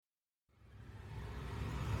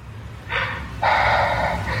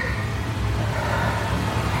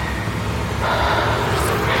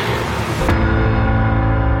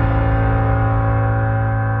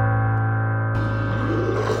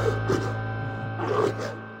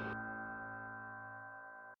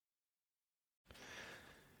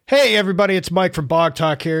Hey everybody, it's Mike from Bog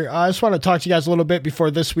Talk here. I just want to talk to you guys a little bit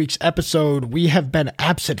before this week's episode. We have been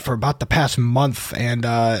absent for about the past month, and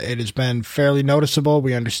it has been fairly noticeable.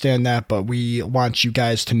 We understand that, but we want you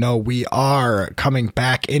guys to know we are coming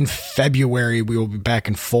back in February. We will be back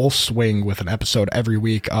in full swing with an episode every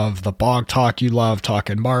week of the Bog Talk you love,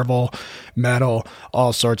 talking Marvel, metal,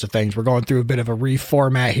 all sorts of things. We're going through a bit of a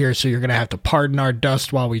reformat here, so you're going to have to pardon our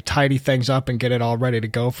dust while we tidy things up and get it all ready to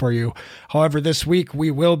go for you. However, this week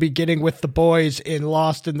we will be getting with the boys in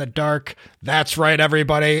Lost in the Dark. That's right,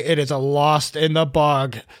 everybody. It is a Lost in the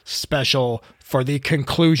Bog special for the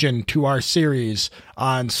conclusion to our series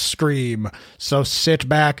on Scream. So sit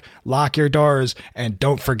back, lock your doors, and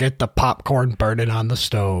don't forget the popcorn burning on the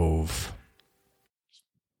stove.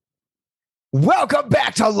 Welcome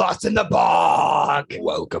back to Lost in the Bog.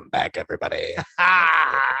 Welcome back, everybody.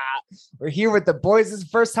 We're here with the boys. This is the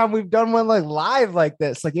first time we've done one like live like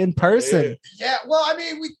this, like in person. Yeah, well, I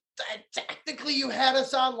mean, technically you had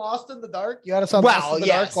us on Lost in the Dark. You had us on Lost in the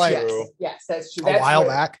Dark yes, that's true. A while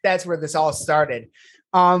back. That's where this all started.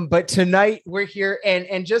 But tonight we're here,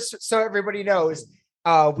 and just so everybody knows,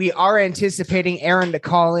 we are anticipating Aaron to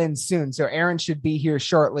call in soon. So Aaron should be here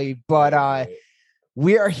shortly. But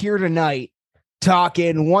we are here tonight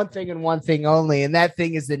talking one thing and one thing only, and that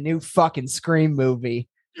thing is the new fucking Scream movie.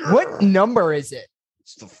 What number is it?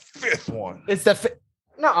 It's the fifth one. It's the fifth.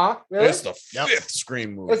 Nuh-uh. Really? It's the fifth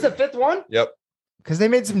Scream movie. It's the fifth one? Yep. Because they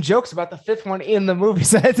made some jokes about the fifth one in the movie,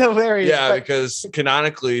 so that's hilarious. Yeah, because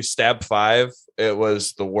canonically, Stab 5, it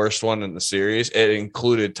was the worst one in the series. It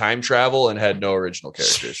included time travel and had no original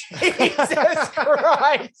characters. Jesus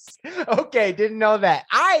Christ. Okay, didn't know that.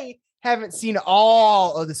 I haven't seen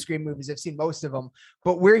all of the Scream movies. I've seen most of them,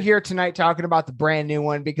 but we're here tonight talking about the brand new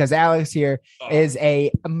one because Alex here is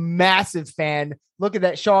a massive fan. Look at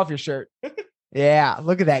that. Show off your shirt. Yeah,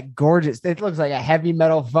 look at that. Gorgeous. It looks like a heavy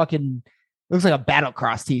metal fucking, looks like a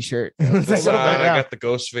Battlecross t-shirt. I got the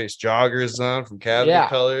Ghostface joggers on from Cabinet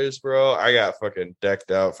Colors, bro. I got fucking decked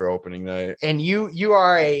out for opening night. And you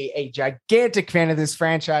are a gigantic fan of this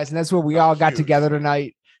franchise, and that's what we all got together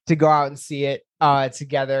tonight to go out and see it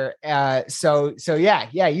together. So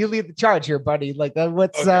yeah, you lead the charge here, buddy. Like,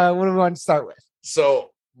 what do we want to start with?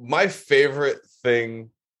 So my favorite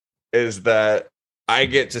thing is that I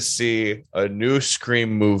get to see a new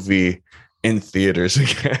Scream movie in theaters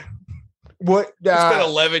again. What? It's been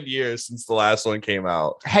 11 years since the last one came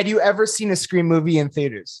out. Had you ever seen a Scream movie in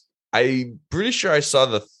theaters? I'm pretty sure I saw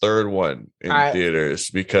the third one in theaters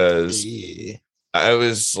because I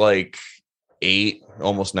was like 8,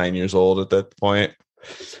 almost 9 years old at that point.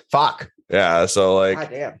 Fuck. Yeah. So like, God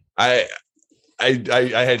damn. I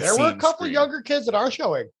had. There were a couple younger kids that are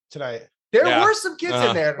showing tonight. There were some kids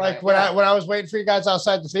in there. Like when I was waiting for you guys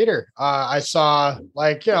outside the theater, I saw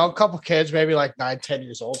like, a couple kids, maybe like 9-10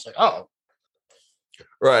 years old. It's like, oh,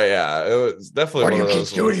 right. Yeah. It was definitely what one are you of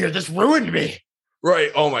kids those doing ones. here? This ruined me. Right.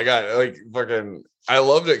 Oh my God. Like fucking, I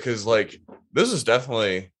loved it because like this is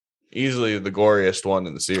definitely easily the goriest one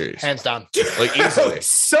in the series. Hands down. Like easily.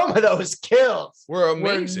 Some of those kills were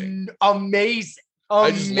amazing. Amazing.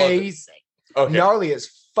 Okay. Gnarly as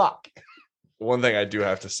fuck. One thing I do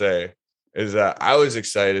have to say is that I was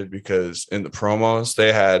excited because in the promos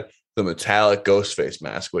they had the metallic Ghostface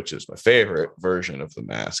mask, which is my favorite version of the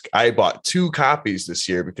mask. I bought 2 copies this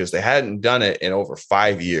year because they hadn't done it in over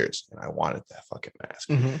 5 years, and I wanted that fucking mask.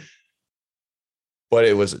 Mm-hmm. But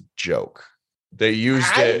it was a joke. They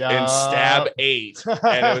used it in Stab 8,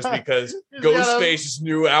 and it was because Ghostface's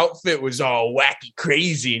new outfit was all wacky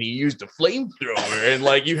crazy, and he used a flamethrower, and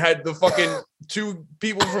like you had the fucking 2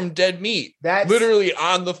 people from Dead Meat literally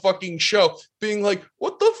on the fucking show being like,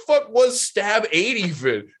 what the fuck was Stab 8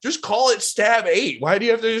 even? Just call it Stab 8. Why do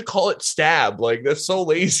you have to just call it Stab? Like, that's so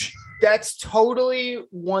lazy. That's totally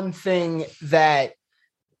one thing that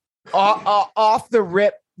off the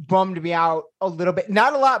rip bummed me out a little bit.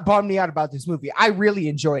 Not a lot bummed me out about this movie. I really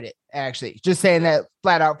enjoyed it, actually. Just saying that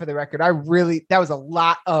flat out for the record. That was a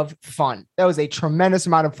lot of fun. That was a tremendous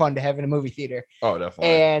amount of fun to have in a movie theater. Oh, definitely.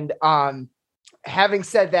 And having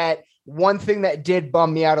said that, one thing that did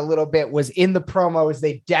bum me out a little bit was in the promos,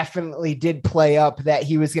 they definitely did play up that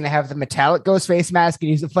he was going to have the metallic Ghostface mask and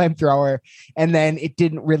use a flamethrower, and then it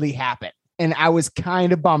didn't really happen. And I was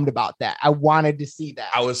kind of bummed about that. I wanted to see that.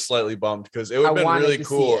 I was slightly bummed because it would have been really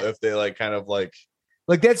cool if they like kind of like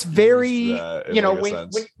that's very,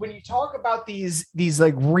 when you talk about these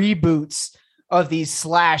like reboots of these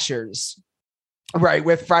slashers, right?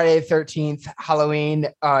 With Friday the 13th, Halloween,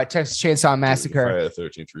 Texas Chainsaw Massacre. Friday the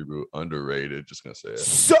 13th reboot, underrated. Just going to say it.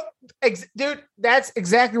 So, dude, that's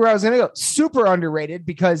exactly where I was going to go. Super underrated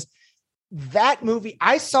because that movie,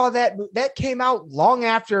 I saw that came out long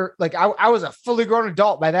after, like I was a fully grown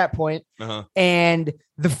adult by that point. And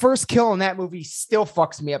the first kill in that movie still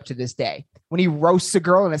fucks me up to this day. When he roasts a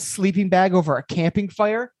girl in a sleeping bag over a camping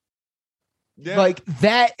fire. Yeah. Like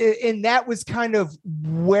that. And that was kind of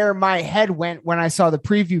where my head went when I saw the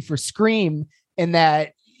preview for Scream, and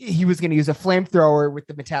that he was going to use a flamethrower with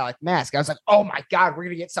the metallic mask. I was like, oh my God, we're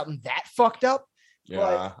going to get something that fucked up. Yeah.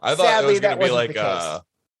 But I thought it was going to be like,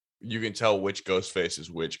 you can tell which Ghostface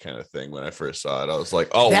is which kind of thing. When I first saw it, I was like,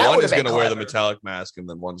 oh, one is going to wear the metallic mask and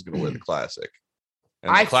then one's going to wear the classic.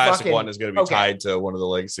 And the classic one is going to be tied to one of the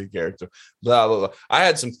legacy characters. Blah, blah, blah. I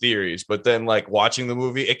had some theories, but then like watching the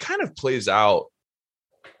movie, it kind of plays out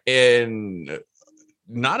in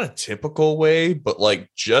not a typical way, but like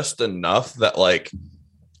just enough that like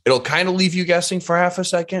it'll kind of leave you guessing for half a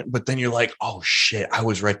second, but then you're like, oh shit, I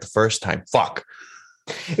was right the first time. Fuck.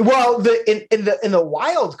 Well, in the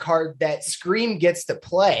wild card that Scream gets to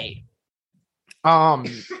play,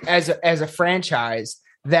 as a franchise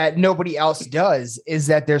that nobody else does, is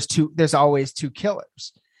that there's always two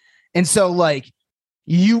killers, and so like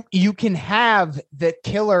you can have the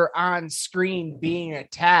killer on screen being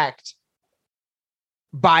attacked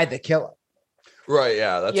by the killer. Right,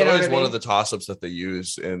 yeah, that's always one of the toss-ups that they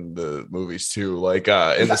use in the movies too. Like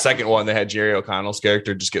in the second one, they had Jerry O'Connell's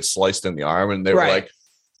character just get sliced in the arm, and they were like,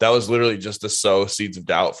 that was literally just to sow seeds of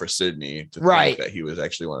doubt for Sidney to think that he was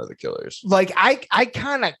actually one of the killers. Like I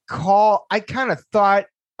kind of thought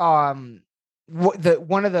already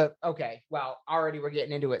we're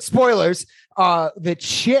getting into it. Spoilers. The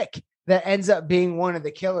chick that ends up being one of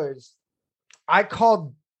the killers, I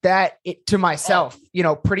called that it to myself,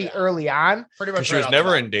 pretty early on. Pretty much, she was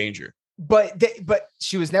never in danger. But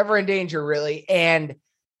she was never in danger, really. And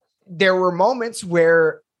there were moments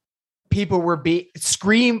where people were the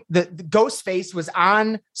Ghostface was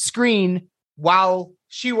on screen while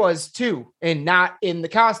she was too, and not in the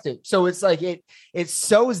costume. So it's like it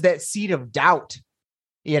sows that seed of doubt,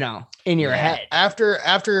 in your head. After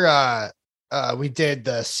we did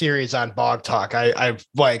the series on Bog Talk, I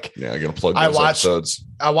gotta plug those episodes.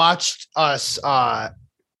 I watched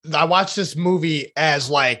this movie as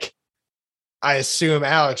like, I assume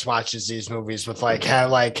Alex watches these movies with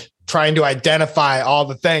like trying to identify all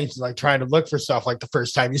the things, like trying to look for stuff. Like the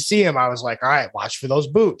first time you see him, I was like, all right, watch for those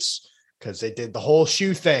boots, because they did the whole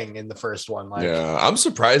shoe thing in the first one. Like, yeah, I'm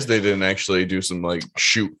surprised they didn't actually do some like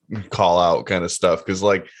shoot call out kind of stuff, because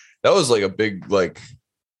like that was like a big like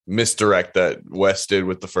misdirect that Wes did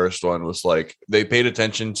with the first one. Was like they paid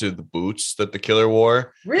attention to the boots that the killer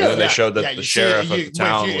wore. Really? And then they showed that the sheriff of the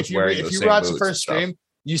town was wearing the same boots. If you watch the first Scream,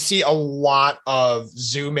 you see a lot of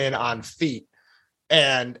zoom in on feet,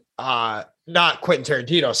 and not Quentin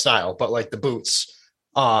Tarantino style, but like the boots.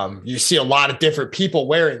 You see a lot of different people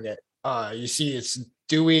wearing it. You see it's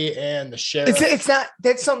Dewey and the sheriff. It's not,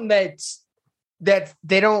 that's something that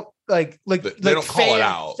they don't they don't call it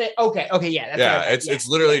out. Okay, yeah, that's it's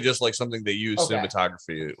literally just like something they use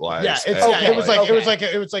cinematography wise. Yeah, it was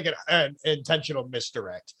like an intentional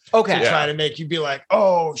misdirect. Okay, to try to make you be like,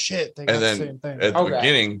 oh shit. And then the same thing. At the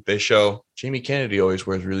beginning, they show Jamie Kennedy always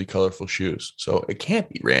wears really colorful shoes, so it can't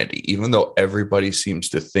be Randy, even though everybody seems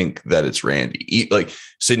to think that it's Randy. Like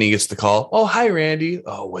Sydney gets the call, oh hi Randy,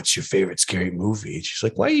 oh what's your favorite scary movie? And she's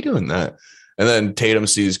like, why are you doing that? And then Tatum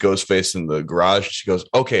sees Ghostface in the garage. She goes,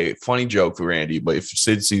 okay, funny joke for Randy, but if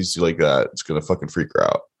Sid sees you like that, it's going to fucking freak her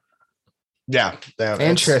out. Yeah.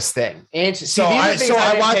 Interesting. So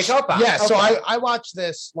I watched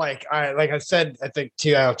this, like I said, I think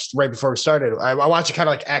to Alex right before we started, I watched it kind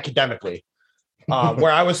of like academically,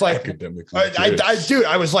 where I was like,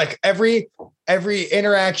 I was like every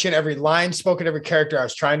interaction, every line spoken, every character, I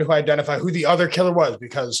was trying to identify who the other killer was,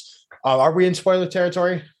 because are we in spoiler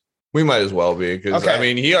territory? We might as well be, because I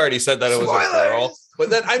mean, he already said that it was a girl, but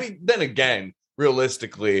then again,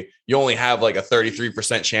 realistically, you only have like a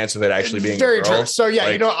 33% chance of it actually being very a girl. True. So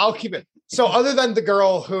yeah, I'll keep it. So other than the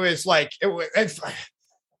girl who is like,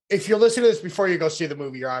 if you're listening to this before you go see the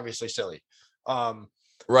movie, you're obviously silly.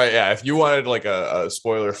 Right, yeah. If you wanted like a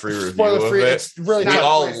spoiler-free review of it, it's really we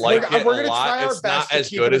all like it we're a lot. It's not as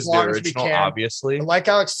good as the original, obviously. And like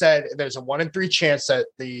Alex said, there's a 1 in 3 chance that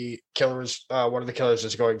the killers, one of the killers,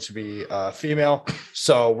 is going to be female.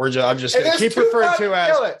 So I'm just going to keep referring to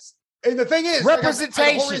as killers. And the thing is,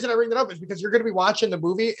 representation. The whole reason I bring that up is because you're going to be watching the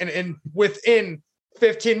movie, and within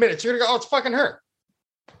 15 minutes, you're going to go, "Oh, it's fucking her."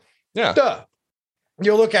 Yeah. Duh.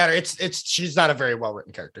 You'll look at her. She's not a very well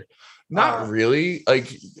written character. Not really.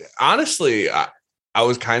 Like, honestly, I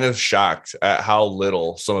was kind of shocked at how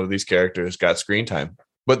little some of these characters got screen time.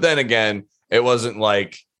 But then again, it wasn't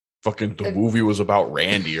like fucking the movie was about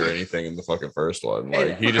Randy or anything in the fucking first one.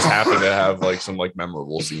 Like he just happened to have like some like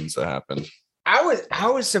memorable scenes that happened. I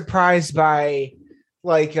was surprised by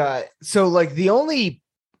so like the only,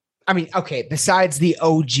 I mean, okay, besides the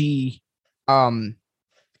OG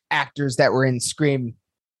actors that were in Scream,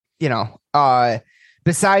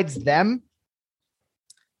 besides them,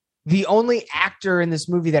 the only actor in this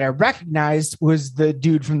movie that I recognized was the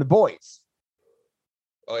dude from The Boys.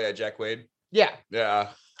 Oh yeah, Jack Wade. Yeah. Yeah.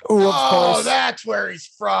 Ooh, of course. That's where he's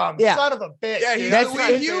from. Yeah. Son of a bitch. Yeah, dude. that's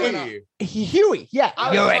Huey. Huey. Yeah.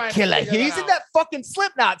 You're a killer. He's in out. that fucking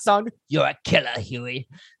Slipknot song. You're a killer, Huey.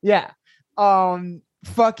 Yeah.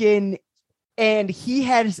 Fucking, and he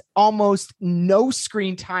has almost no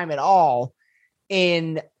screen time at all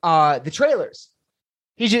in the trailers.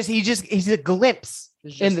 He's a glimpse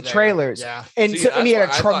in the trailers. Yeah. And See, and he had a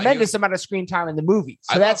that's why I thought tremendous amount of screen time in the movie.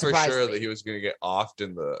 So I that's thought for surprised sure me. that he was going to get offed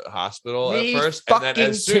in the hospital Me at first, and then fucking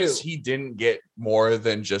as soon as too. he didn't get more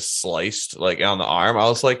than just sliced like on the arm, I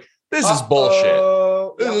was like, "This is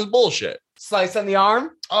bullshit. This is bullshit." Slice on the arm.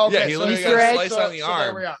 Oh, okay, Yeah, he so literally Easter egg. got sliced on the there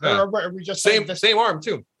arm. we are. Yeah. Are we just saying Same arm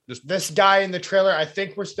too. Just this guy in the trailer? I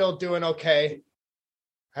think we're still doing okay.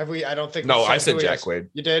 Have we? I don't think. no, we I said who he Jack is. Wade.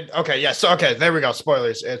 You did? Okay, yes. Okay, there we go.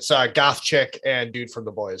 Spoilers. It's goth chick and dude from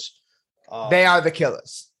The Boys. They are the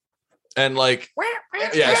killers. And like,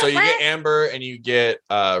 yeah, so you get Amber and you get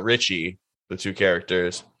Richie, the two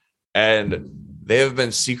characters, and they have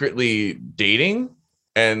been secretly dating.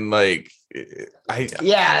 And like, I don't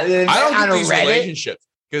get these relationships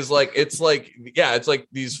because like it's like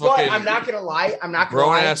these fucking. But I'm not gonna lie.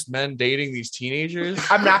 grown ass men dating these teenagers.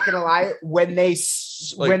 I'm not gonna lie. When they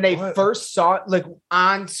what? first saw like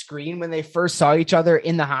on screen, when they first saw each other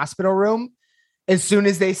in the hospital room, as soon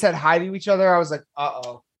as they said hi to each other, I was like,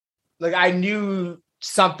 "Uh-oh!" Like I knew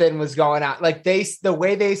something was going on. Like the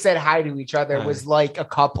way they said hi to each other was like a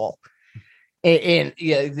couple. And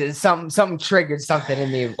yeah, something triggered something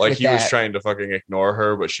in me. Like he was trying to fucking ignore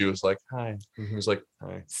her, but she was like, "Hi." And he was like,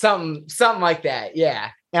 "Hi." Something like that.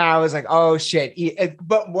 Yeah. And I was like, "Oh shit!"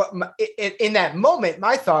 But in that moment,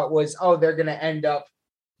 my thought was, "Oh, they're gonna end up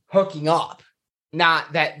hooking up."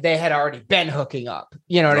 Not that they had already been hooking up.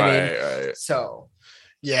 You know what I mean? Right. So,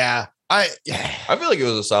 Yeah. I feel like it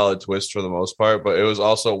was a solid twist for the most part, but it was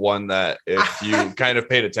also one that if you kind of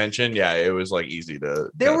paid attention, yeah, it was like easy to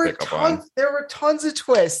there were pick up on. There were tons of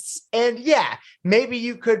twists, and yeah, maybe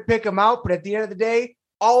you could pick them out, but at the end of the day,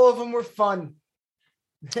 all of them were fun,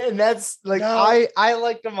 and that's like I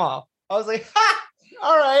liked them all. I was like, ha,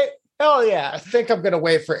 all right, hell yeah. I think I'm gonna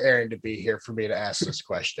wait for Aaron to be here for me to ask this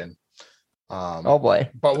question. Oh boy,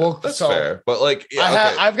 but That's fair. But like,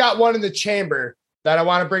 yeah, I've got one in the chamber that I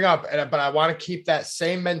want to bring up, but I want to keep that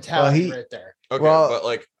same mentality right there. okay, well, but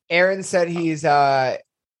like, Aaron said he's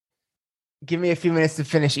give me a few minutes to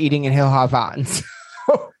finish eating and he'll hop on.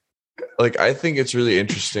 like I think it's really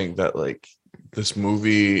interesting that like this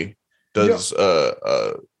movie does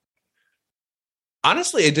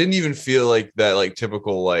honestly it didn't even feel like that like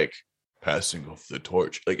typical like passing of the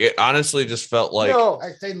torch. Like it honestly just felt like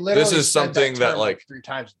They literally this is said something that term, like 3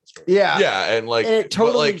 times in the story. yeah and like and it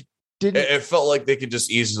totally like didn't. it felt like they could just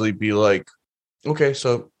easily be like, okay,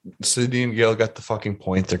 so Sydney and Gail got the fucking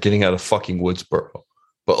point. They're getting out of fucking Woodsboro.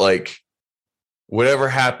 But like whatever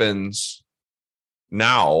happens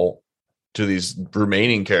now to these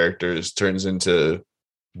remaining characters turns into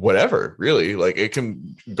whatever, really. Like it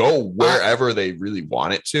can go wherever they really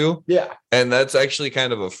want it to. Yeah. And that's actually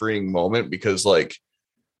kind of a freeing moment because like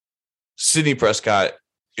Sidney Prescott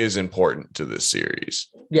is important to this series.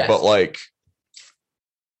 Yes. But like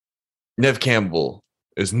Nev Campbell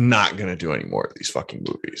is not going to do any more of these fucking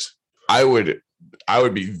movies. I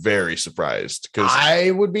would be very surprised because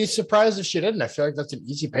I would be surprised if she didn't. I feel like that's an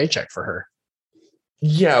easy paycheck for her.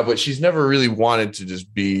 yeah, but she's never really wanted to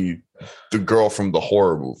just be the girl from the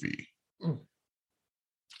horror movie.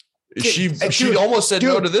 She almost said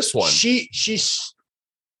no to this one. She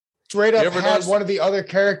straight up You ever had notice- one of the other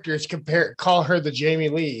characters call her the Jamie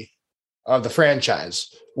Lee of the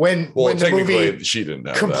franchise. When the technically movie she didn't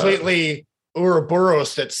have completely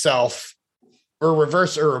Ouroboros itself or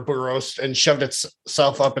reverse Ouroboros and shoved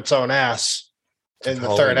itself up its own ass in the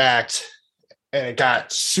third act. And it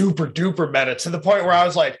got super duper meta to the point where I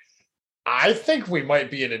was like, I think we might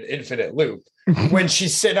be in an infinite loop. When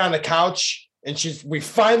she's sitting on the couch and you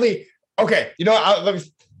finally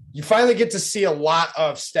get to see a lot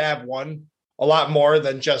of Stab 1, a lot more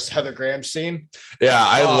than just Heather Graham's scene. Yeah,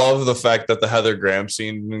 I love the fact that the Heather Graham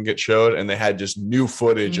scene didn't get showed and they had just new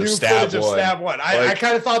footage of Stab 1. I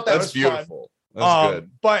kind of thought that That's was beautiful. fun. That's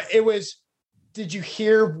good. But it was did you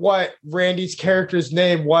hear what Randy's character's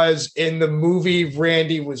name was in the movie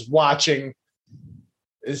Randy was watching?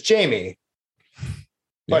 Is Jamie.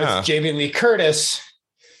 But it's Jamie Lee Curtis,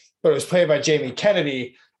 but it was played by Jamie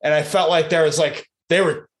Kennedy. And I felt like there was like, they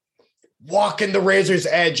were walking the razor's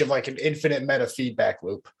edge of like an infinite meta feedback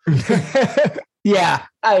loop. Yeah,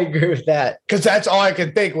 I agree with that. Because that's all I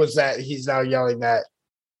could think was that he's now yelling that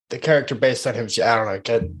the character based on him. I don't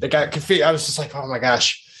know. They got confused. I was just like, oh my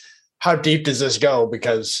gosh, how deep does this go?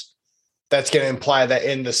 Because that's going to imply that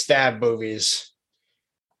in the Stab movies,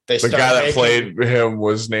 the guy that played him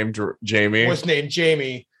was named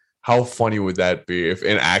Jamie. How funny would that be if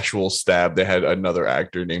in actual Stab they had another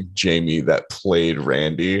actor named Jamie that played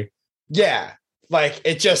Randy? Yeah, like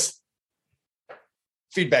it just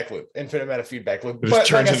feedback loop, infinite meta feedback loop. It just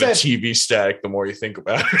turns into TV static the more you think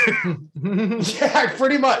about it. Yeah,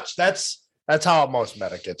 pretty much. That's how most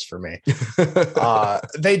meta gets for me.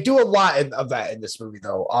 They do a lot of that in this movie,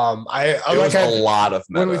 though. A lot of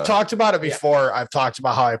meta. When we've talked about it before, I've talked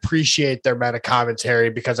about how I appreciate their meta commentary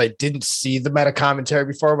because I didn't see the meta commentary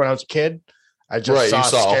before when I was a kid. I just saw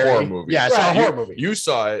a horror movie. Yeah, I saw a horror movie. You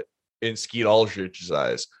saw it in Skeet Ulrich's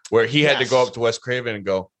eyes, where he had to go up to Wes Craven and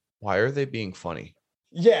go, "Why are they being funny?"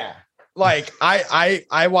 Yeah, like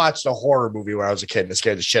I watched a horror movie when I was a kid and it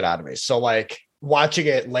scared the shit out of me. So like, watching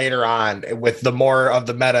it later on with the more of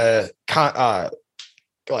the meta, contextual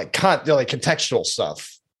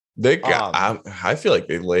stuff. They got. I feel like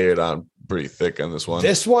they lay it on pretty thick on this one.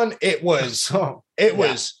 This one, it was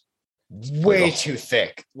way too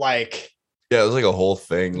thick. Like, yeah, it was like a whole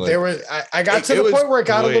thing. Like, there was. I got to the point where it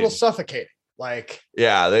got a little suffocating. Like,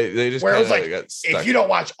 yeah, they just where it was like, if you don't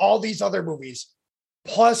watch all these other movies,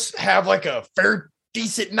 plus have like a fair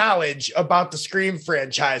decent knowledge about the Scream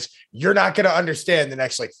franchise, you're not going to understand the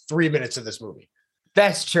next like 3 minutes of this movie.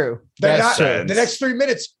 That's true. The next 3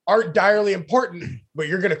 minutes aren't direly important, but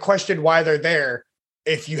you're going to question why they're there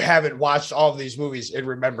if you haven't watched all of these movies and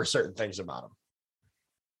remember certain things about them.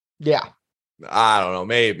 Yeah. I don't know,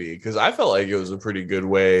 maybe, because I felt like it was a pretty good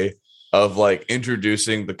way of like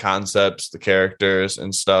introducing the concepts, the characters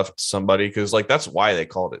and stuff to somebody. Cause like, that's why they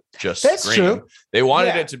called it just Scream. True. They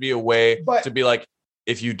wanted it to be a way to be like,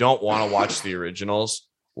 if you don't want to watch the originals,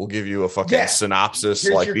 we'll give you a fucking synopsis.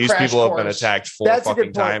 Here's like, these people have been attacked 4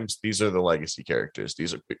 fucking times. These are the legacy characters.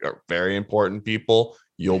 These are very important people.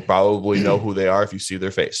 You'll probably know who they are if you see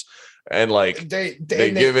their face. And like they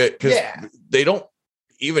give it because they don't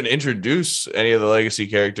even introduce any of the legacy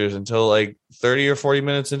characters until like 30 or 40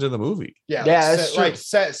 minutes into the movie. Yeah, that's like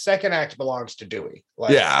second act belongs to Dewey.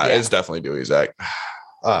 Like, it's definitely Dewey's act.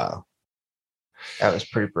 That was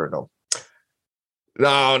pretty brutal.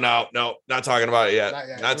 No, not talking about it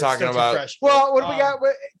yet. Not talking about it. Well, what do we got?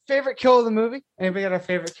 Favorite kill of the movie? Anybody got a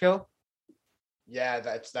favorite kill? Yeah,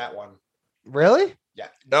 that's that one. Really? Yeah.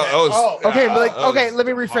 Okay. Let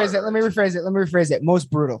me rephrase it. Most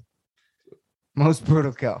brutal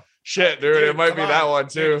kill. Shit, dude, it might be that one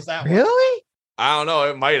too. Really? I don't know.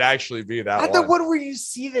 It might actually be that one. The one where you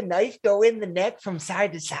see the knife go in the neck from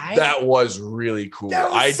side to side. That was really cool.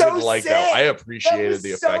 I did like that. I appreciated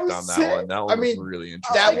the effect on that one. That one was really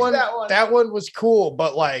interesting. That one was cool,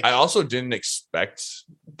 but like I also didn't expect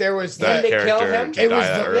there was that character to die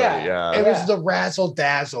that early. Yeah. It was the razzle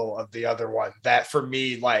dazzle of the other one that for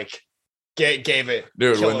me like gave it.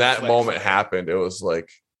 Dude, when that moment happened, it was like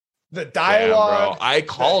the dialogue. Damn, bro. I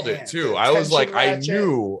called it too. I was like, I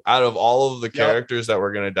knew out of all of the characters that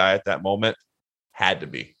were going to die at that moment, had to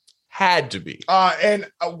be. And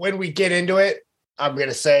when we get into it, I'm going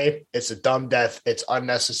to say it's a dumb death. It's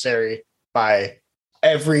unnecessary by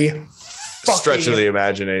every stretch of the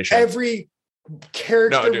imagination. Every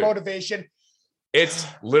character motivation. It's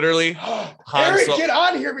literally Eric, get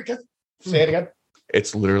on here because say it again.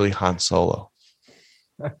 It's literally Han Solo.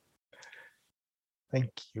 Thank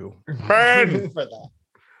you. Burn for that.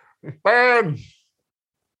 Burn.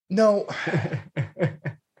 No.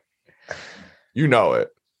 You know it.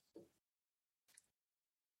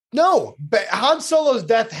 No, but Han Solo's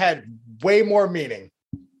death had way more meaning.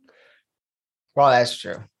 Well, that's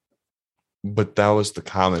true. But that was the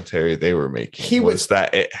commentary they were making. Was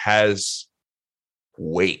that it has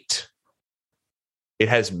weight. It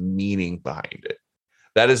has meaning behind it.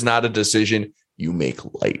 That is not a decision you make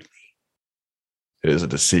lightly. It is a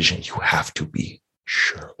decision you have to be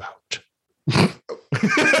sure about.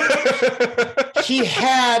 He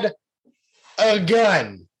had a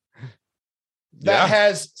gun that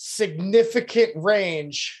has significant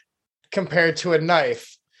range compared to a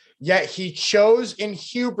knife, yet he chose in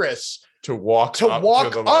hubris to walk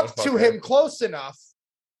up to him close enough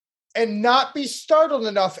and not be startled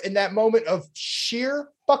enough in that moment of sheer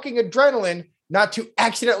fucking adrenaline not to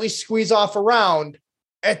accidentally squeeze off a round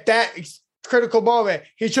at that critical moment.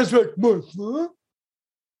 He's just like,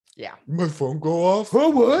 Yeah. My phone go off. oh,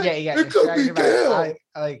 what? Yeah, you got It could be distracted by Gale.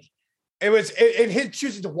 like It was and him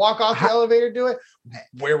choosing to walk off the elevator to do it.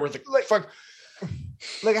 Where were the fuck?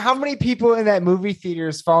 like how many people in that movie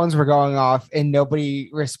theater's phones were going off and nobody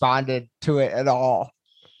responded to it at all?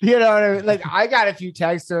 You know what I mean? Like I got a few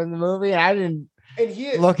texts during the movie and I didn't And he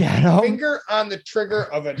had look at them. finger on the trigger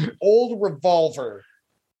of an old revolver,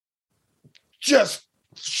 just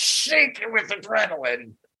shaking with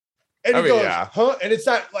adrenaline. And he goes, huh? And it's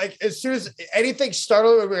not like as soon as anything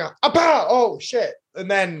startled, we go, "Apa!" Oh shit! And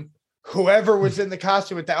then whoever was in the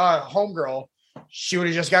costume with the homegirl, she would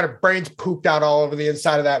have just got her brains pooped out all over the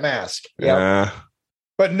inside of that mask. Yeah.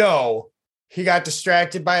 But no, he got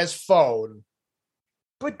distracted by his phone.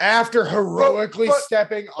 But after heroically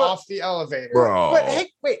stepping off the elevator, Bro. But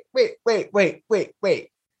hey, wait.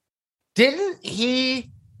 Didn't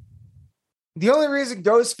he? The only reason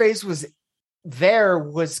Ghostface was there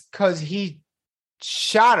was because he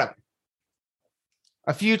shot him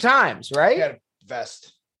a few times, right? he had a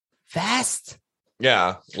vest. Fast.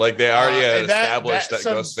 Yeah, like they already had and that- established that,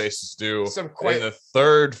 some- Ghostfaces do some in quite- the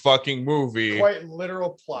third fucking movie. Quite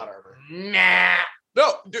literal plot armor. Nah.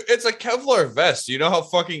 No, dude, it's a Kevlar vest. You know how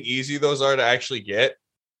fucking easy those are to actually get?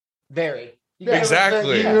 Very. Yeah,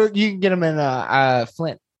 Exactly. You can get them in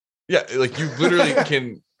Flint. Yeah, like you literally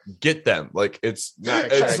can get them. Like it's not.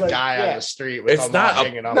 It's It's, a guy on yeah. the street with it's them not all a.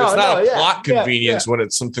 hanging up. No, it's not a yeah, plot yeah, convenience when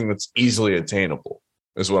it's something that's easily attainable.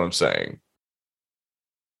 Is what I'm saying.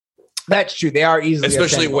 That's true. They are easily,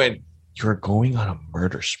 Especially attainable. when you're going on a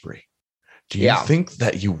murder spree. Do you Yeah. think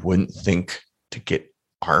that you wouldn't think to get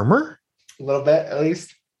armor? a little bit at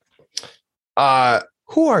least.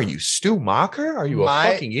 Who are you, Stu Mocker? Are you a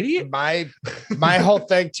fucking idiot? My whole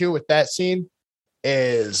thing too with that scene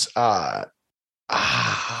is how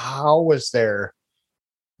was there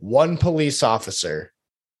one police officer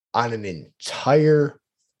on an entire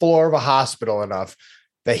floor of a hospital enough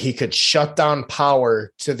that he could shut down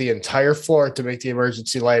power to the entire floor to make the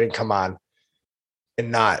emergency lighting come on,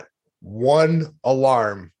 and not one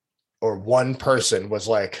alarm or one person was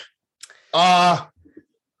like,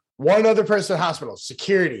 one other person in the hospital,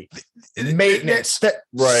 security, maintenance,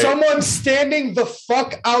 Right. someone standing the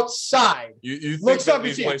fuck outside. You think Looks that up and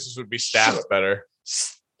these sees- places would be staffed better?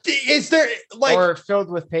 Is there like Or filled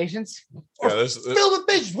with patients. or Yeah, filled with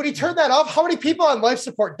bitches? When he turned that off, how many people on life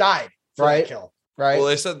support died for Right. that kill? Right. well,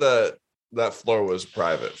 they said that floor was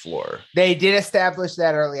private floor. They did establish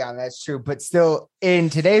that early on. That's true. But still, in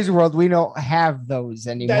today's world, we don't have those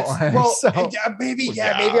anymore. That's well, So- maybe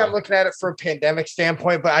Yeah. maybe I'm looking at it from a pandemic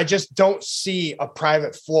standpoint, but I just don't see a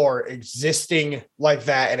private floor existing like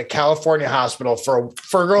that in a California hospital for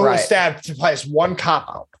a girl who was Right. stabbed to place one cop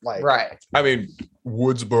out, like right. I mean,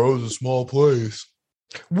 Woodsboro is a small place.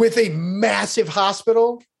 with a massive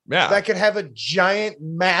hospital Yeah. that could have a giant,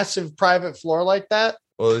 massive private floor like that.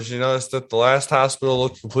 Well, did you notice that the last hospital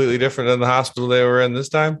looked completely different than the hospital they were in this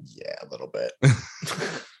time? Yeah, a little bit.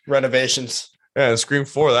 Renovations. Yeah, in Scream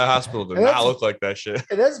 4, that hospital did And not that's- look like that shit.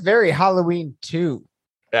 And that's very Halloween too.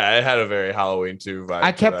 Yeah, it had a very Halloween 2 vibe.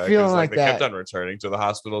 I to kept that, 'cause, feeling like they kept that. on returning to the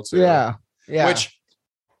hospital too. Yeah. Yeah. Which,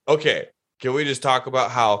 okay, can we just talk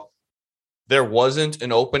about how there wasn't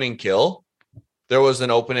an opening kill? There was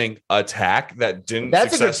an opening attack that didn't That's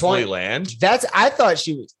a good successfully point. land. I thought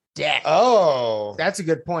she was dead. Oh, That's a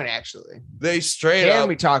good point, actually. They straight Can up.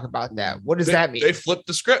 we talk about that? What does they, that mean? They flipped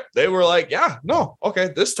the script. They were like, yeah, no, okay,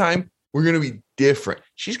 this time we're going to be different.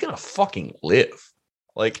 She's going to fucking live.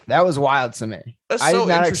 Like, That was wild to me. that's I so did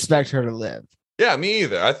not interesting. expect her to live. Yeah, me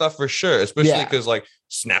either. I thought for sure, especially Yeah. because like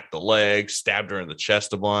snapped the leg, stabbed her in the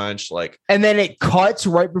chest a bunch. Like, And then it cuts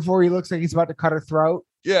right before he looks like he's about to cut her throat,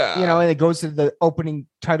 yeah, and it goes to the opening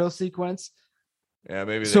title sequence. yeah,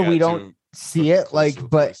 maybe. So they we had don't to See put it, close like, to the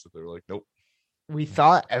but place that they were like, nope. we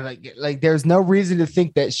thought like there's no reason to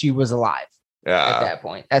think that she was alive at Yeah, that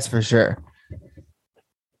point. That's for sure.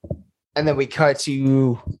 And then we cut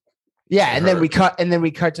to and then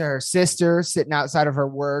we cut to her sister sitting outside of her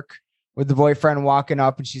work with the boyfriend walking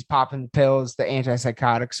up, and she's popping the pills, the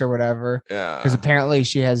antipsychotics or whatever, yeah. because apparently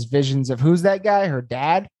she has visions of who's that guy, her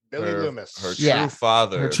dad, Billy Her- Loomis. Her Yeah. true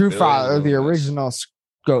father. her true Billy father, the Loomis. original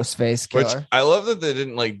Ghostface Which killer. I love that they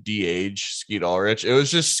didn't like de-age Skeet Ulrich. It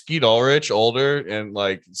was just Skeet Ulrich older and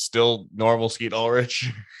like still normal Skeet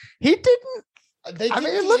Ulrich. He didn't. They I mean,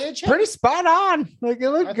 did it looked de-age him? pretty spot on. Like it I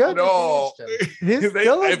looked thought good. they No, de-aged He they,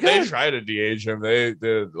 still looked if they good. tried to de-age him, they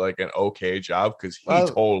did like an okay job because he Well-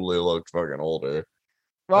 totally looked fucking older.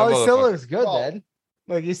 Well, That he still motherfucker- looks good Well- then.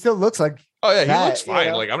 Like he still looks like Oh yeah, he That, looks you fine.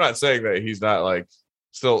 know? Like I'm not saying that he's not like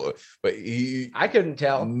Still, but I couldn't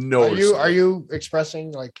tell. No, are you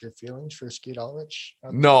expressing like your feelings for Skeet Ulrich?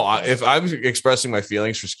 No, if I'm expressing my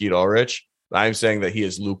feelings for Skeet Ulrich, I'm saying that he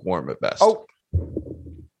is lukewarm at best. Oh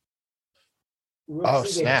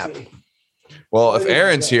snap! Well, if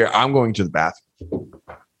Aaron's here, I'm going to the bathroom.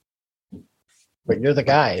 But you're the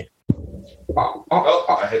guy.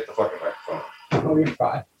 I hit the fucking microphone. Oh, you're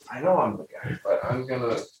fine. I know I'm the guy, but I'm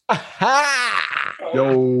gonna.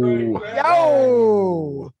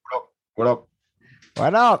 Yo! What up?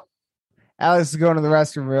 What up? Alex is going to the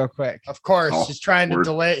restroom real quick. Of course, Oh, he's trying to word.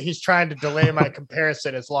 delay. He's trying to delay my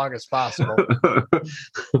comparison as long as possible.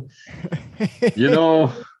 You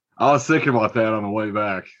know, I was thinking about that on the way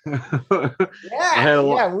back. I had a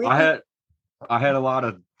lot. I had a lot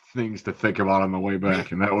of things to think about on the way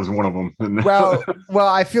back, and that was one of them. well,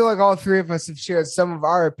 I feel like all three of us have shared some of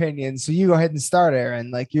our opinions. So you go ahead and start,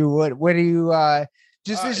 Aaron. Like you, what do you?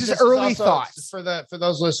 Just early thoughts for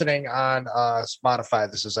those listening on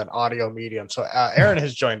Spotify. This is an audio medium, so Aaron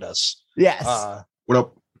has joined us. Yes. What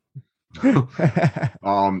up? No,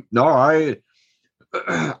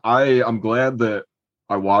 I'm glad that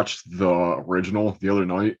I watched the original the other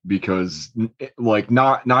night because, like,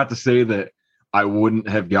 not to say that I wouldn't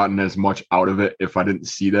have gotten as much out of it if I didn't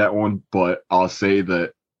see that one, but I'll say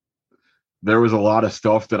that there was a lot of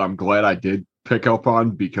stuff that I'm glad I did pick up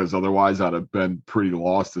on, because otherwise I'd have been pretty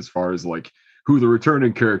lost as far as like who the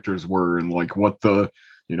returning characters were and like what what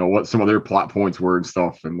some of their plot points were and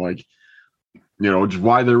stuff, and like, just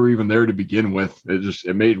why they were even there to begin with.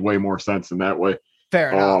 It made way more sense in that way.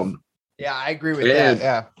 Fair enough. Yeah, I agree with that.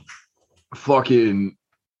 Yeah. Fucking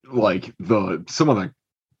like some of the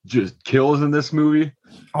just kills in this movie.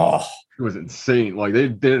 Oh, it was insane. Like they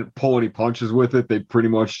didn't pull any punches with it. They pretty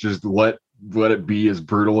much just let it be as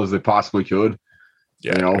brutal as they possibly could.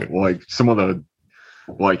 Yeah, like some of the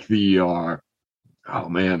oh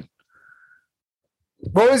man.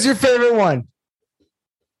 What was your favorite one?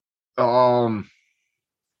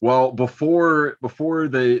 Well, before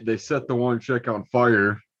they set the one chick on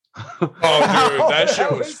fire. Oh, dude, that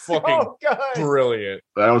shit was fucking so brilliant.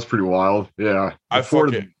 That was pretty wild. Yeah.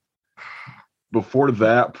 Before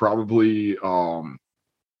that, probably God,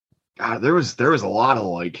 there was a lot of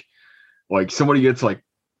like somebody gets like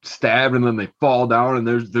stabbed and then they fall down and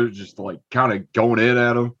they're just like kind of going in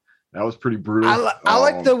at them. That was pretty brutal. I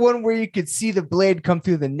like the one where you could see the blade come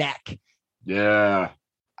through the neck. Yeah.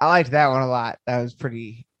 I liked that one a lot. That was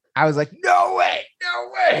pretty. I was like, no way.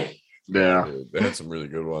 Yeah. They had some really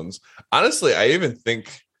good ones. Honestly, I even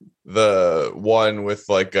think the one with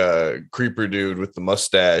like a creeper dude with the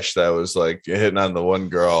mustache that was like hitting on the one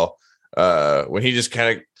girl, when he just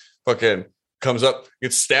kind of fucking comes up,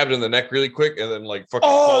 gets stabbed in the neck really quick, and then like fucking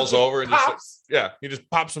falls over and he just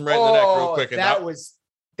pops him right in the neck real quick. And that was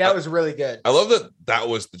really good. I love that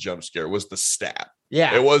was the jump scare, was the stab.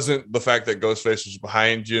 Yeah. It wasn't the fact that Ghostface was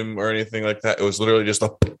behind him or anything like that. It was literally just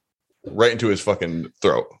right into his fucking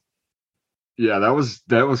throat. Yeah, that was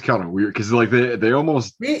kind of weird because like they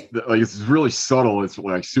almost like it's really subtle. It's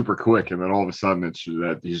like super quick, and then all of a sudden it's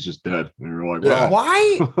that he's just dead. And you're like,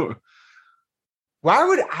 wow. Why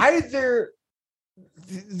would either,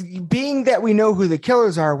 being that we know who the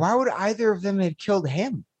killers are, why would either of them have killed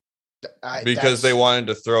him? Because they wanted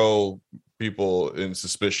to throw people in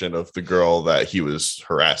suspicion of the girl that he was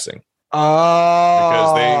harassing. Oh,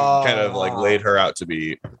 because they kind of like laid her out to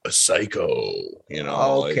be a psycho, Okay,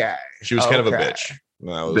 like, she was kind of a bitch. And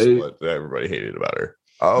that was what everybody hated about her.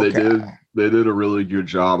 Okay, they did a really good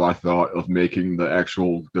job, I thought, of making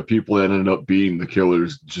the people that ended up being the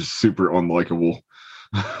killers just super unlikable.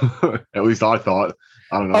 At least I thought.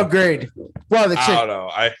 I don't know. Agreed. Well, the chick. I don't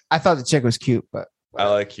know. I thought the chick was cute, but I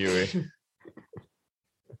like Huey.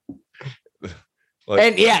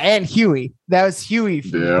 And Huey. That was Huey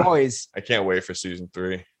from The Boys. I can't wait for season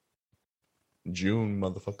 3. June,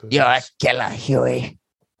 motherfucker. You're a killer, Huey.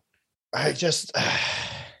 I just.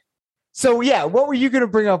 So yeah, what were you going to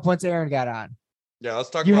bring up once Aaron got on? Yeah, let's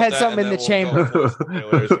talk. You about had that, something in the chamber.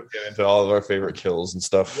 Get into all of our favorite kills and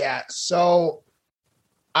stuff. Yeah, so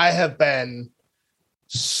I have been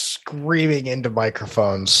screaming into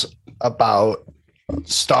microphones about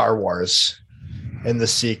Star Wars and the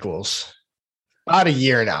sequels. About a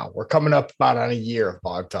year now. We're coming up about on a year of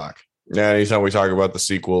Bog Talk. Yeah, anytime we talk about the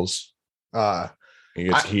sequels, he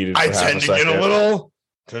gets heated. I tend to get a little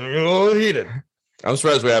heated. I'm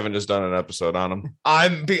surprised we haven't just done an episode on them. I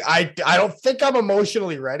don't think I'm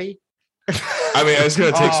emotionally ready. I mean, it's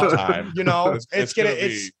gonna take some time.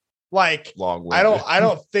 It's like long. I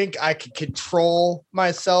don't think I can control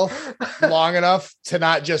myself long enough to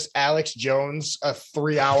not just Alex Jones a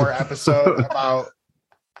 3-hour episode about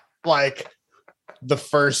like the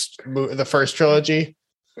first trilogy.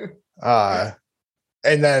 And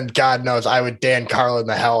then God knows I would Dan Carlin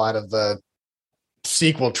the hell out of the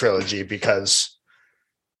sequel trilogy because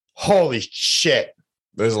holy shit.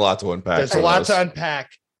 There's a lot to unpack. There's a lot to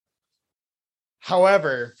unpack.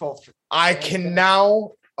 However, I can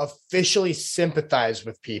now officially sympathize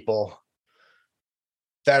with people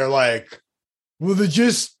that are like, well, they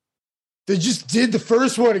just did the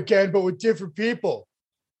first one again, but with different people.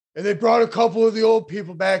 And they brought a couple of the old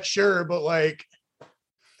people back, sure, but like,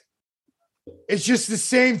 it's just the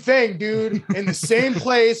same thing, dude, in the same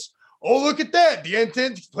place. Oh, look at that. The end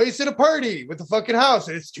takes place at a party with the fucking house,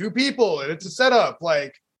 and it's two people, and it's a setup.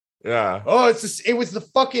 Like, yeah. Oh, it was the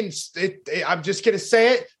fucking. I'm just gonna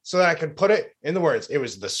say it so that I can put it in the words. It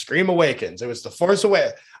was the Scream Awakens. It was the Force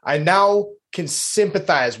Awakens. I now can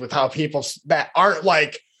sympathize with how people that aren't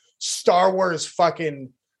like Star Wars fucking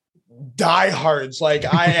diehards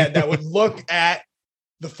like I am that would look at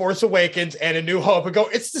the Force Awakens and A New Hope and go,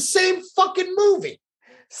 it's the same fucking movie.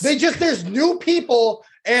 There's new people,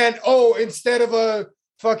 and instead of a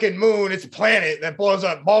fucking moon, it's a planet that blows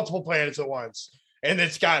up multiple planets at once. And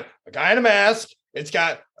it's got a guy in a mask. It's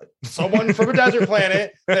got someone from a desert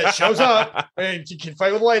planet that shows up and you can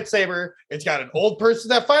fight with a lightsaber. It's got an old person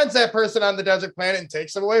that finds that person on the desert planet and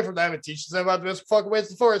takes them away from them and teaches them about the best fucking ways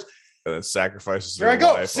to the Force. And then sacrifices their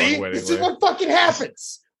life. See, this is what fucking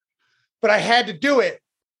happens. But I had to do it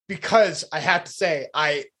because I have to say,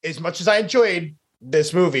 as much as I enjoyed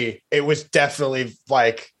this movie, it was definitely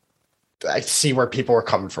like, I see where people were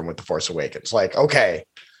coming from with The Force Awakens. Like, okay,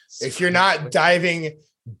 if you're not diving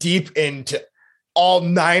deep into all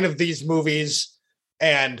 9 of these movies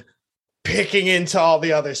and picking into all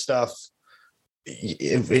the other stuff,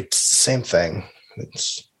 it's the same thing.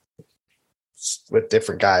 It's with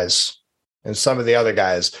different guys and some of the other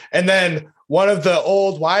guys. And then one of the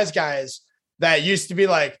old wise guys that used to be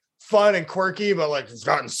like fun and quirky, but like it's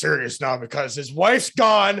gotten serious now because his wife's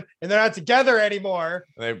gone and they're not together anymore.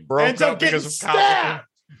 And they broke up because of stabbed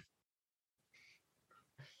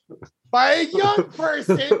by a young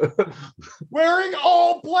person wearing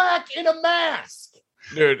all black in a mask.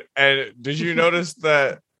 Dude, and did you notice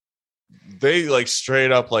that they like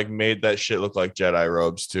straight up like made that shit look like Jedi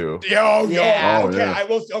robes too? Oh yeah. Oh, yeah. I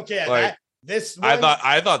will. Okay. Like,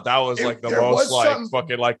 I thought that was like the most like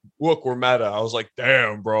fucking like, look, we're meta. I was like,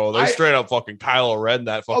 damn, bro, they straight up fucking Kylo Ren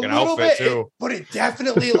that fucking outfit too. But it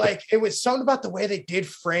definitely like it was something about the way they did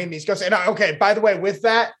frame these ghosts. And okay, by the way, with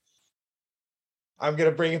that, I'm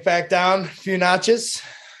gonna bring it back down a few notches.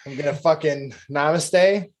 I'm gonna fucking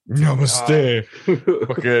namaste.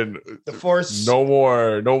 Fucking the Force. No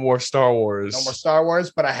more Star Wars. No more Star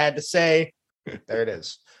Wars. But I had to say, there it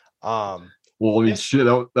is. Well, I mean, shit,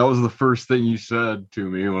 that was the first thing you said to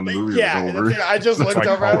me when the movie was over. I just looked like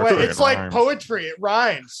over. I went, it's like rhymes. poetry. It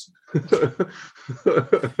rhymes.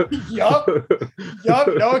 Yup.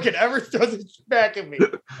 No one can ever throw this back at me.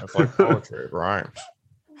 That's like poetry. It rhymes.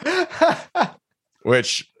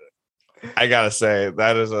 Which I gotta say,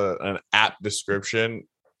 that is an apt description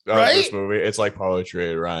of this movie. It's like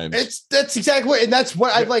poetry. It rhymes. That's exactly what, and that's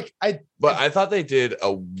what I like. But I thought they did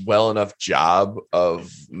a well enough job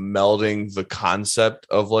of melding the concept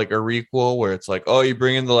of like a requel where it's like, oh, you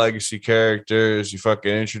bring in the legacy characters, you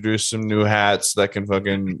fucking introduce some new hats that can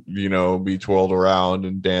fucking, be twirled around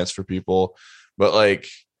and dance for people. But like,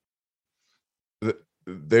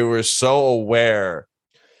 they were so aware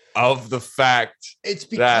of the fact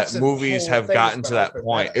that movies have gotten to that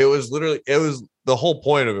point. It was the whole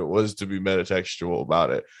point of it was to be metatextual about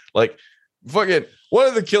it. Like, fucking one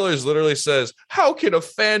of the killers literally says, how can a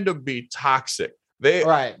fandom be toxic? They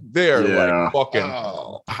are like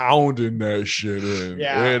fucking pounding that shit in.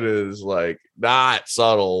 Yeah. It is like not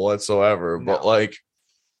subtle whatsoever, but like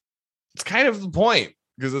it's kind of the point.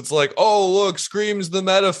 Because it's like, oh, look, Scream's the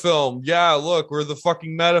meta film. Yeah, look, we're the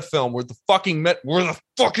fucking meta film. We're the fucking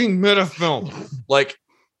meta film. Like,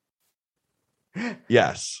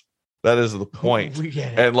 yes, that is the point. We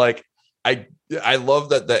get it. And like, I love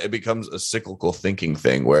that it becomes a cyclical thinking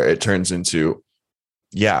thing where it turns into,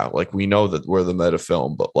 like we know that we're the meta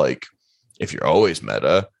film, but like, if you're always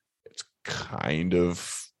meta, it's kind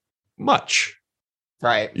of much.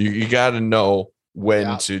 Right. You got to know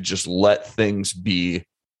when to just let things be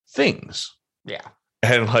things. Yeah.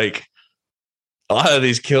 And like a lot of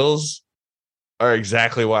these kills are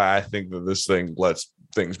exactly why I think that this thing lets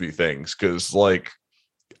things be things. Cause like,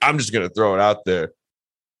 I'm just going to throw it out there.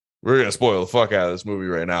 We're going to spoil the fuck out of this movie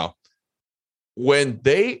right now. When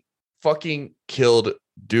they fucking killed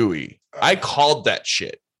Dewey, I called that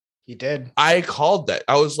shit. He did. I called that.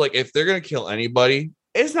 I was like, if they're going to kill anybody,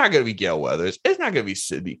 it's not going to be Gale Weathers. It's not going to be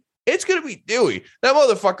Sydney. it's gonna be Dewey. That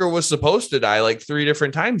motherfucker was supposed to die like 3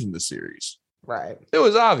 different times in the series. Right. It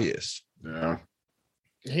was obvious. Yeah.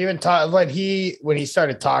 He even when he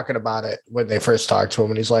started talking about it when they first talked to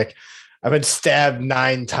him, and he's like, I've been stabbed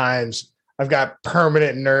 9 times. I've got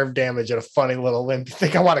permanent nerve damage and a funny little limp. You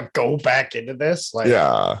think I want to go back into this? Like,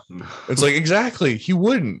 yeah. It's like, exactly. He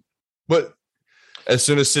wouldn't. But as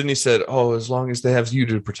soon as Sydney said, oh, as long as they have you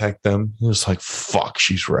to protect them, it was like, fuck,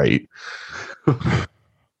 she's right.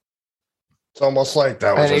 It's almost like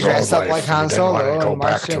that was his own life. Like Han Solo. Go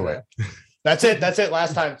back to it. That's it.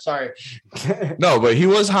 Last time. Sorry. No, but he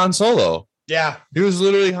was Han Solo. Yeah. He was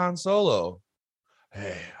literally Han Solo.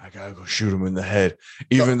 Hey, I gotta go shoot him in the head.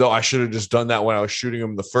 Even though I should have just done that when I was shooting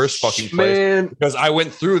him in the first fucking place. Because I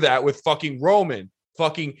went through that with fucking Roman.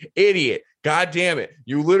 Fucking idiot. God damn it.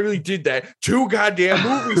 You literally did that 2 goddamn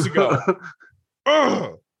movies ago.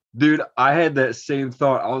 Dude, I had that same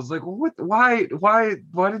thought. I was like, what? Why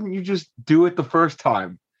didn't you just do it the first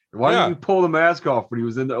time? Why didn't you pull the mask off when he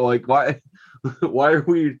was in there? Like, why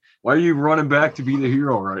are you running back to be the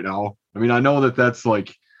hero right now? I mean, I know that's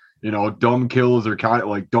like, dumb kills or kind of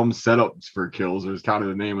like dumb setups for kills is kind of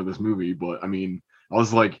the name of this movie. But I mean, I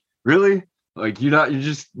was like, really? Like, you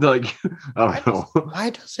just like, I don't know.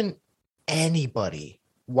 Why doesn't anybody,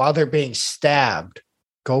 while they're being stabbed,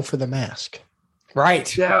 go for the mask?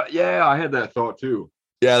 Right. Yeah, I had that thought too.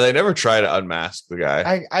 Yeah, they never try to unmask the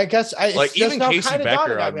guy. I guess like even Casey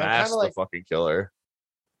Becker unmasked the fucking killer.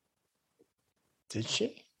 Did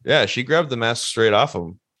she? Yeah, she grabbed the mask straight off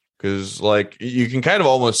him because, like, you can kind of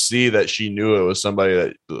almost see that she knew it was somebody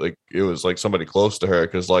that, like, it was like somebody close to her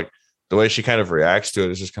because, like, the way she kind of reacts to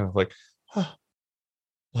it is just kind of like, huh.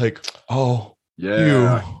 Like, oh,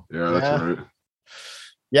 yeah, that's right.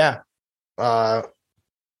 Yeah, that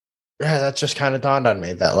just kind of dawned on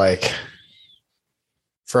me that, like,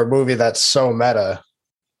 for a movie that's so meta,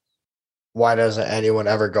 why doesn't anyone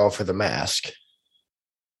ever go for the mask?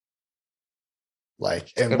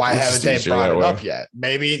 Like, and why haven't they brought it up yet?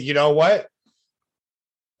 Maybe, you know what?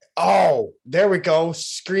 Oh, there we go.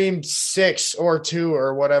 Scream 6 or 2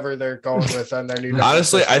 or whatever they're going with on their new.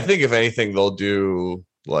 Honestly, I think if anything, they'll do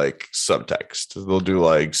like subtext. They'll do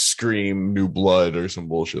like Scream New Blood or some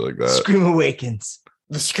bullshit like that. Scream Awakens.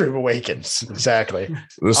 The Scream Awakens. Exactly.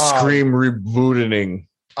 The Scream rebooting.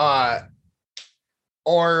 But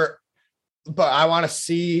I want to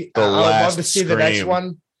see. I would love to see Scream. The next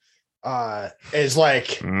one. Is like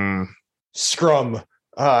scrum.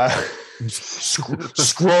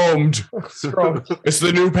 Scrummed. It's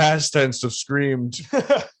the new past tense of screamed.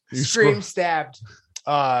 Scream stabbed.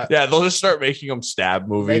 Yeah, they'll just start making them stab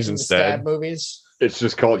movies instead. Stab movies. It's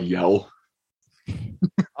just called Yell.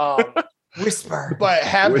 Whisper. But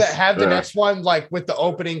have the next one like with the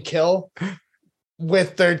opening kill.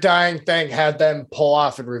 With their dying thing, had them pull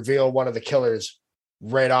off and reveal one of the killers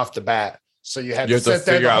right off the bat. So you have to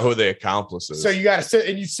figure out who the accomplice is. So you got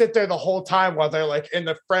to sit there the whole time while they're like in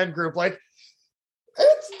the friend group, like,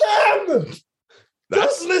 it's them.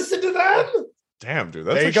 Just listen to them. Damn, dude,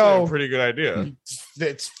 that's actually a pretty good idea.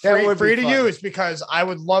 It's free to use because I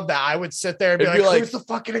would love that. I would sit there and be like, who's the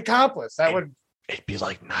fucking accomplice? It'd be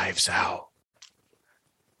like Knives Out.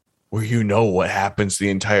 Where you know what happens the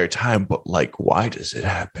entire time, but like, why does it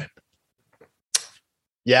happen?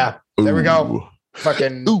 Yeah, there we go.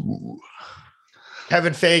 Fucking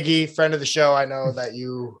Kevin Feige, friend of the show. I know that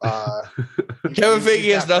you. Kevin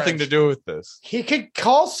Feige has nothing to do with this. He could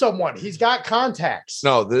call someone. He's got contacts.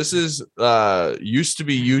 No, this is used to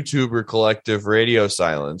be YouTuber Collective Radio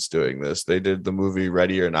Silence doing this. They did the movie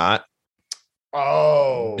Ready or Not.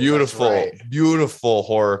 Oh, beautiful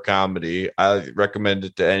horror comedy. I recommend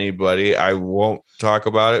it to anybody. I won't talk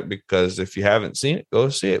about it because if you haven't seen it, go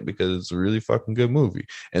see it because it's a really fucking good movie.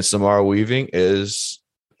 And Samara Weaving is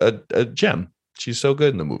a gem. She's so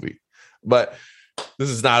good in the movie. But this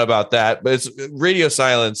is not about that. But it's Radio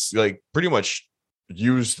Silence, like, pretty much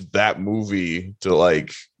used that movie to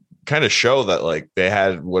like kind of show that like they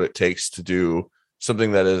had what it takes to do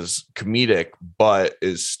something that is comedic but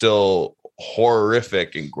is still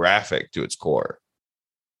horrific and graphic to its core.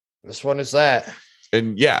 This one is that.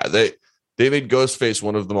 And yeah, they made Ghostface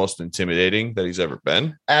one of the most intimidating that he's ever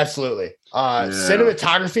been. Absolutely.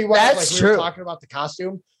 Cinematography wise, like we were talking about the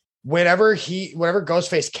costume. Whenever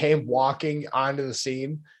Ghostface came walking onto the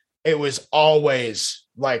scene, it was always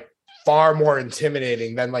like far more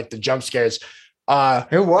intimidating than like the jump scares.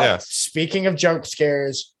 It was. Yeah. Speaking of jump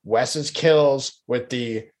scares, Wes's kills with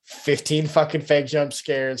the 15 fucking fake jump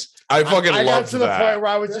scares. I got to the point where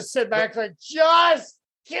I was just sitting back like, just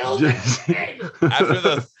kill me. After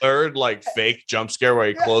the third like fake jump scare where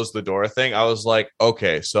he closed the door thing, I was like,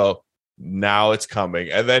 okay, so now it's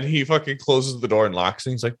coming. And then he fucking closes the door and locks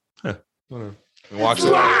it. He's like, whatever. And walks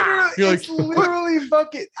away. It's literally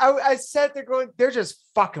fucking. I sat there going, they're just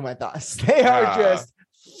fucking with us. They are just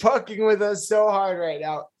fucking with us so hard right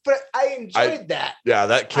now. But I enjoyed that. Yeah,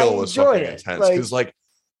 that kill was fucking intense because like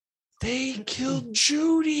they killed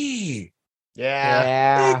Judy.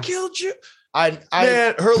 Yeah. They killed you. Man,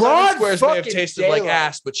 her lemon squares may have tasted like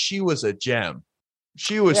ass, but she was a gem.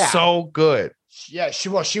 She was so good. Yeah, she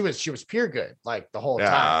was pure good like the whole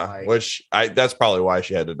time. Like, that's probably why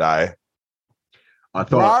she had to die. I thought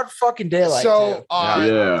broad fucking daylight. So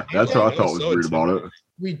that's what I thought was weird about it.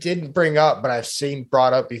 We didn't bring up, but I've seen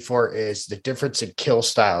brought up before, is the difference in kill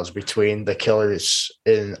styles between the killers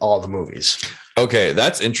in all the movies. Okay,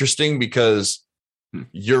 that's interesting because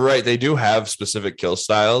you're right. They do have specific kill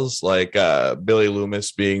styles, like Billy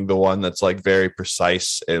Loomis being the one that's like very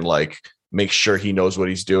precise and like make sure he knows what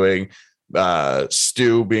he's doing.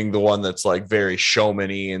 Stu being the one that's like very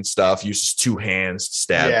showman-y and stuff, uses two hands to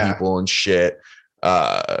stab people and shit.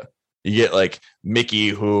 You get like Mickey,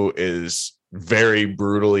 who is very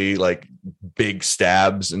brutally like big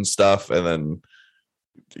stabs and stuff, and then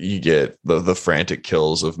you get the frantic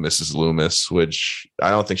kills of Mrs. Loomis, which I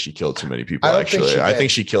don't think she killed too many people. I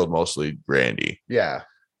think she killed mostly Randy. Yeah,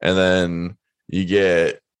 and then you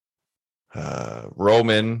get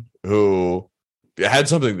Roman, who had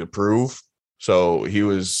something to prove, so he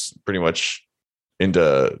was pretty much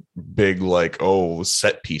into big like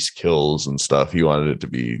set piece kills and stuff. He wanted it to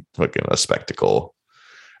be fucking a spectacle.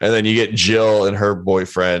 And then you get Jill and her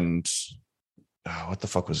boyfriend. What the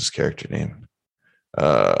fuck was his character name? It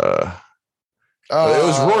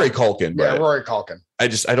was Rory Culkin. Yeah, Rory Culkin. I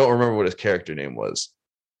don't remember what his character name was.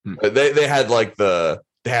 They had like they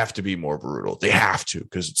have to be more brutal. They have to,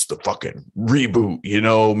 because it's the fucking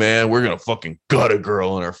reboot, man. We're gonna fucking gut a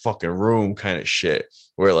girl in her fucking room kind of shit.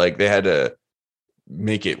 Where like they had to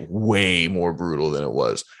make it way more brutal than it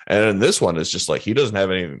was. And in this one, it's just like he doesn't have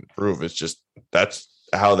anything to prove. It's just that's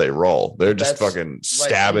how they roll. They're just fucking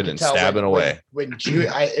stabbing and stabbing away.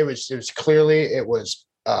 It was clearly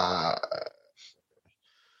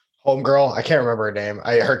homegirl. I can't remember her name.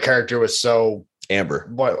 Her character was so Amber.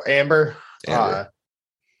 What, Amber?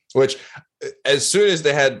 Which as soon as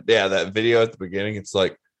they had that video at the beginning, it's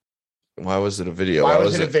like, why was it a video? Why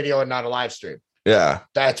was it a video and not a live stream? Yeah.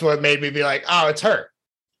 That's what made me be like, oh, it's her.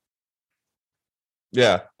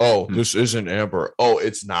 Yeah. Oh, this isn't Amber. Oh,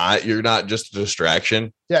 it's not. You're not just a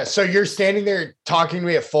distraction. Yeah. So you're standing there talking to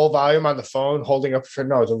me at full volume on the phone, holding up her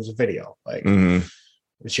nose. It was a video. Like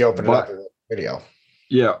she opened it up as a video.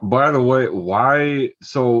 Yeah. By the way, why?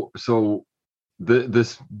 So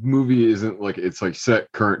this movie isn't like, it's like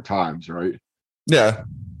set current times, right? Yeah.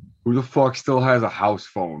 Who the fuck still has a house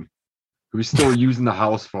phone? Who's still using the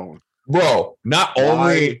house phone? Bro, not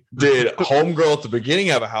only did Homegirl at the beginning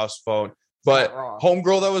have a house phone, but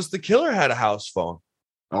Homegirl that was the killer had a house phone.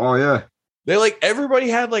 Oh, yeah. They like everybody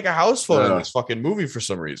had like a house phone in this fucking movie for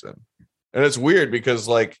some reason. And it's weird because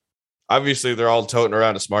like obviously they're all toting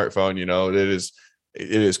around a smartphone, it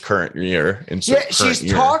is current year.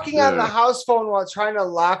 She's talking on the house phone while trying to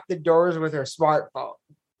lock the doors with her smartphone.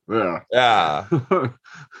 Yeah.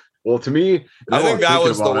 Well, to me, I think that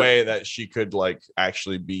was the way that she could like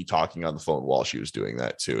actually be talking on the phone while she was doing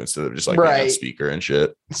that too, instead of just like being on speaker and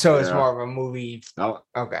shit. So it's more of a movie.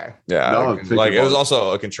 Okay. Yeah. Like it was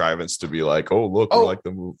also a contrivance to be like, oh, look, we're like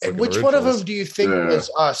the movie. Which one of them do you think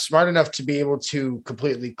was smart enough to be able to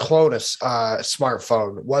completely clone a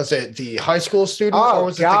smartphone? Was it the high school student or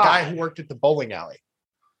was it the guy who worked at the bowling alley?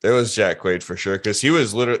 It was Jack Quaid for sure, because he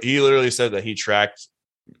literally said that he tracked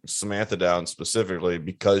Samantha down specifically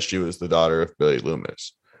because she was the daughter of Billy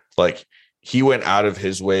Loomis. Like he went out of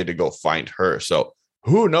his way to go find her. So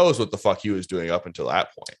who knows what the fuck he was doing up until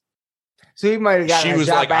that point. So he might have got. She was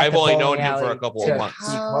like, I've only known him for a couple of months.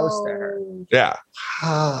 Close to her. Yeah.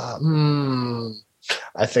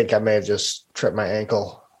 I think I may have just tripped my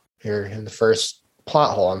ankle here in the first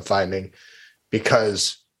plot hole I'm finding,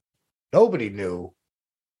 because nobody knew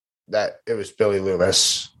that it was Billy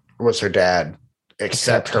Loomis was her dad.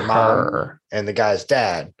 Except her mom and the guy's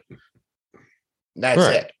dad. That's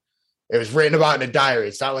it. It was written about in a diary.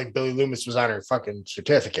 It's not like Billy Loomis was on her fucking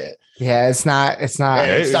certificate. Yeah, it's not. And it's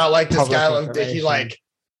not like this guy that he like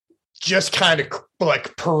just kind of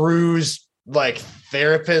like perused like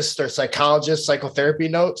therapist or psychologist psychotherapy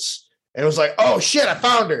notes, and it was like, oh shit, I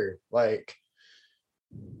found her. Like,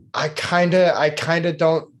 I kind of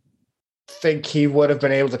don't think he would have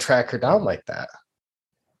been able to track her down like that.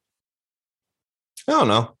 I don't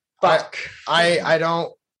know. But I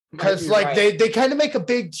don't, because like they kind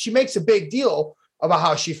of she makes a big deal about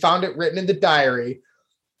how she found it written in the diary.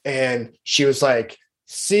 And she was like,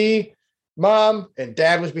 see, Mom, and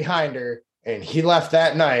Dad was behind her, and he left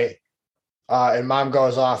that night. And Mom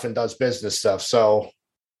goes off and does business stuff. So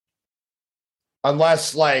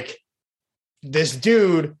unless like this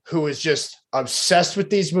dude who was just obsessed with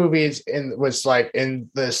these movies and was like in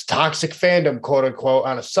this toxic fandom, quote unquote,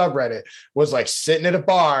 on a subreddit, was like sitting at a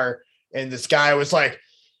bar, and this guy was like,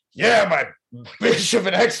 yeah, my bitch of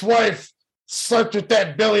an ex-wife slept with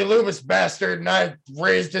that Billy Loomis bastard, and I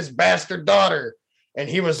raised his bastard daughter. And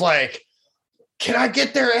he was like, can I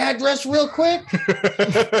get their address real quick?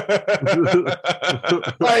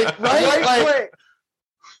 Like, right? Like, quick.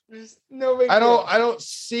 No, I don't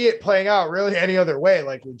see it playing out really any other way,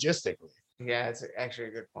 like logistically. Yeah, it's actually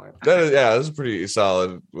a good point. That's a pretty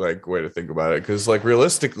solid like way to think about it, because like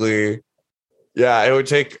realistically, yeah, it would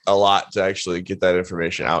take a lot to actually get that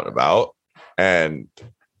information out and about, and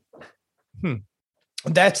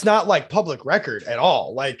that's not like public record at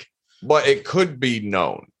all. Like, but it could be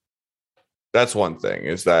known. That's one thing,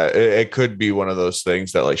 is that it could be one of those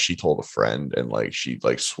things that like she told a friend and like she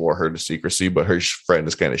like swore her to secrecy, but her friend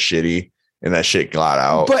is kind of shitty and that shit got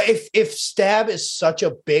out. But if Stab is such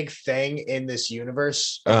a big thing in this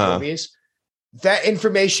universe of movies, that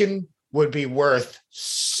information would be worth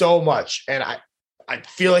so much. And I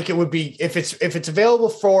feel like it would be, if it's available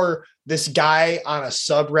for this guy on a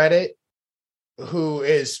subreddit who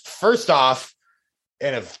is first off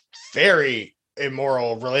in a very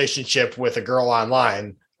immoral relationship with a girl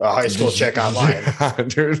online, a high school chick online. Yeah,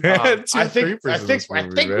 dude, I think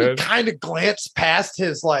we kind of glanced past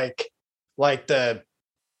his like the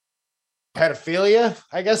pedophilia,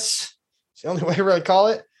 I guess it's the only way to really call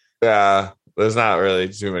it. Yeah, there's not really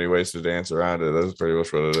too many ways to dance around it. That's pretty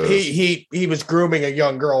much what it is. He was grooming a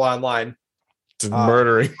young girl online to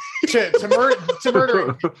murdering to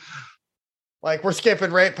murdering. Like, we're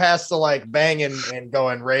skipping right past the like banging and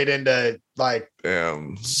going right into like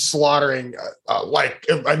slaughtering, like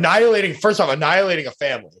annihilating a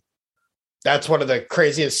family. That's one of the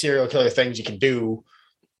craziest serial killer things you can do.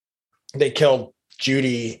 They killed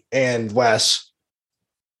Judy and Wes.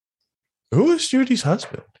 Who is Judy's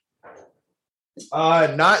husband?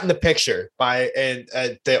 Not in the picture.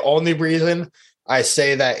 The only reason I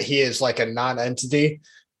say that he is like a non-entity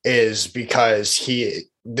is because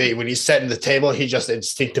when he's setting the table, he just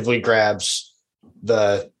instinctively grabs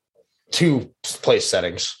the 2 place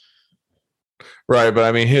settings. Right, but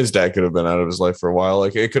I mean, his dad could have been out of his life for a while.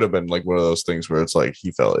 Like, it could have been like one of those things where it's like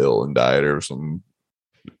he fell ill and died, or some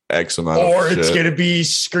X amount or of it's shit. Gonna be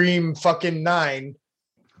Scream fucking 9.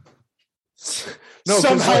 No,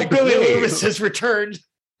 somehow like, Billy Loomis has returned.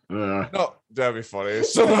 No, that'd be funny.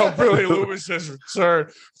 Somehow Billy Loomis has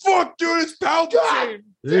returned. Fuck, dude, it's Palpatine.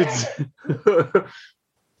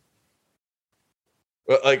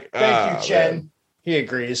 But like, thank you, Chen. Man. He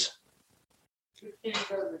agrees.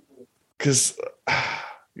 Because,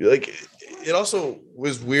 like, it also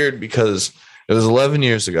was weird because it was 11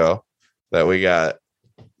 years ago that we got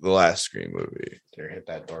the last Scream movie. Here, hit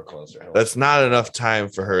that door closer. That's not enough time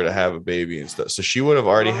for her to have a baby and stuff. So she would have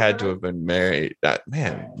already had to have been married.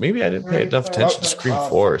 Man, maybe I didn't pay enough attention to Scream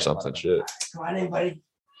 4 or something. Shit. Come on, anybody.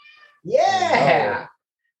 Yeah.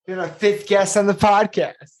 You're the 5th guest on the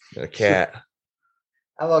podcast. A cat.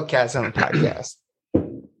 I love cats on the podcast.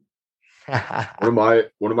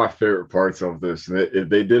 One of my favorite parts of this, and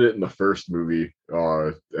they did it in the first movie,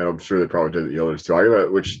 and I'm sure they probably did it the others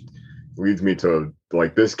too. Which leads me to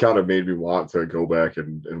like, this kind of made me want to go back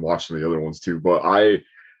and watch some of the other ones too. But I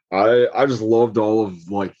just loved all of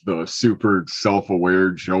like the super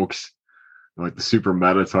self-aware jokes, like the super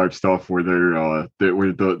meta type stuff where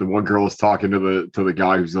where the one girl is talking to the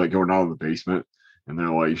guy who's like going out of the basement. And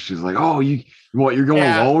they're like, she's like, oh, you're going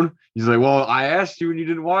alone? He's like, well, I asked you and you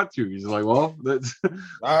didn't want to. He's like, well, that's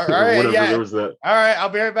all right. whatever. Yeah. There was that. All right, I'll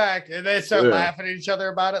be right back. And they start laughing at each other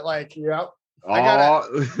about it. Like, yep. I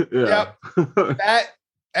gotta, yeah. Yep. That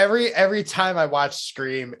every time I watch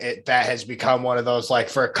Scream, that has become one of those, like,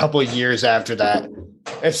 for a couple of years after that.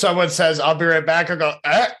 If someone says, I'll be right back, I'll go,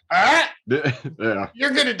 yeah.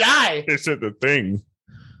 You're gonna die. It's the thing.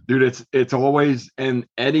 Dude, it's always, and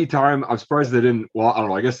anytime, I'm surprised they didn't, well, I don't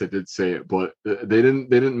know, I guess they did say it, but they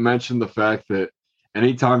didn't mention the fact that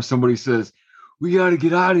anytime somebody says, we got to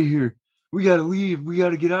get out of here, we got to leave, we got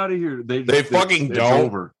to get out of here, they fucking don't.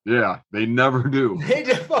 Over. Yeah, they never do. They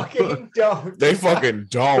fucking don't. They fucking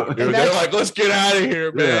don't, dude. They're like, let's get out of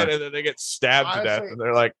here, man. Yeah. And then they get stabbed to death, and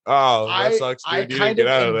they're like, oh, that sucks, dude. You didn't get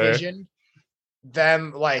out of there.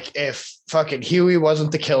 Them, like, if fucking Huey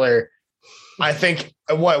wasn't the killer, I think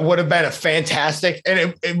what would have been a fantastic,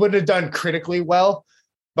 and it would have done critically well,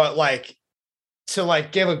 but like to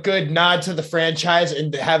like give a good nod to the franchise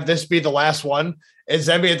and have this be the last one is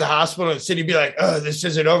them be at the hospital and Sidney be like, oh, this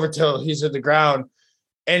isn't over till he's in the ground.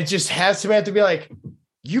 And it just has to have to be like,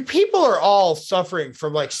 you people are all suffering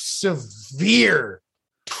from like severe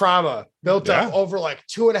trauma built up over like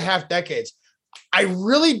 2.5 decades. I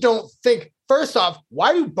really don't think, first off,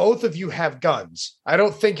 why do both of you have guns? I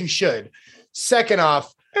don't think you should. Second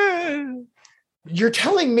off, you're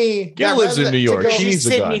telling me Gil lives in New York. She's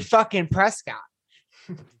Sidney fucking Prescott.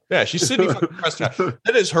 Yeah, she's Sidney fucking Prescott.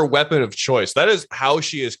 That is her weapon of choice. That is how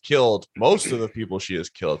she has killed most of the people she has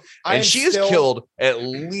killed. And she has killed at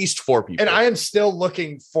least 4 people. And I am still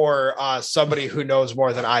looking for somebody who knows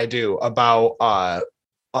more than I do about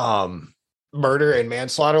murder and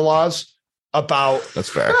manslaughter laws. That's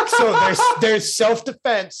fair. So there's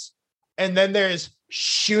self-defense, and then there's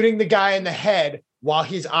shooting the guy in the head while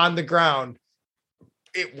he's on the ground.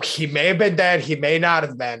 He may have been dead. He may not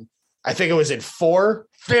have been. I think it was in 4.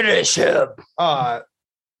 Finish him. The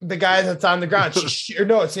guy that's on the ground.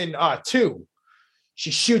 It's in 2.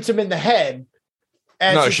 She shoots him in the head.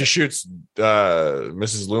 And she shoots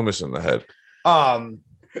Mrs. Loomis in the head.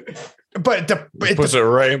 But it puts it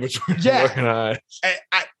right in between the fucking eyes.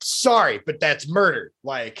 Sorry, but that's murder.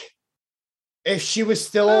 Like, if she was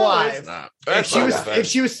still alive, if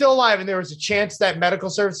she was still alive, and there was a chance that medical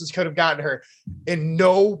services could have gotten her, in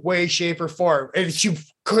no way, shape, or form, and she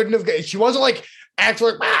couldn't have. She wasn't like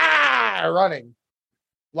actually running.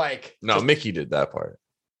 Like, no, Mickey did that part.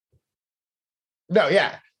 No,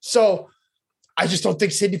 yeah. So I just don't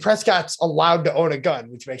think Sidney Prescott's allowed to own a gun,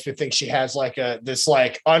 which makes me think she has like this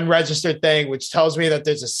like unregistered thing, which tells me that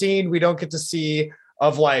there's a scene we don't get to see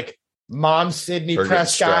of like mom Sidney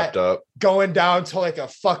Prescott going down to like a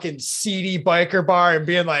fucking seedy biker bar and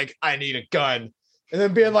being like, I need a gun. And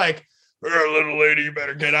then being like, little lady, you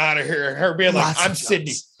better get out of here. And her being like, I'm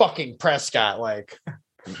Sidney fucking Prescott. Like,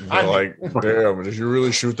 like, damn, did you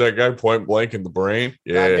really shoot that guy point blank in the brain?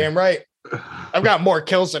 Yeah. Goddamn right. I've got more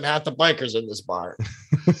kills than half the bikers in this bar.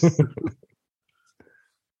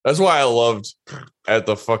 That's why I loved at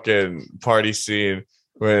the fucking party scene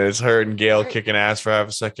when it's her and Gail kicking ass for half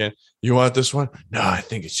a second. You want this one? No, I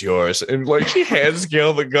think it's yours. And like she hands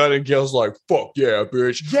Gail the gun and Gail's like, fuck yeah,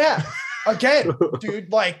 bitch. Yeah. Again,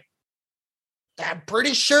 dude, like, I'm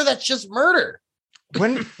pretty sure that's just murder.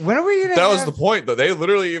 When are we gonna? That was the point, though. They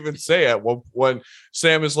literally even say at when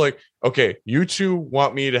Sam is like, "Okay, you two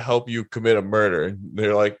want me to help you commit a murder," and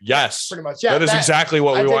they're like, "Yes, pretty much. Yeah, that is exactly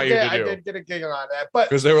what we want you to do." I did get a giggle on that, but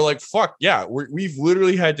because they were like, "Fuck yeah, we've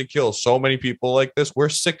literally had to kill so many people like this. We're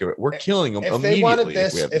sick of it. We're killing them immediately."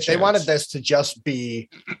 If they wanted this to just be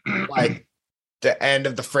like the end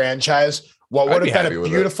of the franchise, what would have been a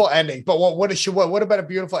beautiful ending? But what would have been a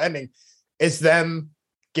beautiful ending is them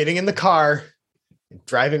getting in the car,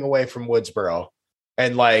 driving away from Woodsboro,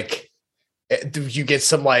 and like you get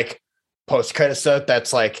some like post-credit stuff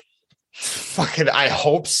that's like fucking I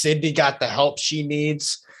hope Sidney got the help she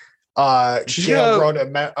needs. Gail wrote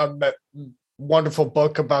a wonderful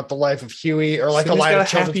book about the life of Huey, or like a line of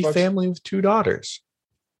children's happy books. Family with 2 daughters.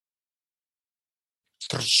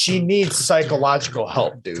 She needs psychological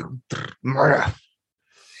help, dude. Murder.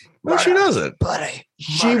 No, she doesn't. Buddy.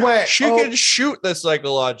 She can shoot the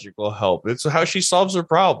psychological help. It's how she solves her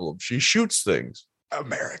problem. She shoots things.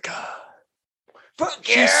 America. Fuck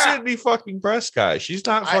She's Sidney fucking Prescott. She's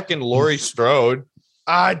not fucking Laurie Strode.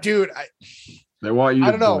 Dude. They want you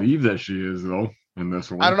to believe that she is, though, in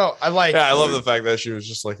this one. I don't know. I love the fact that she was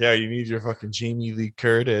just like, yeah, you need your fucking Jamie Lee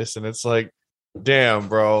Curtis. And it's like, damn,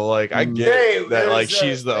 bro. Like, I get that, like,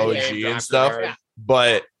 she's the OG and stuff.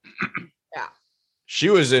 But she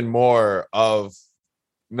was in more of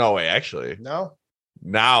no way, actually. No.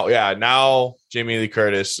 Now Jamie Lee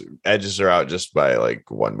Curtis edges her out just by like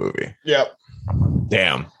 1 movie. Yep.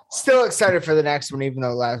 Damn. Still excited for the next one, even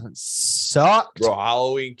though the last one sucked. Bro,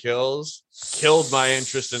 Halloween Kills killed my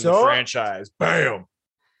interest in the franchise. Bam.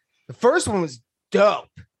 The first one was dope.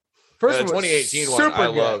 First one, 2018 one, I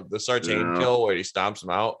love the Sartain kill where he stomps him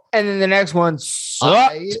out. And then the next one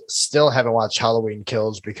sucked. I still haven't watched Halloween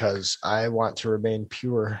Kills because I want to remain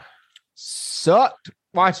pure. Sucked.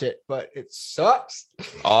 Watch it, but it sucks.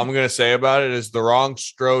 All I'm gonna say about it is the wrong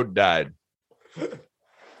Strode died.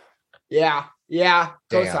 Yeah.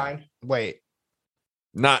 Cosign. Wait.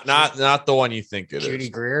 Not the one you think it is. Judy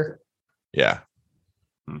Greer? Yeah.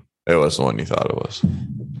 It was the one you thought it was.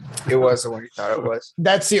 It was the one you thought it was.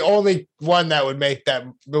 That's the only one that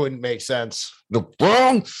wouldn't make sense. The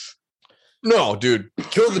wrong. No, dude.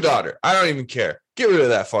 Kill the daughter. I don't even care. Get rid of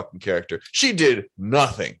that fucking character. She did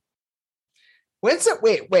nothing. When's it?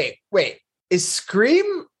 Wait. Is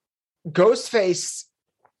Scream Ghostface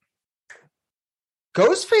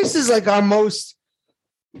Ghostface is like our most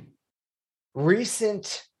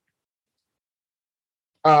recent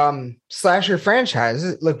slasher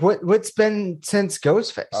franchise. Like what's been since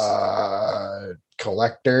Ghostface?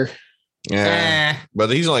 Collector. Yeah,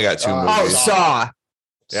 but he's only got 2 movies. Oh, Saw.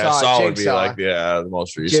 Yeah, Saw would be like the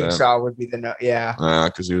most recent. Jigsaw would be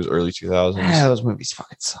because he was early 2000s. Yeah, those movies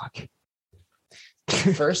fucking suck.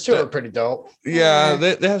 First 2 are pretty dope. Yeah,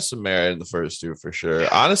 they have some merit in the first 2 for sure.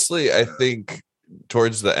 Honestly, I think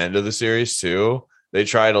towards the end of the series too, they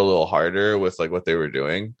tried a little harder with like what they were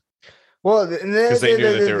doing. Well, because they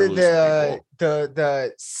knew that they were losing people.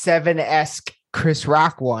 The 7-esque Chris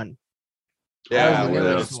Rock one.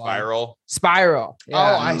 Yeah, Spiral. Yeah.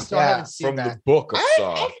 Oh, I still haven't seen from that. the book of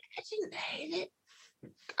Saw. I didn't hate it.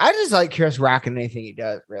 I just like Chris Rock in anything he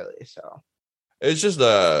does, really. So it's just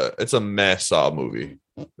it's a mess Saw movie.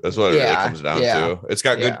 That's what it really comes down to. It's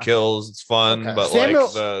got good kills. It's fun, but like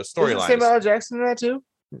the storyline. Samuel L. Jackson in that too?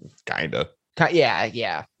 Kinda.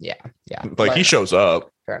 Yeah. Like he shows up.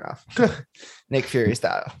 Fair enough. Nick Fury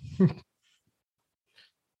style.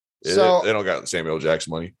 So they don't got Samuel L.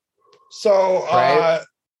 Jackson money. So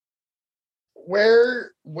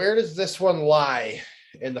where does this one lie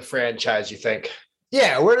in the franchise, you think?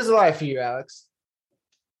 Yeah, where does it lie for you, Alex?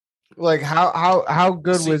 Like how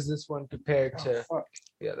good was this one compared to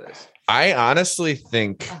the others? I honestly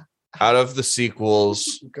think out of the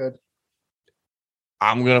sequels, good.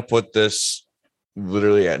 I'm gonna put this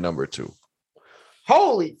literally at number 2.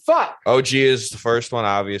 Holy fuck! OG is the first one,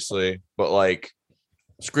 obviously, but like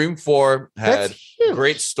Scream 4 had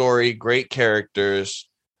great story, great characters.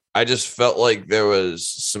 I just felt like there was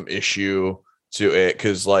some issue to it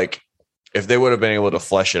because, like, if they would have been able to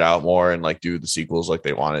flesh it out more and like do the sequels like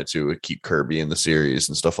they wanted to, keep Kirby in the series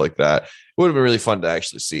and stuff like that, it would have been really fun to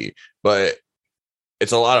actually see. But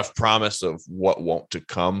it's a lot of promise of what won't to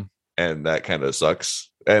come, and that kind of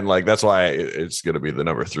sucks. And like that's why it's gonna be the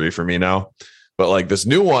number 3 for me now. But like this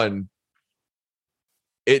new one,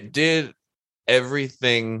 it did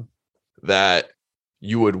everything that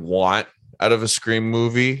you would want out of a Scream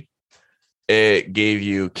movie. It gave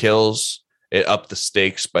you kills. It upped the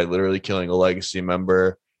stakes by literally killing a legacy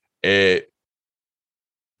member. It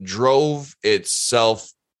drove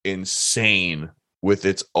itself insane with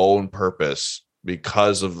its own purpose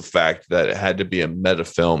because of the fact that it had to be a meta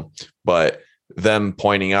film. But them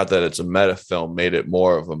pointing out that it's a meta film made it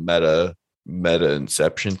more of a meta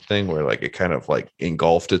inception thing where like it kind of like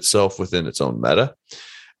engulfed itself within its own meta.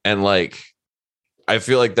 And like I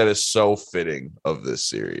feel like that is so fitting of this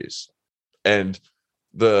series. And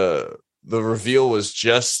the reveal was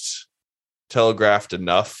just telegraphed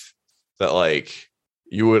enough that like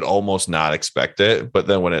you would almost not expect it, but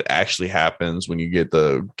then when it actually happens, when you get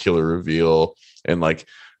the killer reveal and like,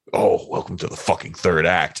 oh, welcome to the fucking third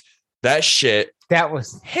act, that shit that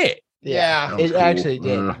was hit. Yeah, it actually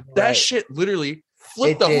did. That shit literally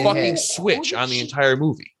flipped the fucking switch on the entire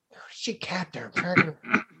movie. She capped her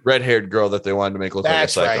red-haired girl that they wanted to make look like a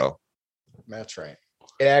psycho. Right. That's right.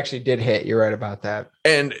 It actually did hit. You're right about that.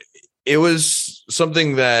 And it was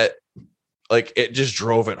something that like it just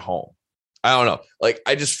drove it home. I don't know. Like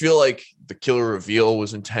I just feel like the killer reveal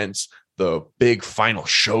was intense. The big final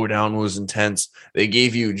showdown was intense. They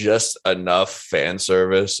gave you just enough fan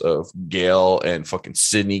service of Gail and fucking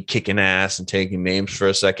Sydney kicking ass and taking names for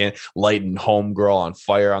a second, lighting homegirl on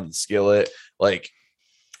fire on the skillet. Like,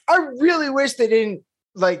 I really wish they didn't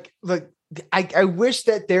like. I wish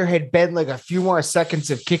that there had been like a few more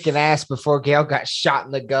seconds of kicking ass before Gail got shot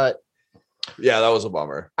in the gut. Yeah, that was a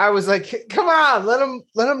bummer. I was like, come on,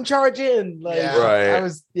 let him charge in. Like,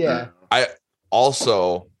 right. I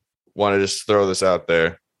also want to just throw this out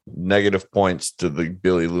there. Negative points to the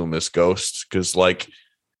Billy Loomis ghost because, like,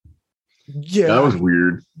 yeah, that was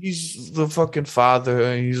weird. He's the fucking father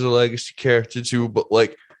and he's a legacy character too, but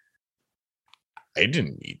like, I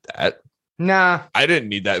didn't need that. Nah, I didn't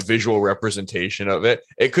need that visual representation of it.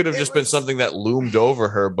 It could have just been something that loomed over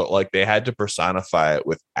her, but like they had to personify it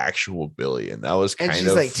with actual Billy, and that was kind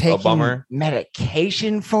of like a bummer.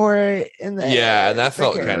 Medication for it, and that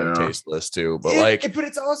felt kind of tasteless too. But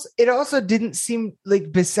it also didn't seem like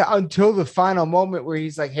until the final moment where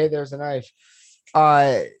he's like, "Hey, there's a knife."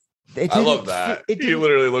 I love that. He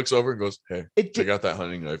literally looks over and goes, "Hey, check out that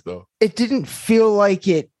hunting knife, though." It didn't feel like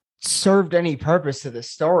it served any purpose to the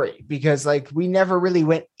story because like we never really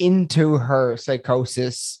went into her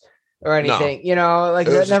psychosis or anything, you know, like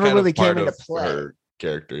that never really came into play. Her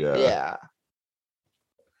character, yeah.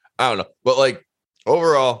 I don't know, but like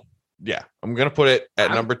overall, yeah, I'm gonna put it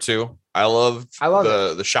at number 2. I love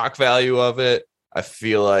the shock value of it. I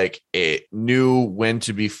feel like it knew when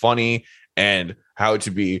to be funny and how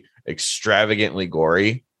to be extravagantly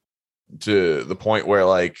gory to the point where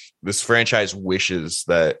like this franchise wishes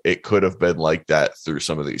that it could have been like that through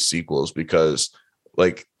some of these sequels, because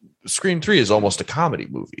like Scream 3 is almost a comedy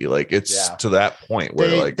movie. Like it's to that point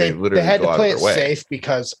where they literally had to play it way. safe,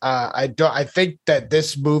 because I think that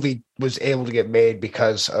this movie was able to get made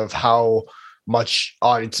because of how much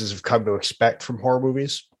audiences have come to expect from horror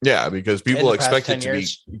movies. Yeah, because people expect it to be.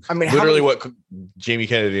 I mean, literally what Jamie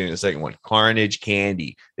Kennedy did in the second one: carnage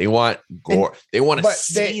candy. They want gore. They want to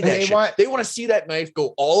see that. They want to see that knife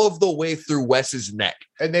go all of the way through Wes's neck,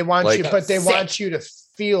 and they want you, but they want you to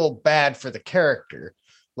feel bad for the character.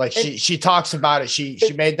 Like she talks about it. She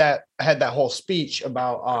had that whole speech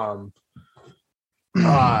about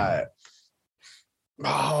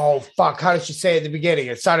oh fuck! How did she say it at the beginning?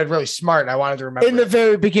 It sounded really smart, and I wanted to remember. In the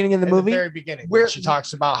very beginning of the movie, the very beginning, where she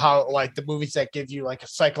talks about how like the movies that give you like a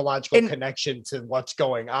psychological connection to what's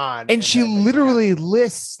going on, and she literally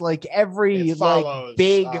lists like every like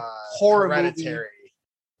big horror Hereditary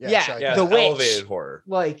movie. Yeah, the elevated horror,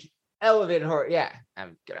 like elevated horror. Yeah,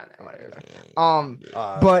 I'm good on that. Whatever.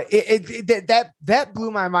 But that blew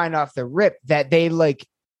my mind off the rip. That they like.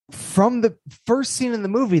 From the first scene in the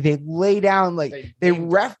movie, they lay down like they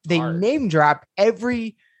name drop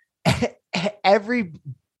every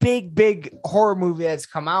big horror movie that's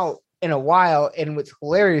come out in a while. And what's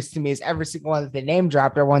hilarious to me is every single one that they name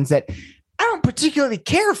dropped are ones that I don't particularly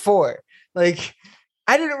care for. Like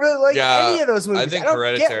I didn't really like any of those movies. I think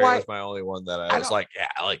Hereditary was my only one that I was like, yeah,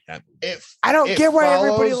 I like that movie. I don't get why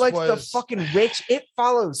everybody likes the fucking Witch. It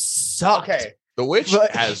Follows sucked. Okay. The Witch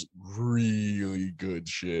has really good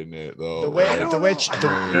shit in it, though. The Witch.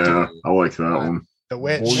 Yeah, I like that one. The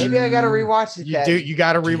Witch. Maybe I gotta rewatch it. You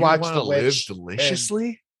gotta rewatch The Witch. Live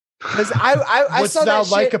deliciously. Because I saw that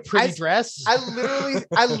like shit. A pretty dress.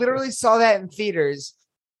 I literally saw that in theaters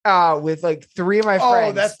with like 3 of my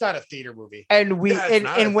friends. Oh, that's not a theater movie. And we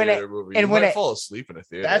when it fall asleep in a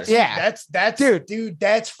theater. That's dude.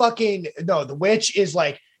 That's fucking no. The Witch is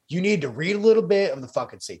like. You need to read a little bit of the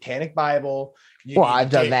fucking Satanic Bible. I've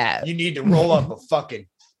done that. You need to roll up a fucking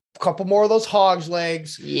couple more of those hog's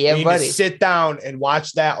legs. Yeah, you need buddy. to sit down and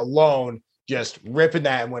watch that alone, just ripping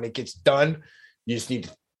that. And when it gets done, you just need to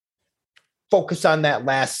focus on that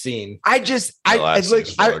last scene. I in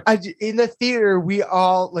the theater, we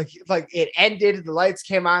all like it ended, the lights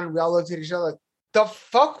came on, and we all looked at each other like, the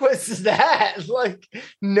fuck was that? Like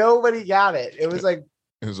nobody got it. It was like.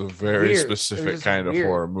 It was a very specific kind of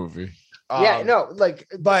horror movie.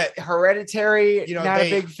 But Hereditary, not a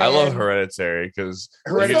big fan. I love Hereditary because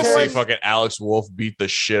you can see fucking Alex Wolff beat the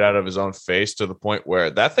shit out of his own face to the point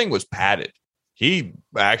where that thing was padded. He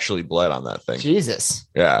actually bled on that thing. Jesus.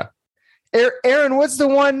 Yeah. Aaron, what's the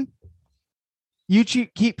one you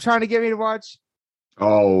keep trying to get me to watch?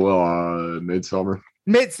 Oh, Midsummer.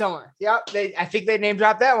 Midsummer. Yep. I think they name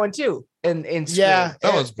dropped that one too. In that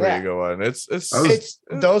one's a pretty good one. It's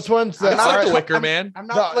those ones that are the Wicker Man. I'm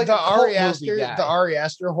not the Ari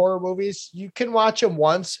Aster horror movies. You can watch them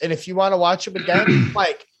once, and if you want to watch them again,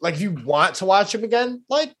 like if you want to watch them again,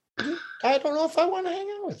 like I don't know if I want to hang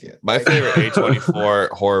out with you. My favorite A24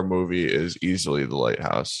 horror movie is easily The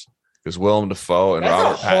Lighthouse because Willem Dafoe and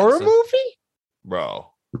Robert Pattinson. Horror movie,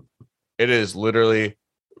 bro. It is literally.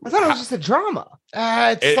 I thought it was just a drama.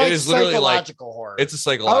 It is literally psychological horror. It's a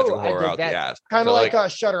psychological horror out the ass. Kind of like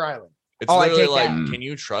Shutter Island. It's literally like, can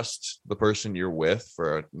you trust the person you're with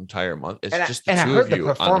for an entire month? It's just the two of you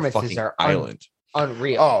on a fucking island.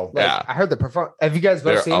 Unreal. Oh, yeah. I heard the performance. Have you guys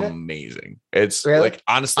both seen it? They're amazing. It's like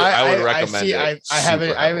honestly, I would recommend it. I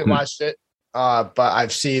haven't watched it. But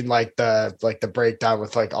I've seen like the breakdown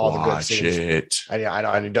with like all the good scenes. I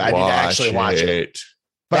need to actually watch it.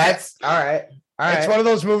 But that's all right. It's one of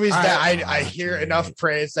those movies that I hear enough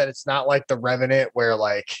praise that it's not like The Revenant where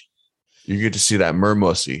like you get to see that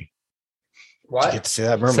mermussy. What? You get to see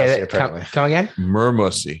that mermussy apparently. Come again?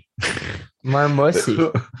 Mermussy.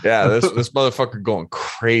 Mermussy. Yeah, this motherfucker going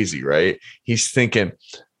crazy, right? He's thinking,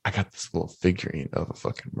 I got this little figurine of a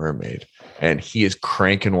fucking mermaid, and he is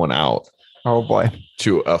cranking one out. Oh boy.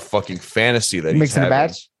 To a fucking fantasy that he's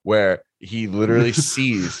having, where he literally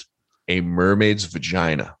sees a mermaid's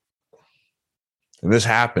vagina. And this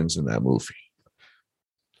happens in that movie.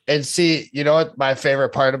 And see, you know what my favorite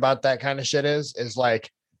part about that kind of shit is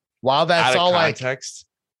like, while that's all context.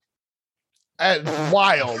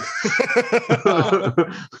 Wild.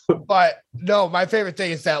 But no, my favorite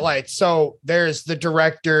thing is that like, so there's the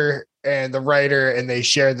director and the writer and they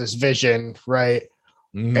share this vision, right?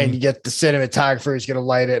 Mm-hmm. And you get the cinematographer who's going to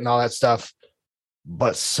light it and all that stuff.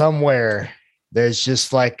 But somewhere there's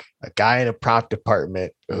just like a guy in a prop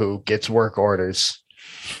department who gets work orders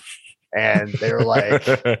and they were like,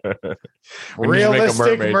 We need to make a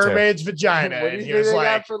realistic mermaid mermaid's vagina. What do And you he think was they like,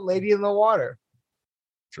 got for Lady in the Water?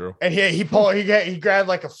 True. and he grabbed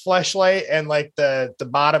like a fleshlight and like the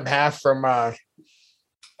bottom half from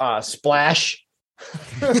Splash.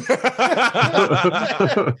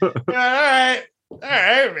 All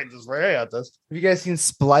right, we just worry about this. Have you guys seen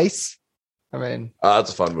Splice? I mean,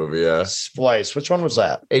 That's a fun movie. Yeah. Splice. Which one was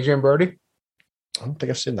that? Adrian Brody. I don't think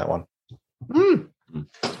I've seen that one.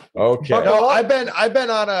 Okay. No, I've been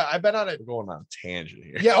on a. We're going on a tangent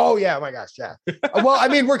here. Yeah. Oh yeah. Oh my gosh. Yeah. Well, I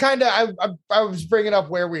mean, we're kind of. I was bringing up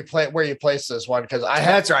where you place this one because I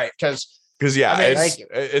had. That's right. Because Yeah, I mean,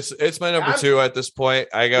 it's my number 2 at this point.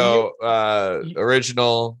 I go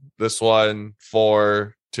original, this one,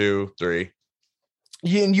 4, 2, 3.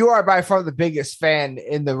 You are by far the biggest fan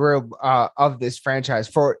in the room of this franchise.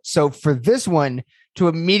 For this one to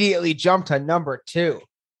immediately jump to number 2,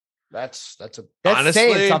 that's Honestly,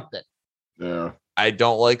 saying something. Yeah. I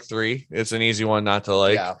don't like 3. It's an easy one not to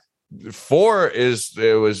like. yeah. 4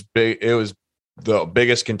 was big. It was the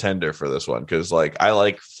biggest contender for this one because like I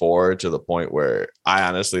like 4 to the point where I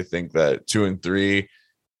honestly think that 2 and 3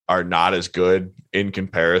 are not as good in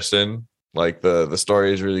comparison. Like the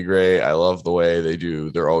story is really great. I love the way they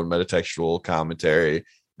do their own metatextual commentary.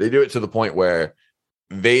 They do it to the point where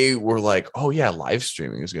they were like, oh yeah, live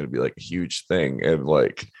streaming is going to be like a huge thing. And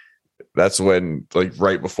like, that's when like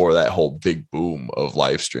right before that whole big boom of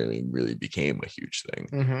live streaming really became a huge thing.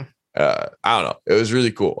 Mm-hmm. I don't know. It was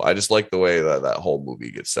really cool. I just like the way that whole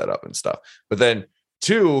movie gets set up and stuff. But then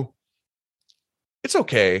 2, it's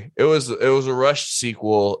okay. It was a rushed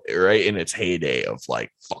sequel right in its heyday of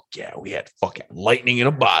like, fuck yeah, we had fucking lightning in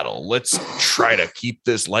a bottle. Let's try to keep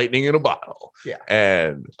this lightning in a bottle. Yeah.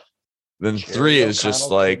 And then 3 is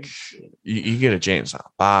just like you get a James Silent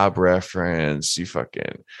Bob reference. You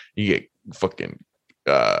get fucking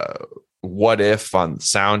What If on the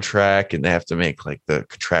soundtrack, and they have to make like the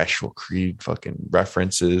Contractual Creed fucking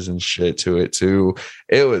references and shit to it too.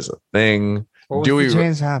 It was a thing. What was the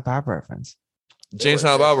James Silent Bob reference? James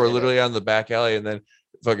Silent Bob were literally on the back alley, and then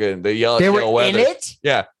fucking they yell at They Gale were in Weathers. it?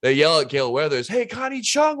 Yeah, they yell at Gale Weathers. Hey, Connie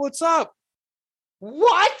Chung, what's up?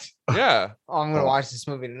 What? Yeah, Oh, I'm gonna watch this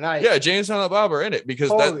movie tonight. yeah. James Silent Bob are in it because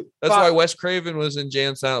Holy that's fuck. why Wes Craven was in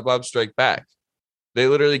James Silent Bob Strike Back. They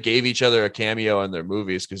literally gave each other a cameo in their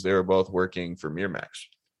movies because they were both working for Miramax.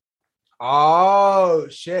 Oh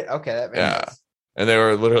shit. Okay, that makes Yeah. sense. And they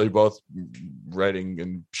were literally both writing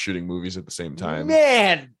and shooting movies at the same time.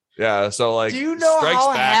 Man, Yeah, so like, Do you know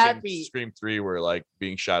how happy- and Scream 3 were like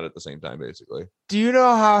being shot at the same time, basically. do you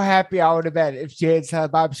know how happy I would have been if James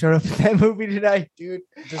Silent Bob showed up in that movie tonight, dude?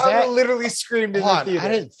 Does I would that have literally screamed in hold the on, theater. I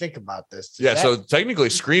didn't think about this. Does Yeah, that- so technically,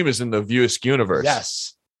 Scream is in the Viewisk universe.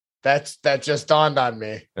 yes, that just dawned on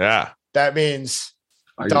me. Yeah. That means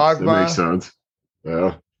That Dogma. makes sense.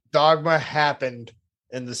 Yeah. Dogma happened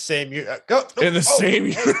in the same In the same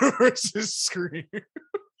universe as Scream.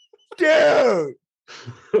 Dude,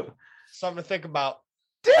 something to think about.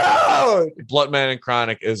 dude. Bloodman and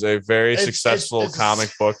Chronic is a very It's- successful it's-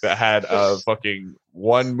 comic book that had a fucking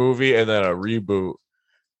one movie and then a reboot.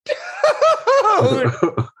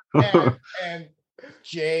 and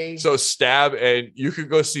Jay. So Stab, and you could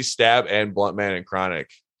go see Stab and Bloodman and Chronic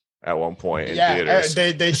at one point in yeah, theaters.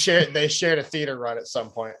 they shared a theater run at some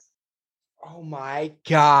point. Oh my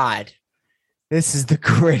god. This is the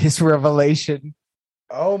greatest revelation.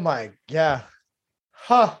 Oh my yeah.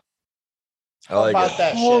 Huh. I like about it.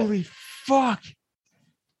 that shit? Holy fuck.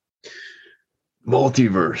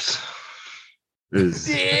 Multiverse is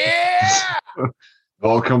Yeah.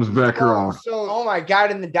 all comes back around. Oh my god,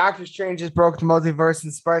 and the Doctor Strange just broke the multiverse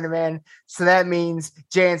in Spider-Man. So that means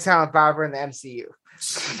Jay and Silent Bob are in the MCU.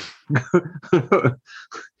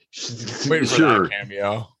 Waiting for Sure. that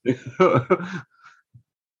cameo.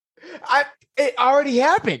 It already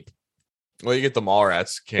happened. Well, you get the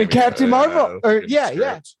Mallrats cameo. In Captain Marvel. Or, fucking yeah.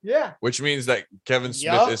 script. Which means that Kevin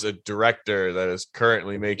Smith Yup. is a director that is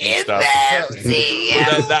currently making In stuff. the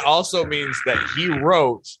MCU. That also means that he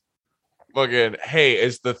wrote fucking, hey,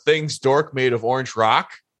 is the Thing's dork made of orange rock?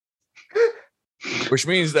 Which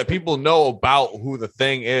means that people know about who the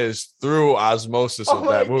Thing is through osmosis of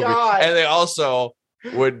Oh that my movie. God. And they also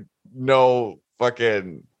would know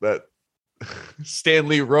fucking that Stan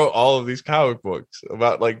Lee wrote all of these comic books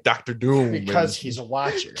about like Doctor Doom. Because and he's a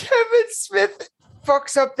watcher. Kevin Smith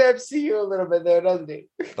fucks up the MCU a little bit there, doesn't he?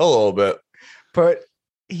 a little bit. But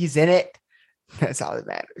he's in it. That's all that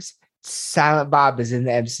matters. Silent Bob is in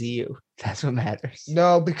the MCU. That's what matters.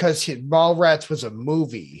 No, because Mallrats was a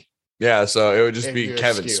movie. Yeah, so it would just If be you're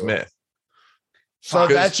Kevin askew. Smith. So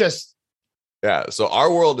Because- that's just Yeah, so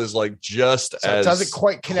our world is like just So it as doesn't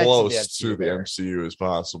quite connect close to to the there. MCU as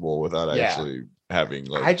possible without Yeah. actually having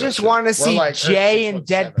like. I just want to see like Jay Earth and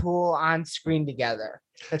 617. Deadpool on screen together.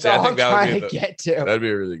 That's See, I all I'm think that would trying be to the- get to. That'd be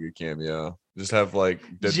a really good cameo. Just have like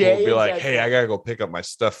Deadpool Jay be and like, "Hey, Deadpool. I gotta go pick up my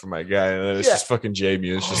stuff for my guy," and then it's Yeah. just fucking Jamie.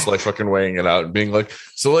 It's just like fucking weighing it out and being like,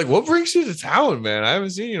 "So like, what brings you to town, man? I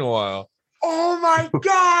haven't seen you in a while." Oh my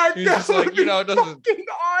god! He's that just like, would you be know, it doesn't. fucking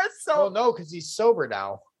awesome. Well, no, because he's sober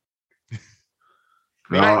now.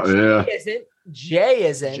 Yeah. Jay isn't. Jay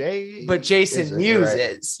isn't. Jay, But Jason isn't, Mewes right.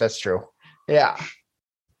 is. That's true. Yeah.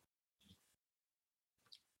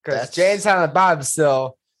 Because That's- Jay and Silent Bob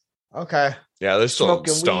still Okay. Yeah, they're still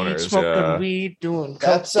smoking stoners. weed, smoking Yeah. weed, doing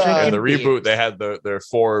That's, coke, And the drinking reboot, they had their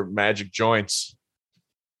 4 magic joints.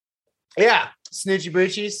 beer. Yeah. Snoochie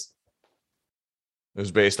Boochies. It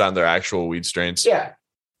was based on their actual weed strains. Yeah.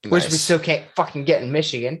 Which we Nice. still can't fucking get in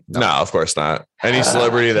Michigan. No, of course not. Any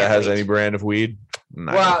celebrity that can't has wait. any brand of weed, I'm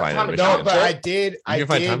not Well, gonna find it in Tommy Michigan. No, John. but I can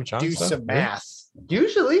find Tommy did John do stuff? some Really? math.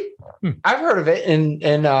 Usually. Hmm. I've heard of it in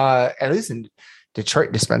at least in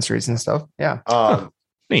Detroit dispensaries and stuff. Yeah.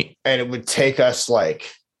 Neat. And it would take us like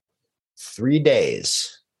 3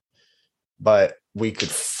 days, but we could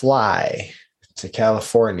fly to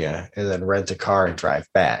California and then rent a car and drive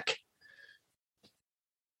back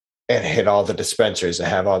and hit all the dispensaries that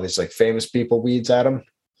have all these like famous people weeds at them.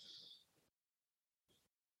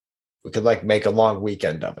 We could like make a long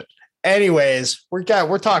weekend of it. Anyways, we're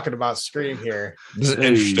talking about Scream here. This is an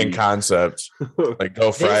interesting Hey. concept. Like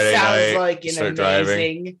go Friday this sounds night, like an start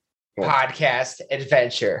amazing driving. podcast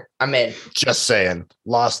adventure. I'm in. Just saying,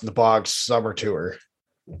 Lost in the Bog summer tour.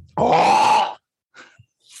 Oh,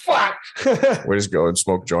 fuck. We just go and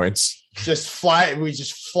smoke joints. We just fly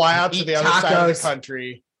out to Eat the other side of the tacos.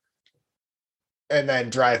 country and then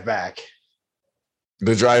drive back.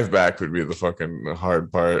 The drive back would be the fucking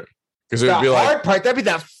hard part because it The would be like, hard part, that'd be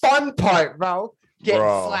the fun part, bro. Getting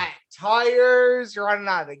Bro. flat tires, you're running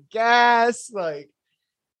out of gas. Like,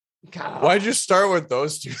 God. why'd you start with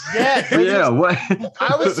those two? Yeah, Yeah. What?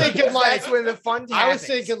 I was thinking like that's when the fun I was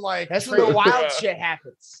happens. thinking like That's when the wild shit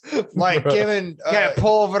happens. like giving You gotta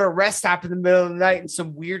pull over to a rest stop in the middle of the night and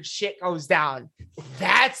some weird shit goes down.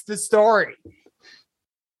 That's the story.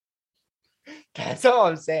 That's all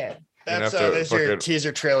I'm saying. that's We're gonna have to that's your fucking-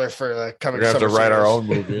 teaser trailer for the coming. We're gonna have to summer write our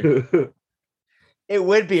series. own movie. It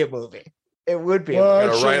would be a movie. It would be. A Well, movie.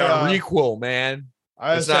 We're gonna write Actually, a requel, man.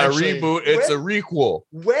 I It's was not actually- a reboot. It's a requel.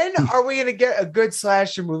 When are we gonna get a good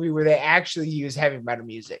slasher movie where they actually use heavy metal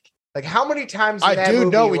music? Like how many times? in I that do movie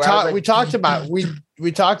know we where I was talked like, we talked about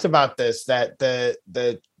we talked about this, that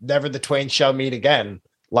the never the twain shall meet again.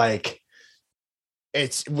 Like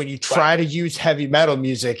it's when you try to use heavy metal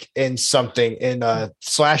music in something in a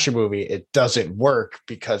slasher movie, it doesn't work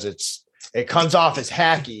because it comes off as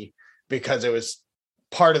hacky because it was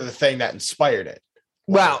part of the thing that inspired it.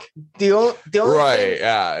 Well, the only Right. thing,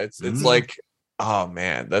 Yeah. It's Mhm. like, oh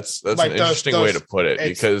man, that's Like an those- interesting way to those- put it it's-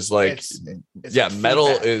 because like it's yeah, like metal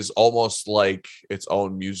feedback. is almost like its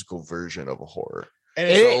own musical version of a horror. And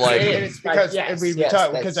It it's, is, like- and it's because Yes, we yes,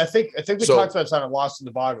 talked because I that's- think we So- talked about this on a Lost in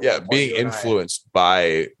the Bog. at Yeah, one point, being you and I. influenced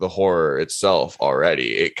by the horror itself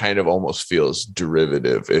already, it kind of almost feels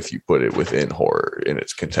derivative if you put it within horror in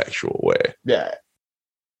its contextual way. Yeah,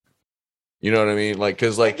 You know what I mean? Like,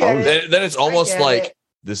 because like get it. then it's almost get like it.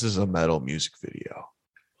 this is a metal music video.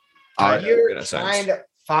 You're in a sense. trying to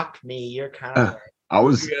fuck me. You're kind of. I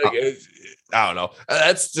was Like, I don't know.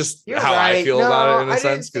 That's just You're how right. I feel No, about it in I a didn't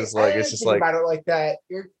sense, because think- I like didn't it's just think like about it like that.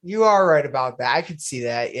 You are right about that. I could see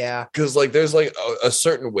that. Yeah. because like there's like a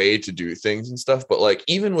certain way to do things and stuff, but like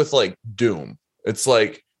even with like Doom, it's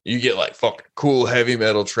like you get like fucking cool heavy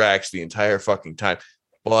metal tracks the entire fucking time,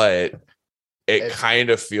 but it It's- kind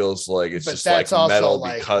of feels like it's but just like that's also, metal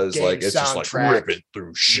like, because game like it's just like soundtrack. ripping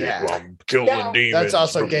through shit Yeah. while I'm killing Yeah. demons. that's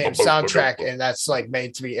also game soundtrack, and that's like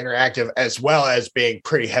made to be interactive as well as being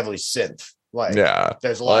pretty heavily synth. Like, Yeah.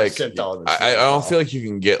 there's a lot Like of synth elements. I don't feel like you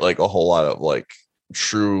can get like a whole lot of like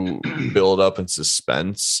true build up and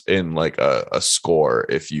suspense in like a score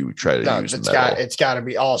if you try to use metal. it's got to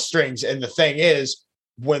be all strings. And the thing is,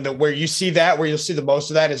 where you see that, where you'll see the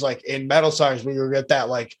most of that is like in metal songs where you'll get that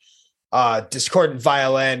like discordant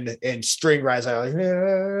violin and string rise, like, and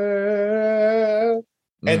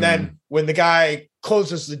then when the guy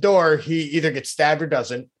closes the door, he either gets stabbed or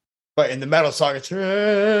doesn't. But in the metal song, it's you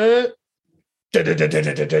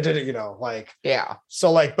know, like, Yeah.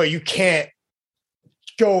 so like, but you can't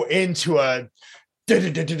go into a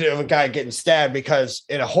of a guy getting stabbed, because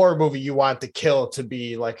in a horror movie you want the kill to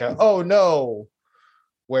be like a oh no,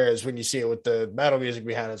 whereas when you see it with the metal music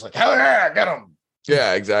behind it, it's like hell yeah, get him.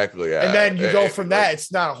 Yeah, exactly. Yeah. And then you go from that.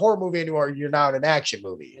 It's not a horror movie anymore. You're now in an action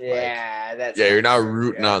movie. Yeah, you're not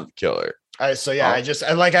rooting on the killer. So yeah, I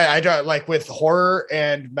don't like with horror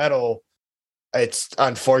and metal. It's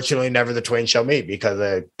unfortunately never the twain shall meet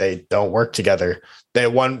because they don't work together. They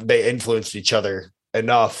influenced each other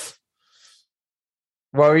enough.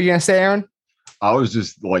 What were you gonna say, Aaron? I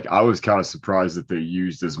was kind of surprised that they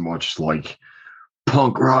used as much like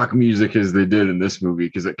punk rock music as they did in this movie,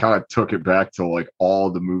 because it kind of took it back to like all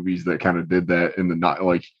the movies that kind of did that in the not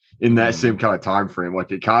like in that same kind of time frame.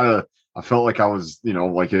 Like it kind of, I felt like I was,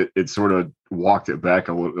 like it sort of walked it back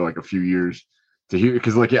a little, like a few years to hear,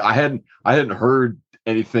 because like I hadn't heard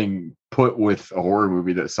anything put with a horror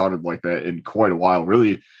movie that sounded like that in quite a while,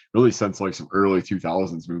 really since like some early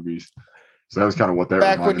 2000s movies. So that was kind of what that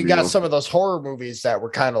back when you got some of those horror movies that were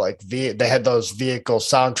kind of like they had those vehicle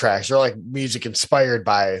soundtracks. They're like music inspired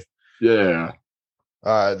by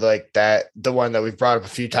like that, the one that we've brought up a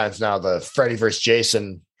few times now, the Freddy vs.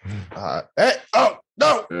 Jason. Oh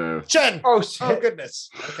no, Jen! Oh shit! Oh goodness!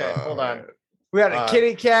 Okay, hold on. We got a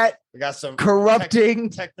kitty cat. We got some corrupting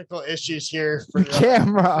technical issues here for the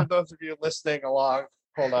camera. For those of you listening along,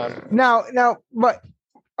 hold on. No, but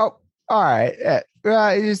all right.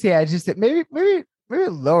 Just maybe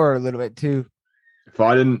lower a little bit too. If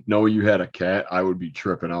I didn't know you had a cat, I would be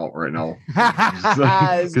tripping out right now.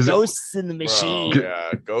 Ghosts in the machine.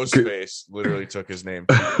 Yeah, Ghostface literally took his name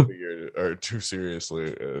too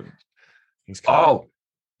seriously. He's that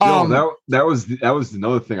was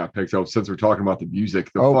another thing I picked up since we're talking about the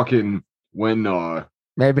music. Fucking when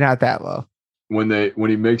maybe not that low. When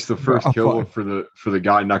he makes the first kill for the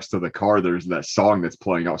guy next to the car, there's that song that's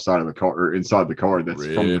playing outside of the car or inside the car. That's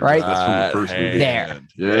from the first movie. There.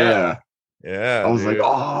 Yeah. I was like,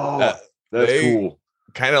 that's cool.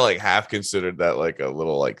 Kind of like half considered that like a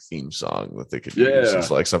little like theme song that they could use.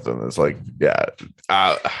 It's like something that's like, that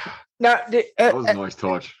was a nice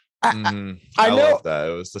touch. I love that.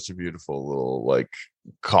 It was such a beautiful little like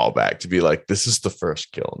callback to be like, this is the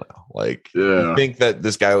first kill now. Like, you think that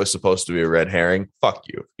this guy was supposed to be a red herring? Fuck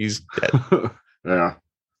you. He's dead. Yeah.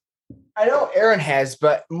 I know Aaron has,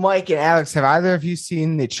 but Mike and Alex, have either of you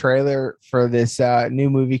seen the trailer for this new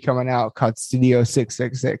movie coming out called Studio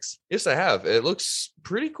 666? Yes, I have. It looks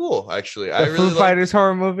pretty cool, actually. The Foo Fighters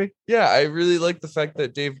horror movie? Yeah, I really like the fact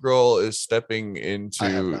that Dave Grohl is stepping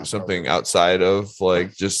into something outside of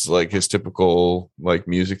like just like his typical like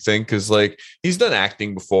music thing, because like he's done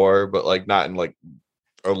acting before, but like not in like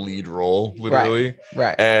a lead role, literally.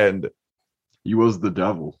 Right. And he was the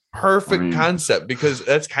devil. Perfect concept, because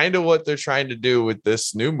that's kind of what they're trying to do with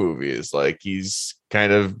this new movie, is like he's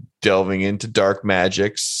kind of delving into dark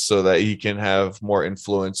magics so that he can have more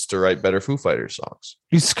influence to write better Foo Fighters songs.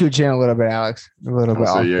 You scooch in a little bit, Alex. A little bit.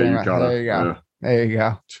 So, you gotta, there you go. Yeah. There you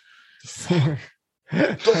go.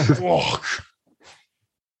 The fuck.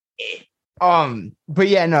 But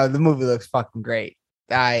yeah, no, the movie looks fucking great.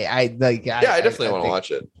 I definitely want to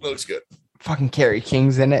watch it. It looks good. Fucking Carrie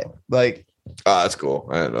King's in it. Like, oh, that's cool.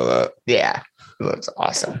 I didn't know that. Yeah, it looks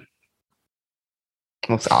awesome.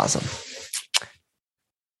 Looks awesome.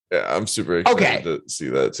 Yeah, I'm super excited to see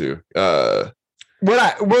that too. What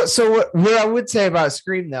I would say about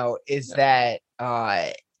Scream though is that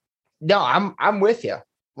no, I'm with you.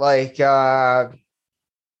 Like I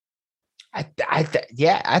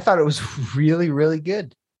thought it was really, really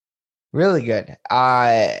good. Really good.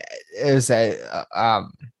 It was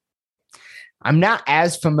I'm not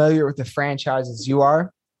as familiar with the franchise as you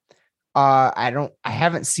are. I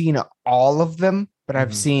haven't seen all of them, but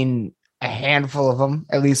I've seen a handful of them,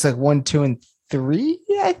 at least like 1, 2, and 3,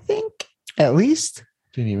 I think, at least.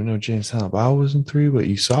 Didn't even know James Silent Bob was in 3, but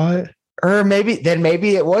you saw it? Or maybe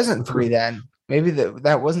it wasn't 3 then. Maybe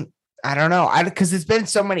that wasn't, I don't know. Because it's been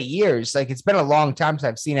so many years. Like, it's been a long time since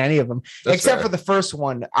I've seen any of them. That's except fair. for the first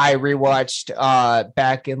one I rewatched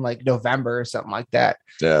back in like November or something like that.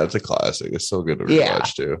 Yeah, it's a classic. It's so good to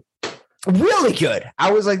rewatch too. Really good.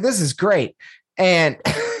 I was like, this is great. And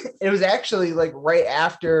it was actually like right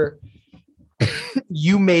after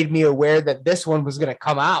you made me aware that this one was going to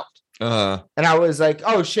come out. And I was like,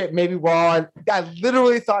 oh shit, maybe I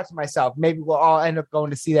literally thought to myself, maybe we'll all end up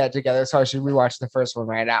going to see that together. So I should rewatch the first one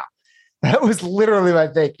right now. That was literally my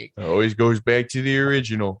thinking. It always goes back to the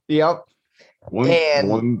original. Yep.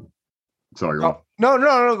 Sorry. No,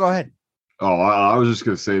 go ahead. Oh, I was just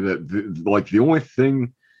going to say that the only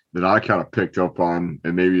thing that I kind of picked up on,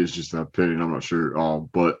 and maybe it's just an opinion, I'm not sure.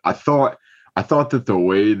 But I thought that the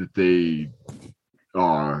way that they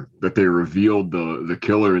revealed the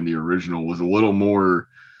killer in the original was a little more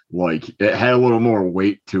like, it had a little more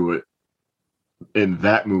weight to it in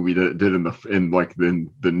that movie that it did in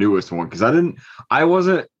the newest one, because I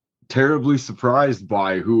wasn't terribly surprised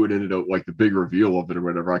by who it ended up, like the big reveal of it or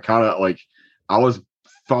whatever. I kind of like I was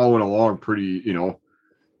following along pretty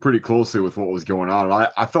closely with what was going on. And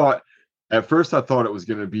I thought at first it was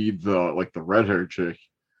going to be the red hair chick.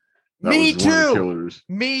 Me was one of the too. killers.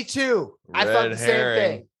 Me too. I Red thought the herring.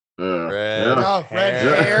 same thing. Red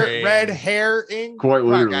Red herring. Quite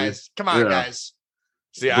literally. Come on, Yeah. guys.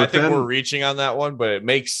 See, I think we're reaching on that one, but it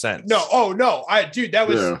makes sense. No, that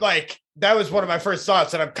was that was one of my first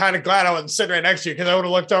thoughts, and I'm kind of glad I wasn't sitting right next to you because I would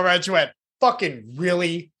have looked over at you and went, "Fucking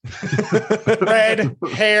really, red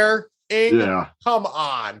hair, Yeah. come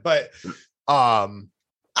on." But I'm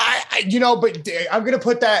gonna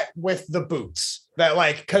put that with the boots. That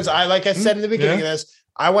because like I said in the beginning of this,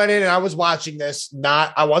 I went in and I was watching this.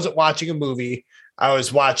 I wasn't watching a movie. I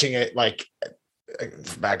was watching it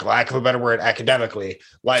back lack of a better word, academically,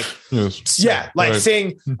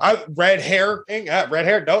 seeing red hair.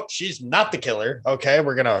 Nope, she's not the killer. Okay,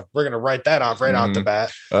 we're gonna write that off right off the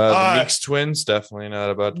bat. The Meeks twins definitely not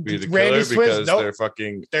about to be the killer Randy's because twins,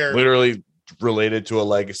 nope. they're literally related to a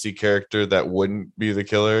legacy character that wouldn't be the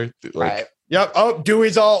killer. Right. Yep. Oh,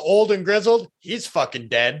 Dewey's all old and grizzled. He's fucking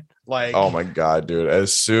dead. Oh my god, dude!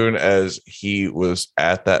 As soon as he was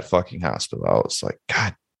at that fucking hospital, I was like,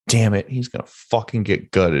 God damn it, he's gonna fucking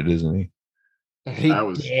get gutted, isn't he? He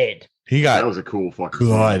did. He got That was a cool fucking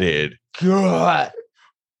gutted. Good.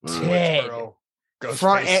 Dead.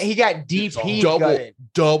 He got DP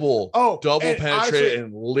double and penetrated honestly,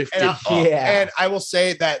 and lifted and up. And I will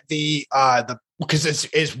say that the because it's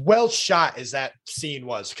as well shot as that scene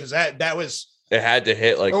was, because that was It had to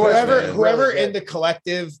hit like whoever Really in the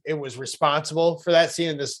collective it was responsible for that scene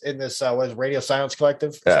in this was Radio Silence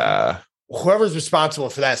Collective. Yeah. Whoever's responsible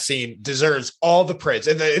for that scene deserves all the praise,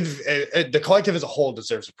 and the collective as a whole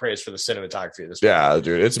deserves the praise for the cinematography of this movie. Yeah,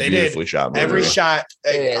 dude, it's a They beautifully shot movie. Every shot,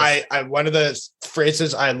 It is. I one of the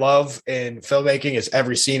phrases I love in filmmaking is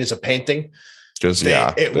every scene is a painting. Because They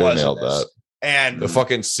was nailed in this. that. And The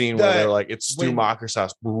fucking scene where The- they're like, it's Stu when- Macher's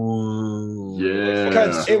house. Yeah.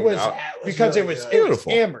 because it was really good.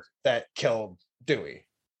 Beautiful. Amber that killed Dewey.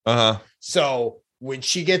 Uh-huh. So when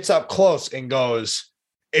she gets up close and goes,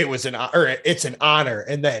 it's an honor,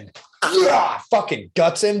 and then fucking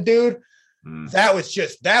guts him, dude. That was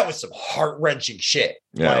some heart-wrenching shit.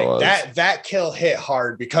 Yeah, it was. that kill hit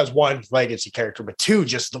hard because one, legacy character, but two,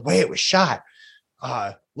 just the way it was shot.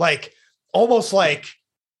 Almost like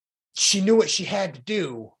she knew what she had to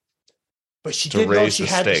do, but she To didn't know raise she the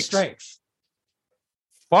had the stakes. strength.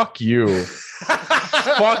 Fuck you.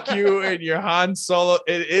 Fuck you and your Han Solo.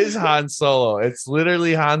 It is Han Solo. It's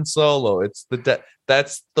literally Han Solo. It's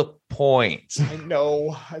that's the point. I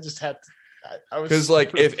know. I just had to. I was Because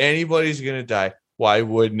if anybody's gonna die, why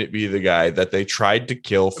wouldn't it be the guy that they tried to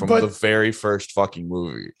kill from But- the very first fucking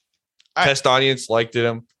movie? Test audience liked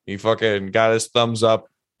him. He fucking got his thumbs up.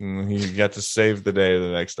 And he got to save the day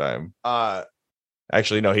the next time.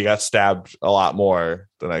 Actually, no, he got stabbed a lot more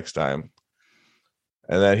the next time.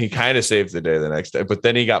 And then he kind of saved the day the next day. But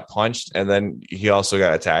then he got punched, and then he also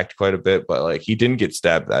got attacked quite a bit. But he didn't get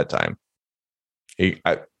stabbed that time.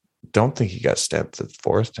 I don't think he got stabbed the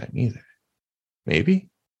fourth time either. Maybe.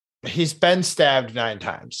 He's been stabbed 9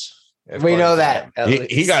 times. We know that.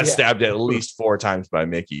 He got stabbed at least 4 times by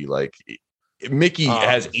Mickey. Mickey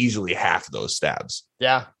has easily half those stabs.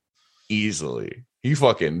 Yeah. Easily. He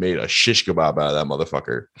fucking made a shish kebab out of that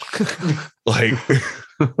motherfucker.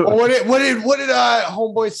 What did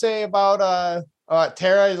homeboy say about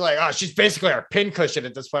Tara? He's like, oh, she's basically our pincushion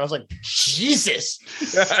at this point. I was like, Jesus.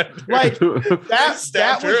 That was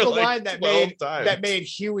the line that made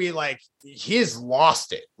Huey he's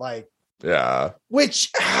lost it. Yeah.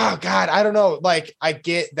 Which, oh God, I don't know. I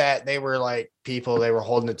get that they were people, they were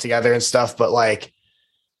holding it together and stuff, but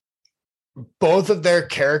both of their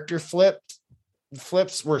character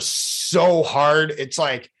flips were so hard. It's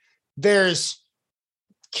there's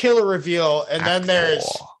killer reveal, and then there's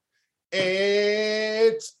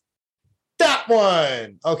it's that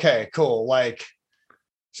one. Okay, cool.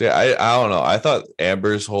 See, I don't know. I thought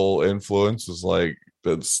Amber's whole influence was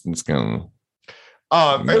it's gonna.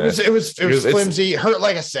 It was Because flimsy. Her,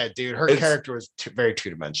 like I said, dude, her character was very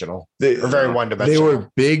 2-dimensional or very They 1-dimensional. were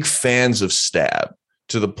big fans of Stab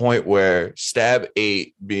to the point where Stab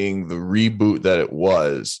 8, being the reboot that it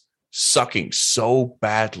was, sucking so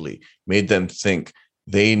badly, made them think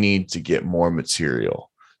they need to get more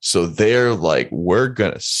material. So they're we're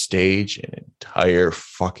going to stage an entire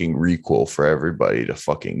fucking requel for everybody to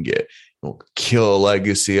fucking get. We'll kill a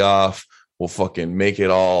legacy off. We'll fucking make it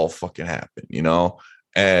all fucking happen,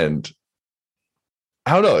 And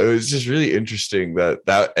I don't know. It was just really interesting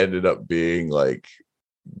that ended up being like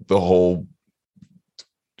the whole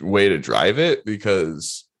way to drive it,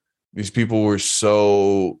 because these people were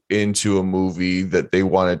so into a movie that they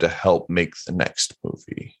wanted to help make the next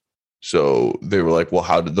movie. So they were like, well,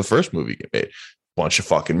 how did the first movie get made? Bunch of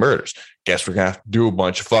fucking murders. Guess we're gonna have to do a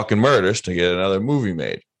bunch of fucking murders to get another movie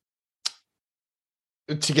made.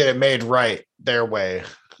 To get it made right their way.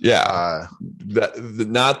 Yeah.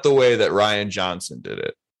 Not the way that Rian Johnson did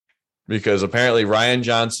it. Because apparently Rian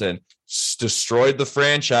Johnson destroyed the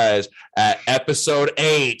franchise at episode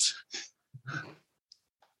 8.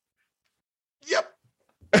 Yep.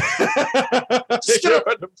 Just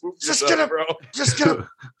gonna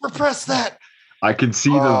repress that. I can see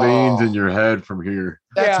the veins in your head from here.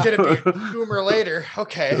 That's gonna be humor later.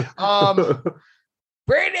 Okay.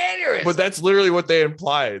 Brain aneurysm. But that's literally what they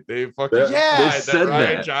implied. They fucking implied that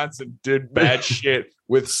Rian Johnson did bad shit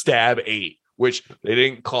with Stab 8, which they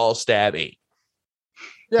didn't call Stab 8.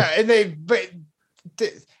 Yeah, and it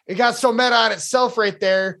got so meta on itself right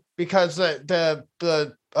there because the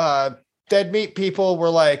dead meat people were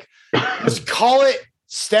like, just call it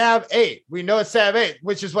Stab 8. We know it's Stab 8,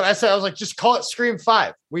 which is what I said. I was like, just call it Scream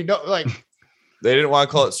 5. We know, like. They didn't want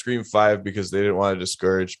to call it Scream 5 because they didn't want to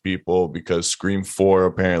discourage people, because Scream 4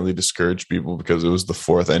 apparently discouraged people because it was the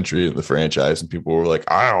 4th entry in the franchise, and people were like,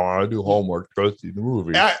 I don't want to do homework to go see the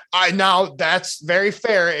movie. I now that's very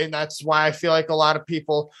fair, and that's why I feel like a lot of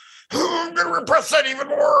people, I'm going to repress that even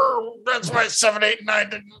more. That's why 7, 8, 9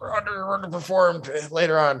 didn't underperform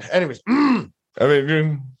later on. Anyways. I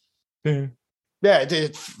mean, yeah,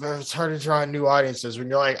 it's hard to draw in new audiences when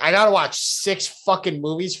you're like, I got to watch 6 fucking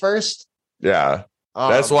movies first. Yeah,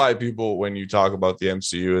 that's why people, when you talk about the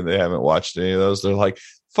MCU and they haven't watched any of those, they're like,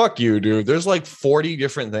 fuck you, dude. There's like 40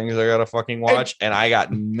 different things I gotta fucking watch, and I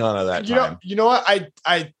got none of that time. You know what?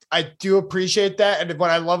 I do appreciate that. And what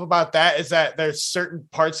I love about that is that there's certain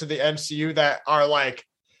parts of the MCU that are like,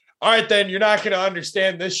 all right, then you're not going to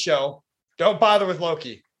understand this show. Don't bother with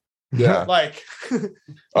Loki. Yeah. Like, you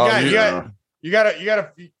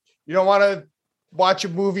don't want to watch a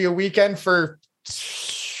movie a weekend for 6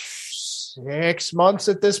 months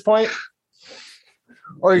at this point.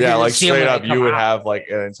 Or yeah, like straight up, you would have like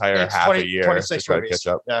an entire half a year 26 to try to catch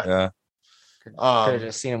up. Yeah. Could have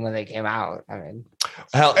just seen them when they came out. I mean,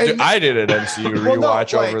 hell, I did an MCU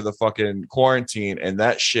rewatch over the fucking quarantine, and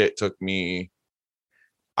that shit took me,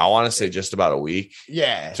 I want to say, just about a week.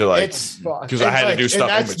 Yeah, to like, because I had to do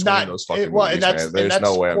stuff in between those fucking movies. Man. There's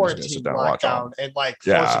no way I'm just gonna sit down and watch them. And like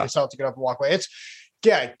forcing yourself to get up and walk away. It's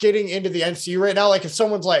getting into the MCU right now. Like if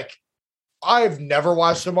someone's like, I've never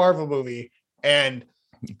watched a Marvel movie, and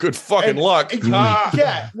good fucking luck.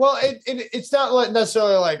 Yeah. Well, it's not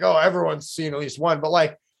necessarily like, oh, everyone's seen at least one, but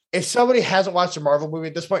like if somebody hasn't watched a Marvel movie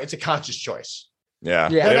at this point, it's a conscious choice. Yeah.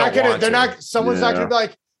 Someone's not going to be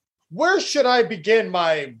like, where should I begin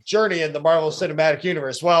my journey in the Marvel Cinematic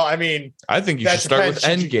Universe? Well, I mean, I think you should start with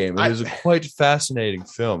Endgame. It is a quite fascinating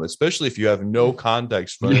film, especially if you have no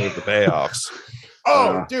context for any of the payoffs.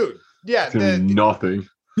 Oh, dude. Yeah. Nothing.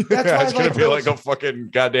 That's why it's gonna be like a fucking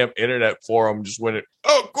goddamn internet forum just when it.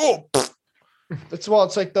 Oh, cool. It's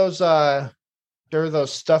like those. There were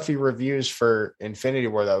those stuffy reviews for Infinity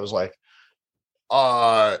War that was like,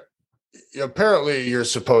 apparently you're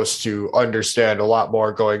supposed to understand a lot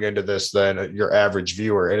more going into this than your average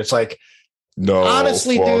viewer, and it's like, no,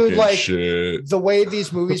 honestly, dude, like shit. The way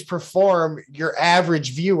these movies perform, your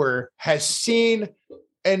average viewer has seen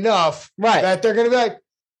enough, right, that they're gonna be like,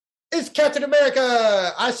 it's Captain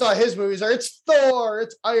America. I saw his movies, or it's Thor,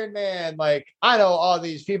 it's Iron Man. Like, I know all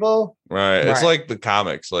these people. Right. It's like the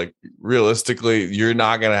comics. Like, realistically, you're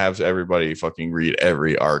not going to have everybody fucking read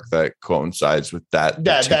every arc that coincides with that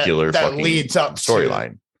particular that fucking leads up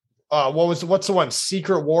storyline. What's the one?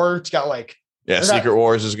 Secret War. It's got like. Yeah, Secret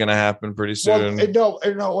Wars is going to happen pretty soon. Well, no,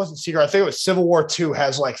 it wasn't Secret. I think it was Civil War 2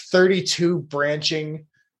 has like 32 branching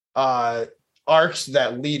arcs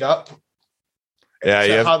that lead up.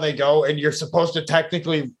 Yeah, how they go, and you're supposed to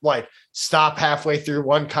technically like stop halfway through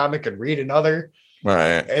one comic and read another,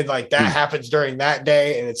 right? And like that happens during that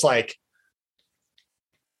day, and it's like,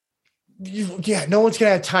 no one's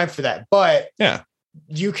gonna have time for that. But yeah,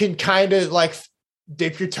 you can kind of like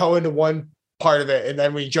dip your toe into one part of it, and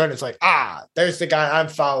then when you join, it's like, there's the guy I'm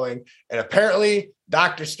following, and apparently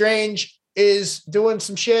Doctor Strange is doing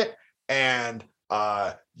some shit, and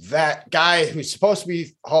that guy who's supposed to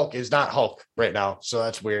be Hulk is not Hulk right now. So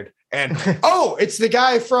that's weird. And, it's the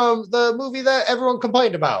guy from the movie that everyone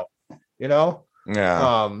complained about, you know?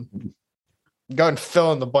 Yeah. Go and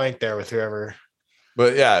fill in the blank there with whoever.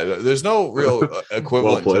 But yeah, there's no real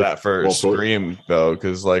equivalent to that for Scream though.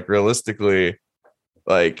 Cause like realistically,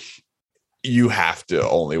 like you have to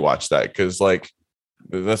only watch that because like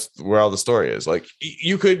that's where all the story is. Like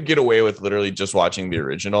you could get away with literally just watching the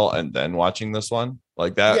original and then watching this one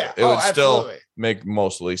like that. Yeah. It would absolutely. still make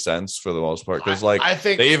mostly sense for the most part because like I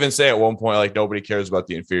think they even say at one point like nobody cares about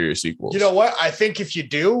the inferior sequels. You know what? I think if you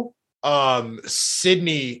do,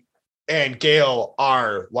 Sydney and Gail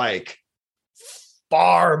are like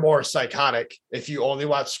far more psychotic if you only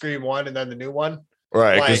watch Scream 1 and then the new one.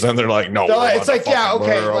 Right, because then they're like, no, it's like, yeah,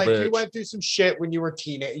 okay, like bitch. you went through some shit when you were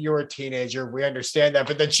a teenager. We understand that,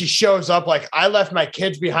 but then she shows up like, I left my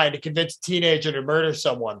kids behind to convince a teenager to murder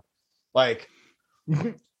someone. Like,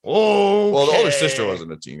 oh, well, the older sister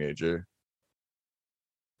wasn't a teenager.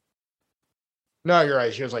 No, you're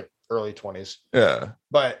right. She was like early 20s. Yeah,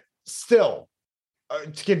 but still,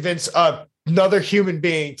 to convince another human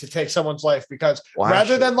being to take someone's life because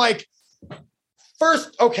rather than like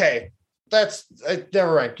first, okay. That's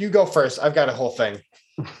never right. You go first. I've got a whole thing.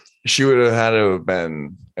 She would have had to have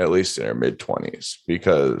been at least in her mid-20s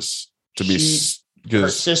because her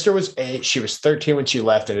sister was 8. She was 13 when she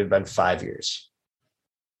left, and it had been 5 years.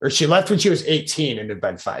 Or she left when she was 18, and it had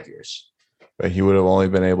been 5 years. But he would have only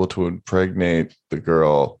been able to impregnate the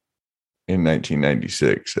girl in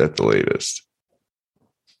 1996 at the latest.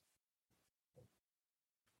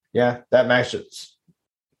 Yeah, that matches.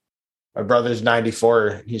 My brother's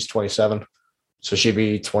 94. He's 27. So she'd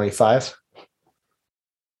be 25.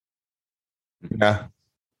 Yeah.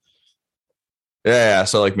 Yeah.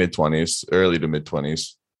 So like mid-20s, early to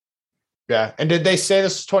mid-20s. Yeah. And did they say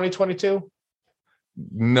this is 2022?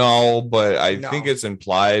 No, but I think it's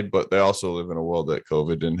implied, but they also live in a world that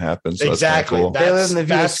COVID didn't happen. So exactly. That's they live in the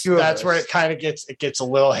that's where it kind of gets a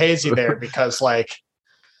little hazy there because like,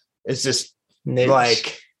 it's just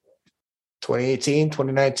like 2018,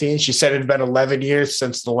 2019. She said it had been 11 years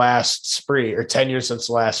since the last spree or 10 years since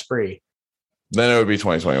the last spree. Then it would be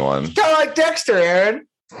 2021. Kind of like Dexter, Aaron.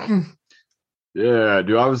 Yeah,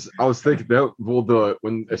 dude. I was thinking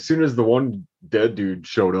that as soon as the one dead dude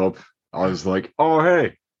showed up, I was like, oh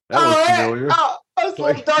hey, that was familiar. Oh, I was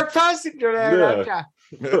like Dark Passenger there.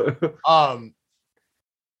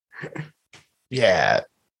 Yeah.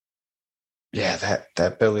 Yeah,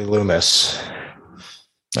 that Billy Loomis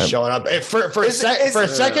showing up for a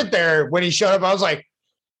second there when he showed up, I was like,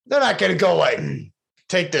 they're not gonna go like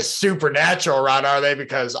take this supernatural route, are they?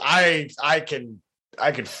 Because I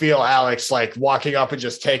can feel Alex like walking up and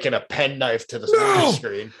just taking a penknife to the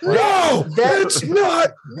screen. No, that's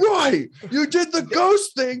not right. You did the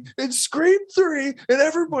ghost thing in Scream 3 and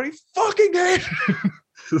everybody fucking hated it.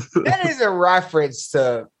 That is a reference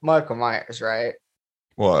to Michael Myers, right?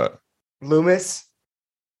 What? Loomis?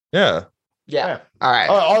 Yeah. Yeah. All right.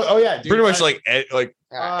 Oh yeah. Dude, pretty much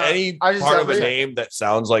any part of a name that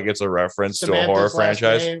sounds like it's a reference to a horror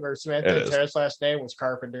franchise. Samantha Terra's last name was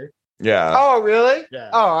Carpenter. Yeah. Oh, really? Yeah.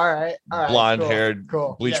 Oh, all right. Blonde-haired,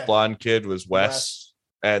 bleach blonde kid was Wes.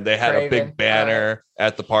 And they had a big banner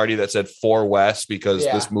at the party that said For Wes because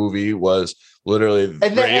this movie was literally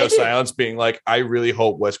radio silence being like, I really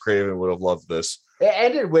hope Wes Craven would have loved this. It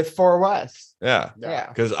ended with For Wes. Yeah.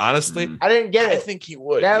 Because honestly, I didn't get it. I think he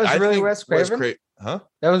would. That was really Wes Craven? Huh?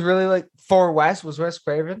 That was really like For Wes was Wes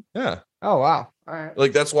Craven? Yeah. Oh, wow. All right.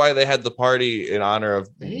 Like that's why they had the party in honor of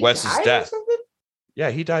Wes's death. Yeah,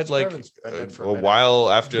 he died like a while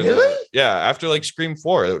after. Really? After like Scream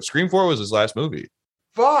 4. Scream 4 was his last movie.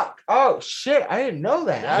 Fuck. Oh, shit. I didn't know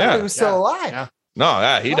that. I thought he was still alive. Yeah.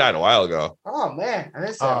 No, he died a while ago. Oh, man. I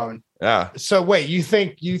missed that one. Yeah. So wait, you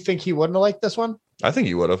think he wouldn't have liked this one? I think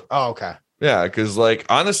he would have. Oh, okay. Yeah, because like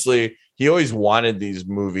honestly, he always wanted these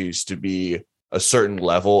movies to be a certain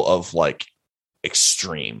level of like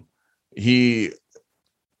extreme. I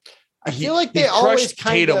feel like they always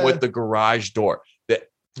Tatum with the garage door.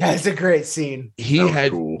 That's a great scene. He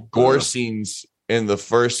had gore scenes in the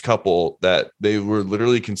first couple that they were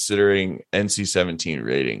literally considering NC-17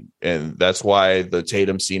 rating, and that's why the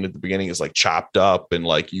Tatum scene at the beginning is like chopped up and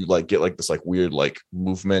like you like get like this like weird like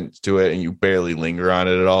movement to it, and you barely linger on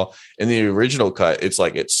it at all. In the original cut, it's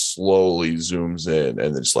like it slowly zooms in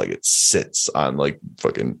and it's like it sits on like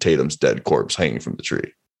fucking Tatum's dead corpse hanging from the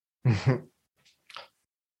tree.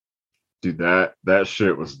 Dude,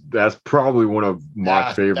 that's probably one of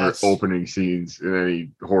my favorite opening scenes in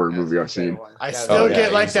any horror movie I've seen. I still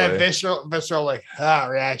get like that visceral like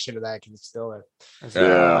reaction to that because it's still there.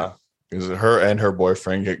 Yeah. Because her and her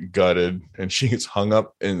boyfriend get gutted and she gets hung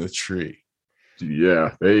up in the tree.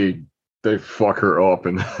 Yeah, they fuck her up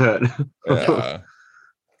in that. Yeah.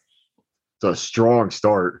 It's a strong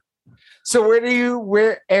start. So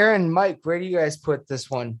where Aaron, Mike, where do you guys put this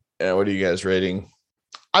one? Yeah, what are you guys rating?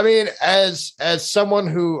 I mean, as someone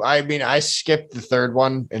who, I skipped the third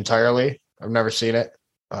one entirely. I've never seen it.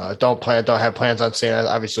 Don't have plans on seeing it.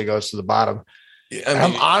 Obviously goes to the bottom.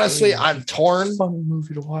 Yeah, I'm torn. Fun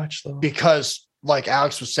movie to watch though, because like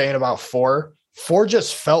Alex was saying about 4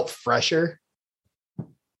 just felt fresher.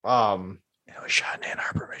 It was shot in Ann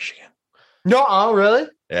Arbor, Michigan. No, oh really?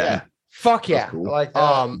 Yeah. Fuck yeah. Cool. I like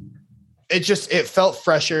that. It felt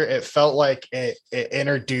fresher. It felt like it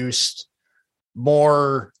introduced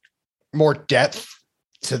more depth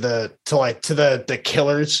to the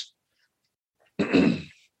killers.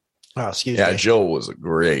 Oh, excuse me. Yeah, Jill was a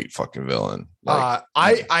great fucking villain. I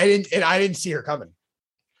didn't see her coming.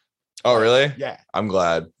 Oh, really? Yeah. I'm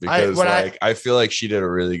glad because I feel like she did a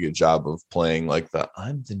really good job of playing like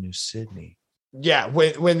I'm the new Sydney. Yeah,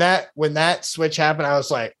 when that switch happened, I was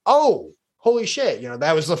like, oh, holy shit!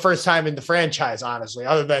 That was the first time in the franchise, honestly,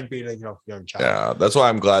 other than being a young child. Yeah, that's why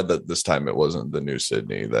I'm glad that this time it wasn't the new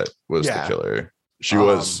Sydney that was the killer. She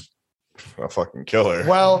was a fucking killer.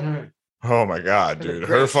 Well, oh my god, dude,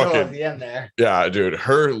 her fucking at the end there. Yeah, dude,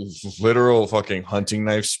 her literal fucking hunting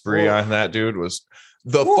knife spree on that dude was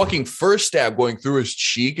the fucking first stab going through his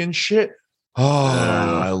cheek and shit. Oh,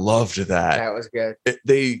 I loved that. That was good.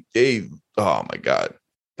 They oh my god,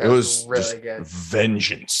 That it was really just good.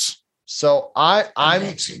 vengeance. so I'm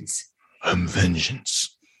vengeance.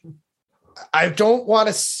 I don't want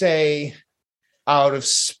to say out of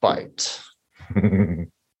spite,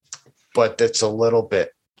 but that's a little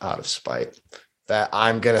bit out of spite that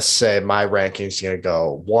I'm gonna say my ranking is gonna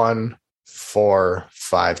go 1, 4,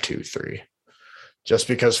 5, 2, 3, just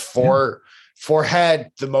because 4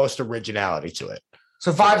 had the most originality to it.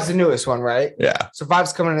 So 5's the newest one, right? Yeah. So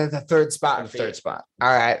 5's coming in at the third spot. Third spot. All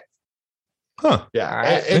right. Huh. Yeah. All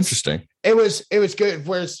right. Interesting. It was good.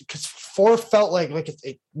 Whereas because 4 felt like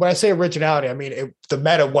when I say originality, I mean the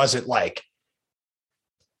meta wasn't like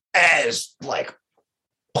as like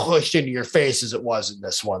pushed into your face as it was in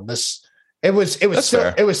this one. It was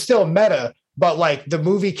still meta, but like the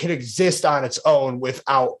movie can exist on its own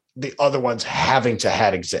without the other ones having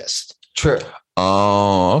to exist. True.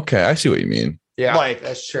 Oh, okay. I see what you mean. Yeah, like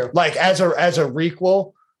that's true. Like as a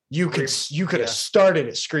requel, you could have started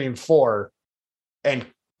at Scream 4 and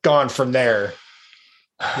gone from there.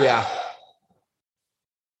 Yeah.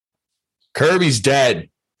 Kirby's dead.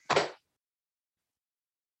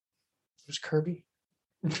 Who's Kirby?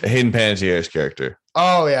 Hayden Panettiere's character.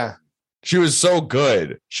 Oh yeah. She was so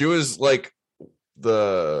good. She was like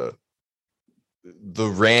the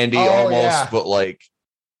Randy almost, but like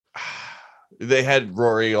they had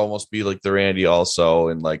Rory almost be like the Randy also,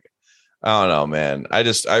 and like I don't know, man.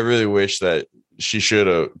 I really wish that she could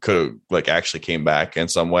have like actually came back in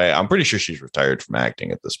some way. I'm pretty sure she's retired from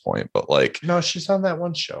acting at this point, but like no, she's on that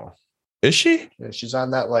one show. Is she? Yeah, she's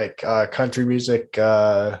on that like country music.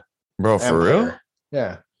 Bro, for Empire. real?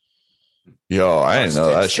 Yeah. Yo, I didn't know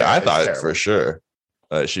that shit. I thought terrible. for sure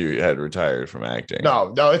that she had retired from acting.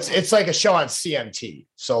 No, it's like a show on CMT.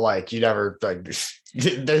 So like you never like.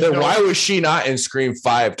 Then why was she not in Scream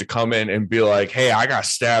 5 to come in and be like, "Hey, I got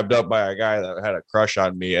stabbed up by a guy that had a crush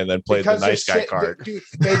on me," and then play the nice guy card? Dude,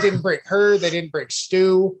 they didn't bring her. They didn't bring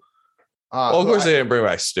Stu. Well, of course they didn't bring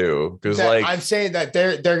back Stu because, like, I'm saying that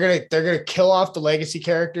they're gonna kill off the legacy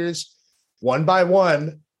characters one by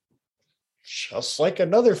one, just like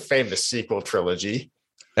another famous sequel trilogy.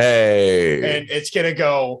 Hey, and it's gonna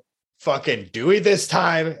go fucking Dewey this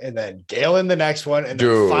time, and then Galen the next one, and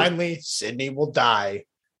then finally Sydney will die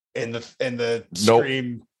in the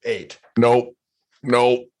Scream 8. Nope,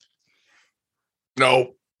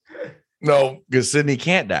 because Sydney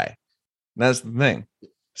can't die. That's the thing.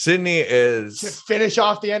 Sydney is to finish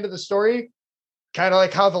off the end of the story, kind of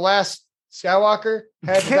like how the last Skywalker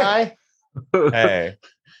had to die. Hey,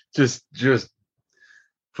 just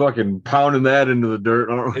fucking pounding that into the dirt,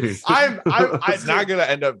 aren't we? It's not gonna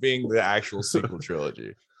end up being the actual sequel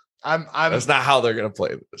trilogy. That's not how they're gonna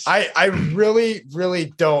play this. I really, really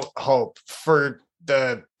don't hope, for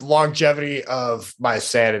the longevity of my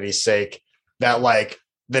sanity's sake, that like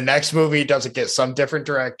the next movie doesn't get some different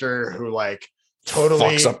director who like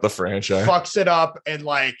totally fucks up the franchise, fucks it up, and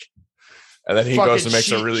then he goes and makes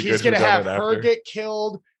a really good. He's gonna have her get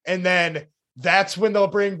killed, and then that's when they'll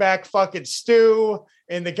bring back fucking Stu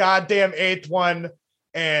in the goddamn 8th one,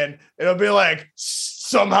 and it'll be like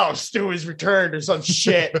somehow Stu is returned or some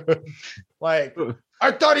shit. Like,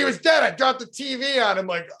 I thought he was dead. I dropped the TV on him.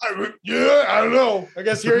 Like, I don't know. I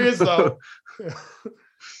guess here he is though. And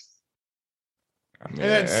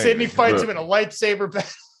then Sydney fights him in a lightsaber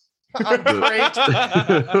battle. Great.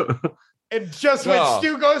 And just when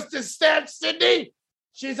Stu goes to stab Sydney,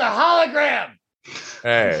 she's a hologram.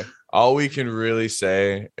 Hey, all we can really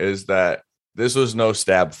say is that this was no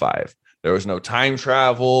Stab 5. There was no time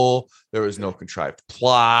travel. There was no contrived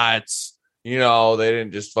plots. You know, they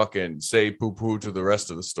didn't just fucking say poo-poo to the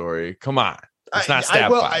rest of the story. Come on. It's not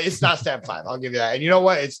Stab 5. It's not Stab 5. I'll give you that. And you know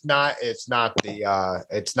what? It's not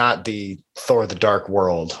the Thor the Dark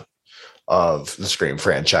World of the Scream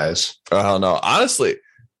franchise. Oh, hell no. Honestly,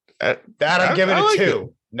 I'm giving it 2. it.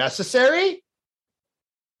 Necessary,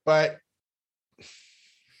 but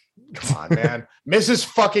come on, man. Mrs.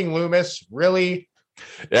 fucking Loomis, really?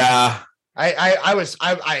 Yeah.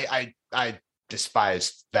 I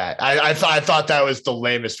despised that. I thought that was the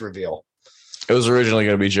lamest reveal. It was originally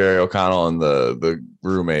going to be Jerry O'Connell and the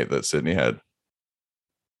roommate that Sydney had.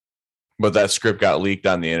 But that script got leaked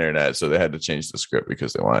on the internet, so they had to change the script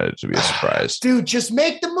because they wanted it to be a surprise. Dude, just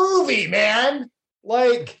make the movie, man.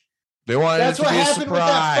 Like, they wanted that's it to what be a happened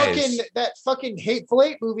surprise. with that fucking Hateful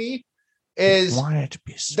Eight movie. Is wanted it to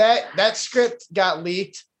be a surprise. that script got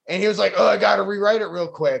leaked, and he was like, "Oh, I got to rewrite it real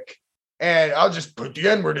quick, and I'll just put the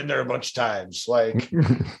N-word in there a bunch of times." Like,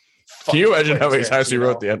 can you imagine how many times he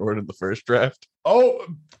wrote the N-word in the first draft? Oh,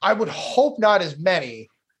 I would hope not as many,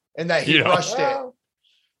 and that he rushed it.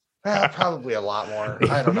 Well, probably a lot more.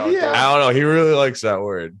 I don't know. Yeah. I don't know. He really likes that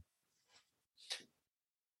word.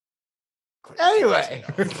 Anyway,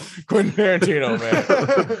 Quentin Tarantino,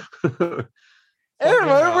 man.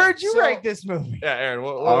 Aaron, where'd you rank this movie? Yeah, Aaron,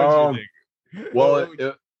 what would you think? Well,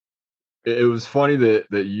 it was funny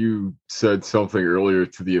that you said something earlier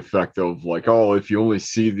to the effect of like, oh, if you only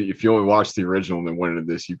watch the original and then went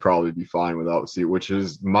into this, you'd probably be fine without see, which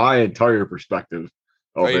is my entire perspective.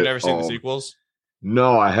 Oh, you've never seen the sequels?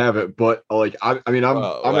 No, I haven't. But like, I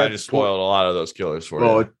just spoiled a lot of those killers for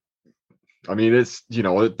you. I mean, it's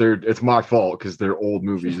it's my fault because they're old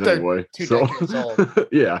movies anyway. 2 decades old.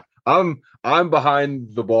 Yeah, I'm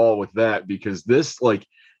behind the ball with that because this kind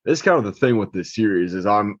of the thing with this series is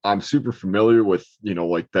I'm super familiar with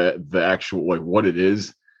like the actual like what it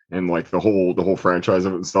is and like the whole franchise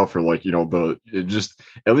of it and stuff, or like just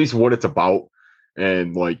at least what it's about.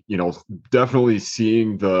 And like definitely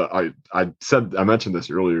seeing I mentioned this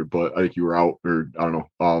earlier, but I think you were out, or I don't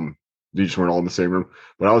know, you just weren't all in the same room.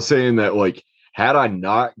 But I was saying that like had I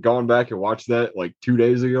not gone back and watched that like 2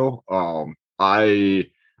 days ago, I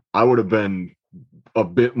would have been a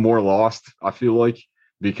bit more lost, I feel like,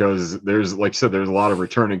 because there's, like I said, there's a lot of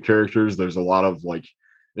returning characters. There's a lot of like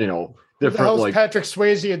different like Patrick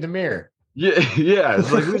Swayze in the mirror. Yeah.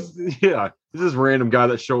 It's like this is random guy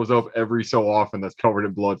that shows up every so often that's covered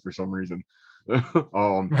in blood for some reason.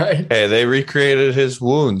 Right. Hey, they recreated his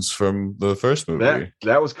wounds from the first movie.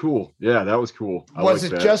 That was cool. Yeah, that was cool.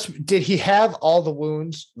 Did he have all the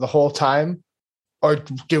wounds the whole time, or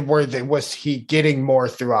was he getting more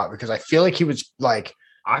throughout? Because I feel like he was like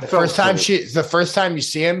the first time you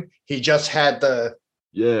see him, he just had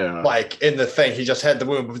like in the thing, he just had the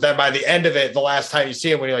wound. But then by the end of it, the last time you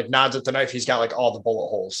see him, when he like nods at the knife, he's got like all the bullet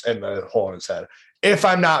holes in the hole in his head, if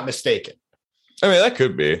I'm not mistaken. I mean, that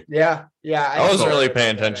could be. Yeah. I wasn't really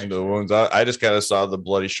paying attention to the wounds. I just kind of saw the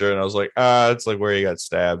bloody shirt and I was like, it's like where he got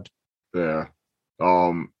stabbed. Yeah.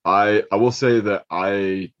 I will say that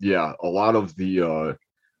a lot of the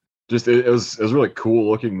it was a really cool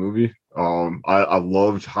looking movie. I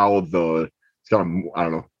loved how it's kind of, I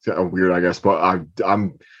don't know, it's kind of weird, I guess, but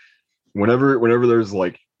I'm whenever there's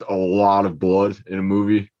like a lot of blood in a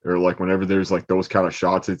movie, or like whenever there's like those kind of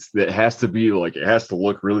shots, it has to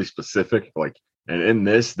look really specific, like. And in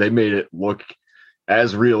this, they made it look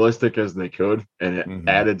as realistic as they could, and it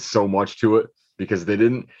added so much to it because they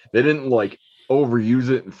didn't like overuse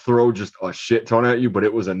it and throw just a shit ton at you, but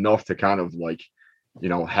it was enough to kind of like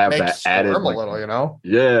have Make that added a little,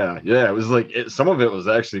 Yeah, it was like some of it was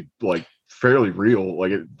actually like fairly real.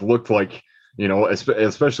 Like it looked like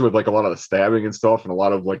especially with like a lot of the stabbing and stuff, and a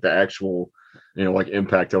lot of like the actual like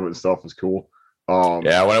impact of it and stuff was cool. When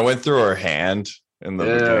I went through her hand in the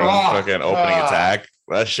beginning, fucking opening attack,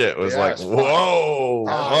 that shit was like, whoa,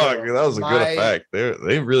 fuck, that was a good effect.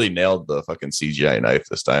 They really nailed the fucking CGI knife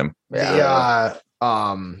this time. The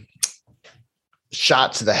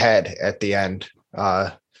shot to the head at the end,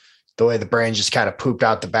 the way the brain just kind of pooped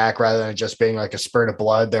out the back rather than just being like a spurt of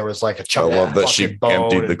blood. There was like a chunk. I love that she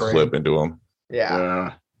emptied the clip into him.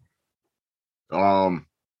 Yeah.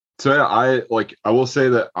 So yeah, I will say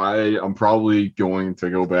that I'm probably going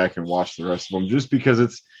to go back and watch the rest of them just because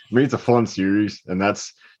it's a fun series, and that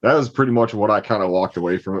was pretty much what I kind of walked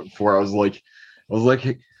away from it before. I was like,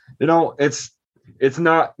 it's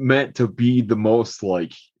not meant to be the most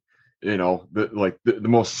like, the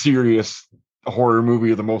most serious horror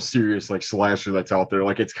movie or the most serious like slasher that's out there.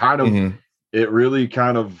 Like it's kind of it really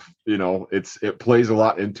kind of, it plays a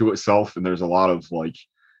lot into itself, and there's a lot of like,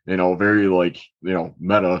 very like,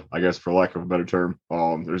 meta, I guess, for lack of a better term.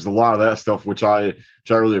 There's a lot of that stuff which I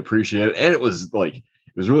really appreciated, and it was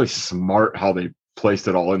really smart how they placed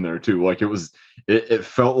it all in there too. Like it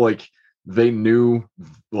felt like they knew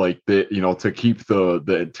like that, to keep the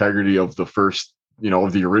integrity of the first,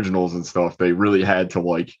 of the originals and stuff. They really had to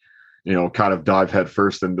like, kind of dive head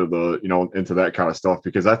first into the, into that kind of stuff,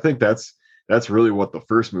 because I think that's really what the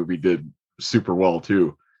first movie did super well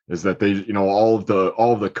too, is that they, all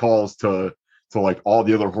of the calls to like all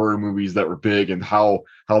the other horror movies that were big, and how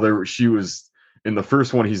she was in the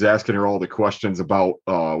first one, he's asking her all the questions about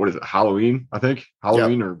what is it, Halloween, I think.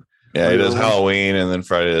 Halloween. Yep. He does Halloween and then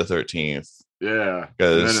Friday the 13th. Yeah,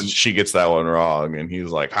 because she gets that one wrong, and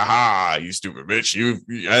he's like, "Ha, you stupid bitch!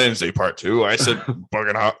 I didn't say part 2. I said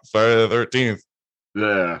fucking Friday the 13th."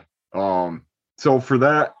 Yeah. So for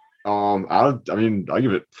that, I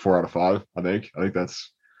give it 4 out of 5. I think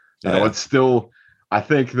that's, it's still. I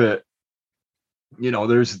think that,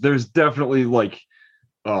 there's definitely like,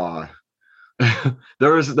 there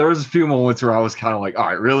was a few moments where I was kind of like, all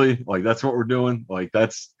right, really, like that's what we're doing, like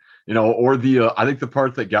that's. Or I think the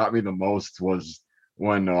part that got me the most was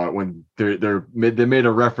when they made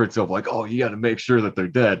a reference of like, oh, you got to make sure that they're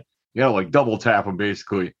dead. You got to like double tap them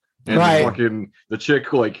basically. And the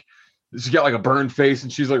chick, like, she's got like a burned face,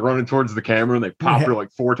 and she's like running towards the camera, and they pop her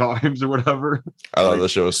like 4 times or whatever. I thought the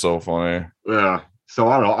show was so funny. Yeah. So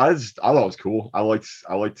I don't know. I thought it was cool. I liked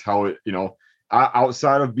how it,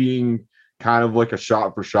 outside of being kind of like a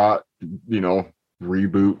shot for shot,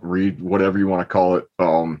 reboot, whatever you want to call it.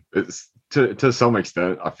 It's to some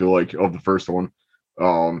extent, I feel like, of the first one.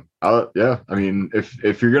 I mean,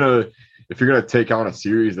 if you're gonna take on a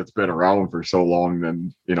series that's been around for so long,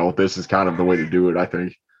 then this is kind of the way to do it, I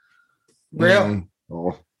think. Really?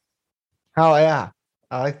 Oh yeah,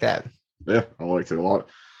 I like that. Yeah, I liked it a lot.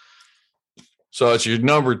 So it's your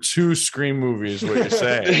number 2 Scream movie, is what you're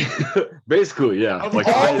saying. Basically, yeah. Of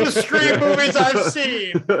all the Scream movies I've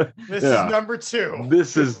seen, this is number 2.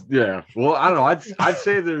 This is, yeah. Well, I don't know. I'd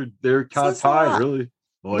say they're kind of tied, really.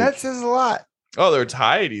 Like, that says a lot. Oh, they're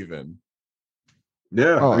tied even.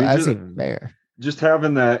 Yeah. Oh, that's even fair. Just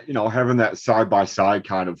having that, having that side by side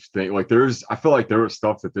kind of thing. Like I feel like there was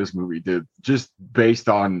stuff that this movie did just based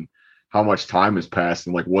on how much time has passed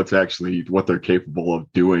and like what they're capable of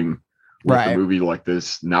doing with a movie like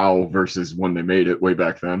this now versus when they made it way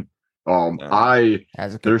back then.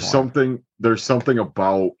 There's something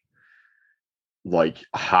about like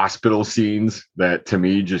hospital scenes that to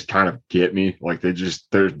me just kind of get me. Like they're just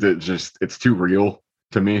it's too real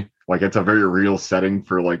to me. Like it's a very real setting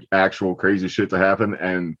for like actual crazy shit to happen.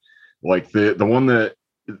 And like the one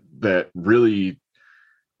that really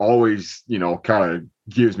always, kind of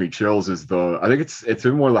gives me chills is I think it's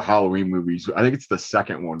in one of the Halloween movies. I think it's the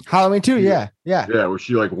second one. Halloween 2, yeah. Where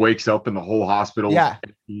she like wakes up in the whole hospital, and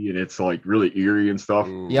it's like really eerie and stuff.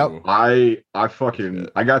 Yep. I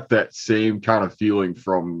got that same kind of feeling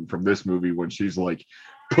from this movie when she's like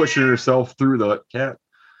pushing herself through the cat.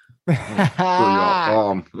 Bring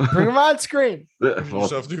him on screen.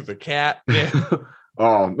 Yourself through the cat. Yeah.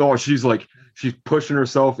 No, she's pushing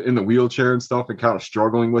herself in the wheelchair and stuff and kind of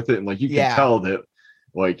struggling with it, and like you can tell that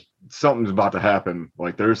like something's about to happen.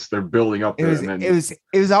 Like they're building up. It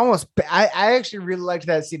was almost. I actually really liked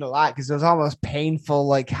that scene a lot because it was almost painful,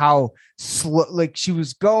 like how slow, like she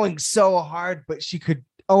was going so hard, but she could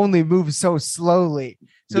only move so slowly.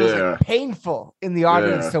 So it was like painful in the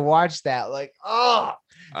audience to watch that. Like,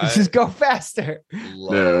 just go faster.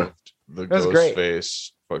 Loved the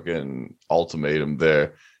Ghostface fucking ultimatum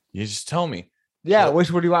there. You just tell me. Yeah, which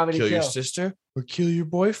one do you want me to kill? Kill your sister or kill your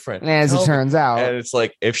boyfriend? As it turns out. And it's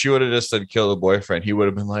like, if she would have just said kill the boyfriend, he would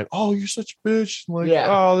have been like, oh, you're such a bitch. Like,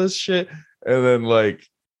 oh, this shit. And then like,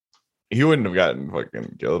 he wouldn't have gotten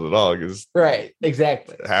fucking killed at all. Right,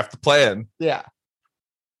 exactly. Half the plan. Yeah.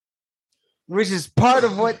 Which is part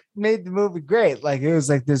of what made the movie great. Like, it was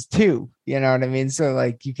like there's 2, you know what I mean? So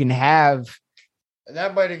like you can have. And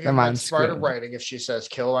that might have been smarter writing if she says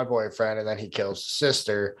kill my boyfriend and then he kills his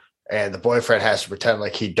sister. And the boyfriend has to pretend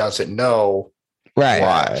like he doesn't know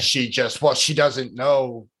why she doesn't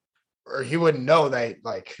know, or he wouldn't know that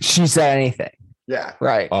like she said anything. Yeah.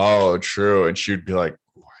 Right. Oh, true. And she'd be like,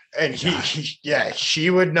 and she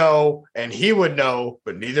would know and he would know,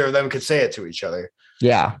 but neither of them could say it to each other.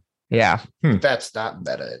 Yeah. Yeah. That's not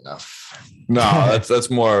meta enough. No, that's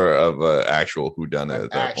more of an actual whodunit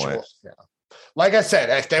at that point. Yeah. Like I said,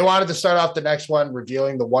 if they wanted to start off the next one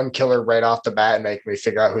revealing the one killer right off the bat and make me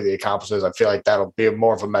figure out who the accomplice is, I feel like that'll be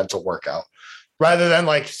more of a mental workout rather than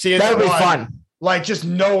like seeing that'll be fun. like just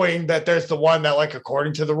knowing that there's the one that, like,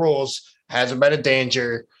 according to the rules, hasn't been in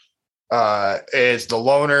danger, is the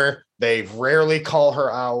loner. They rarely call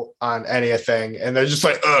her out on anything, and they're just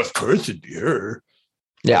like, oh, of course it'd be her.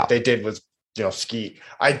 Yeah, like they did with Skeet.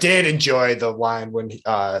 I did enjoy the line when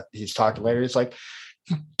he's talking later. He's like,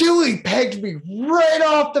 Dewey pegged me right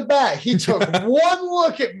off the bat. He took one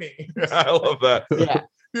look at me. I love that. Yeah.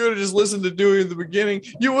 You would have just listened to Dewey in the beginning,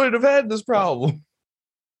 you wouldn't have had this problem.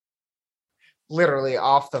 Literally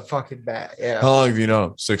off the fucking bat. Yeah. How long have you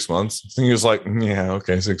known him? 6 months. I think he was like, yeah,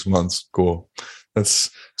 okay, 6 months. Cool. It's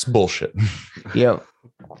bullshit. Yep.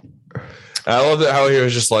 I love that how he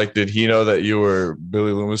was just like, did he know that you were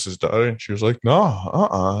Billy Loomis's daughter? And she was like,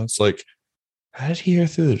 no, It's like, how did he hear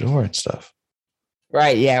through the door and stuff?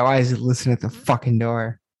 Right. Yeah. Why is he listening at the fucking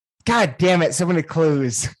door? God damn it. So many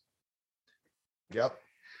clues. Yep.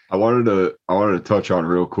 I wanted to touch on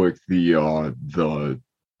real quick the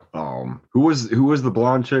who was the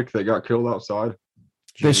blonde chick that got killed outside?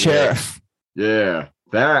 The sheriff. Yeah,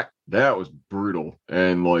 that was brutal,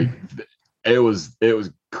 and like it was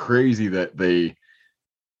crazy that they,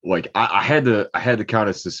 like, I had to kind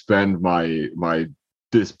of suspend my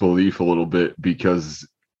disbelief a little bit, because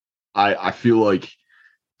I feel like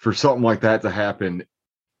for something like that to happen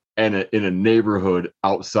in a neighborhood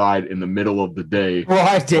outside in the middle of the day, Well,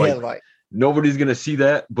 I did like nobody's gonna see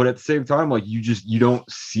that, but at the same time, like, you don't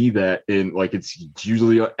see that in, like, it's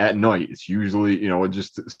usually at night. It's usually,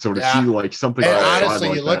 just sort of see like something. And honestly,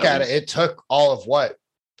 like you look at it took all of what,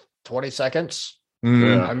 20 seconds.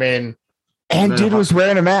 Yeah. I mean, and dude was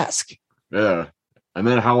wearing a mask. Yeah, and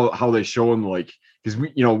then how they show him, like, because we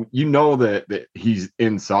that he's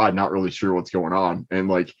inside, not really sure what's going on, and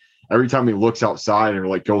like every time he looks outside or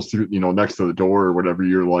like goes through, next to the door or whatever,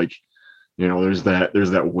 you're like, there's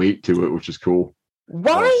that weight to it, which is cool.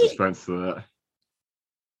 Why? Suspense to that.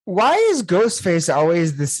 Why is Ghostface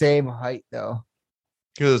always the same height though?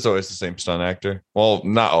 Because it's always the same stunt actor. Well,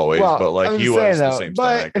 not always, but like he was the same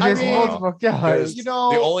stunt actor. There's for a while. multiple guys. The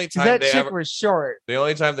only time That they chick ever, was short. the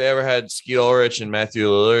only time they ever had Skeet Ulrich and Matthew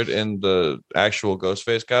Lillard in the actual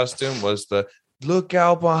Ghostface costume was the "Look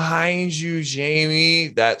out behind you, Jamie."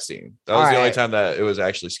 That scene. That was the only time that it was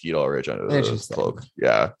actually Skeet Ulrich under the cloak.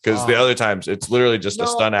 Yeah, because the other times it's literally just a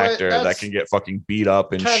stunt actor that can get fucking beat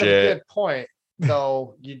up and kind shit. of a good point,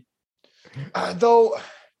 though. Though.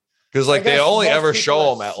 Because like they only ever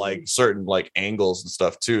show them have at like certain like angles and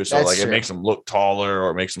stuff too, so That's like true. it makes them look taller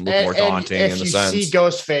or makes them look more daunting in the sense. If you see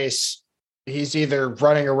Ghostface, he's either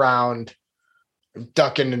running around,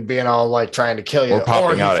 ducking and being all like trying to kill you, Or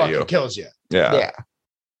popping he out at fucking you. kills you. Yeah.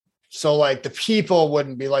 So like the people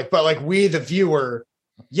wouldn't be like, but like we, the viewer,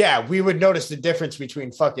 we would notice the difference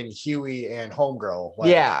between fucking Huey and Homegirl. Like,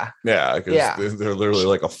 Yeah. Because they're literally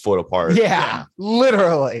like a foot apart. Yeah.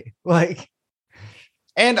 Literally. Like.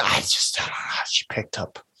 And I just, I don't know, she picked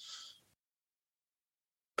up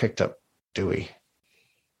Dewey.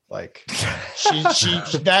 Like she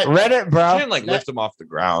that Reddit, bro. She didn't like lift him off the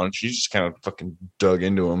ground. She just kind of fucking dug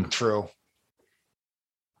into him. true.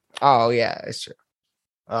 Oh yeah, it's true.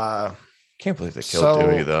 Can't believe they killed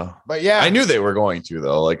Dewey though. But yeah, I knew they were going to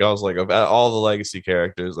though. Like I was like, of all the legacy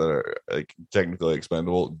characters that are like technically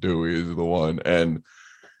expendable, Dewey is the one, and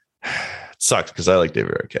it sucks because I like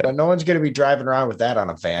David Arquette. but no one's gonna be driving around with that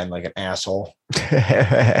on a van like an asshole.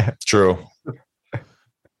 True.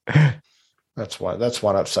 That's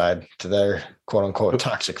one upside to their quote unquote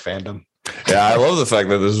toxic fandom. Yeah, I love the fact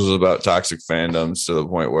that this was about toxic fandoms to the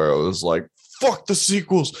point where it was like, fuck the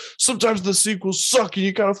sequels. Sometimes the sequels suck and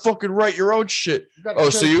you gotta fucking write your own shit.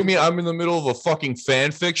 Oh, so you mean I'm in the middle of a fucking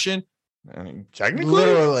fan fiction? I mean, technically,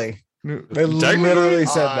 Literally. They literally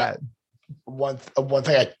said that. One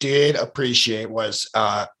thing I did appreciate was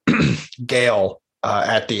Gail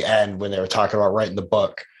at the end when they were talking about writing the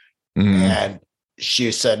book, and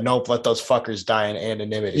she said, "Nope, let those fuckers die in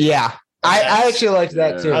anonymity." Yeah, I actually liked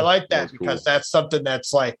that too. I like that That's because cool. that's something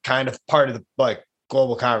that's like kind of part of the like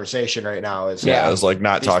global conversation right now. Is Yeah, it's like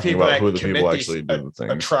not these talking people about that who the commit people these actually do the thing.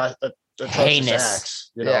 atrocious Heinous.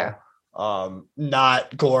 acts, you know.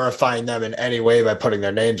 Not glorifying them in any way by putting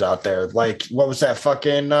their names out there. Like, what was that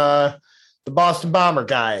fucking the Boston Bomber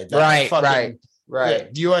guy? That Right. Yeah,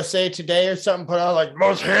 USA Today or something put out like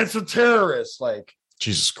most handsome terrorists. Like,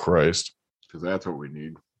 Jesus Christ. Because that's what we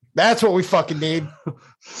need. that's what we fucking need.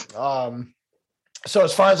 So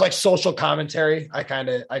as far as like social commentary, I kind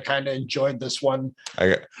of enjoyed this one. I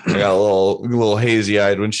got a little hazy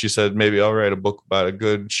eyed when she said maybe I'll write a book about a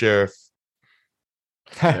good sheriff.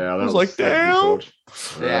 Yeah, that was like, damn.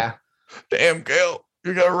 Yeah. Damn, Gail,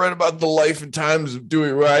 you gotta write about the life and times of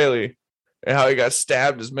Dewey Riley and how he got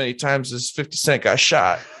stabbed as many times as 50 Cent got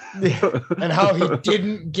shot. and how he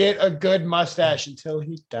didn't get a good mustache until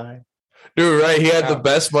he died. Dude, right? He had the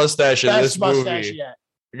best mustache in this mustache movie. yet.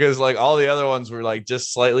 Because like all the other ones were like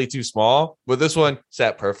just slightly too small, but this one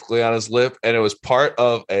sat perfectly on his lip, and it was part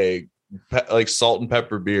of a like salt and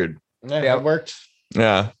pepper beard. Yeah, it worked.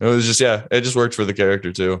 Yeah, it was just it just worked for the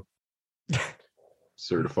character too.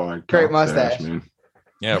 Certified great mustache, man.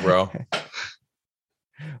 Yeah, bro.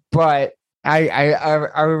 But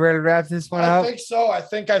are we ready to wrap this one up? I think so. I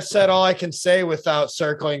think I've said all I can say without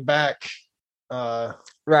circling back.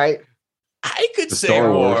 Right. I could The say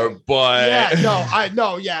Star Wars. more, but I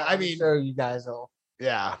mean, so you guys will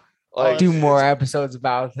yeah. like, do more episodes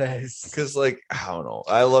about this. because like I don't know,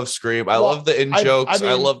 I love Scream. I Well, love the in I jokes. I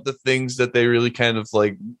mean- love the things that they really kind of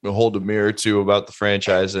like hold a mirror to about the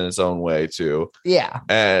franchise in its own way too. Yeah.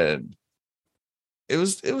 And it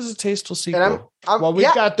was a tasteful sequel. And Well,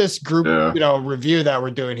 we've got this group, Yeah. review that we're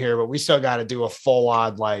doing here, but we still got to do a full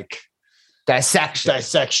on like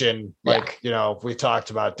dissection, like we talked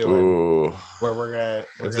about doing, Ooh. where we're gonna.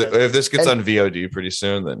 If this gets on VOD pretty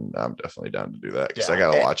soon, then I'm definitely down to do that because I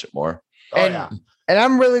gotta watch it more. And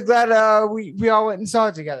I'm really glad we all went and saw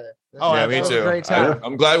it together. Oh, yeah, that me was a too. great time.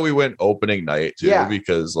 I'm glad we went opening night too, Yeah.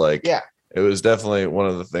 because like it was definitely one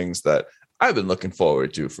of the things that I've been looking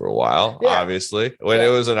forward to for a while. Yeah. Obviously, when it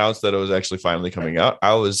was announced that it was actually finally coming out,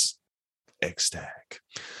 I was ecstatic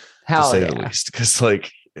Hell to say yeah. the least. Because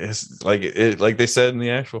like it's like they said in the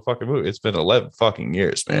actual fucking movie, it's been 11 fucking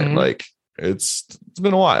years, man. Mhm. Like it's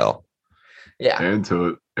been a while. Yeah. And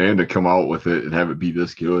to come out with it and have it be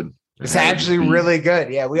this good. It's actually really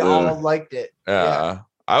good. Yeah, we all liked it.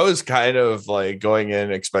 I was kind of like going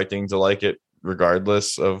in expecting to like it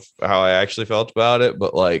regardless of how I actually felt about it,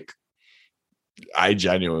 but like I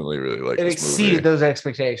genuinely really like It this exceeded movie. those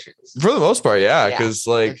expectations. For the most part, yeah, Yeah, because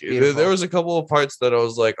like it's beautiful. there was a couple of parts that I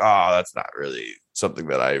was like, oh, that's not really something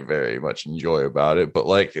that I very much enjoy about it, but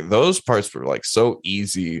like those parts were like so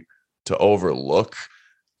easy to overlook.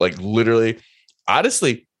 Like literally,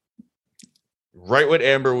 honestly, right when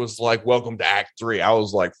Amber was like, "Welcome to Act 3," I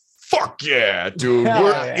was like, "Fuck yeah, dude, Hell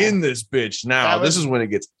we're yeah. in this bitch now. That was- This is when it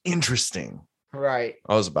gets interesting." Right.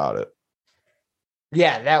 I was about it.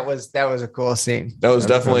 Yeah, that was a cool scene. That was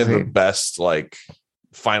definitely a cool the scene. best like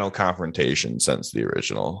final confrontation since the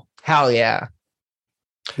original. Hell yeah.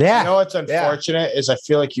 Yeah. You know what's unfortunate is I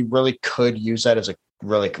feel like you really could use that as a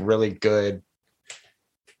really good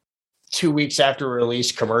 2 weeks after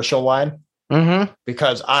release commercial line, Mm-hmm.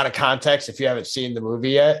 because out of context, if you haven't seen the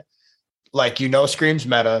movie yet, like Scream's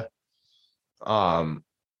meta, and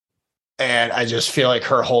I just feel like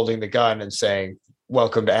her holding the gun and saying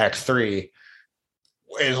 "Welcome to Act 3"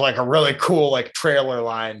 is like a really cool like trailer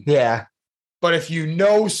line. Yeah. But if you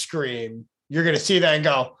know Scream, you're gonna see that and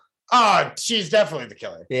go, "Oh, she's definitely the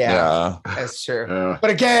killer." Yeah. That's true. Yeah.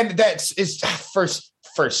 But again, that's is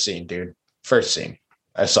first scene, dude. First scene.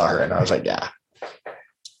 I saw her and I was like, yeah,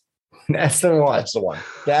 That's the one. that's the one.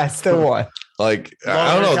 That's the one. Like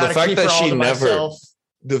I don't know, Gotta the fact keep that her all she to never myself.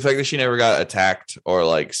 the fact that she never got attacked or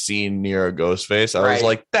like seen near a ghost face, I was Right.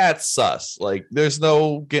 like, that's sus. Like there's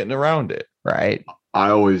no getting around it. Right. I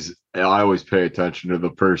always pay attention to the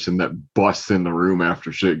person that busts in the room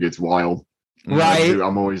after shit gets wild. Right.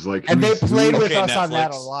 I'm always like, And they who's- played with Okay, us on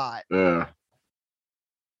that a Netflix. lot. Yeah.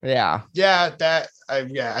 Yeah.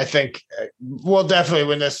 Yeah, I think we'll definitely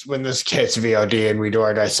when this gets VOD and we do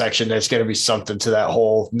our dissection, there's going to be something to that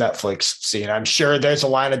whole Netflix scene. I'm sure there's a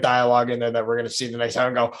line of dialogue in there that we're going to see the next time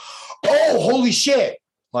and go, oh, holy shit!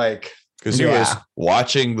 Like, Because he was Yeah.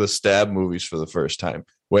 watching the Stab movies for the first time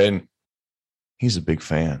when he's a big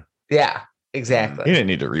fan. Yeah. He Exactly. didn't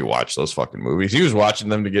need to rewatch those fucking movies. He was watching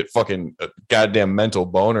them to get fucking a goddamn mental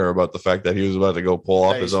boner about the fact that he was about to go pull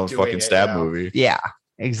off That his he's own doing fucking it Stab now. movie. Yeah.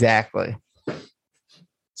 Exactly.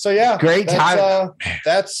 so yeah, Great time.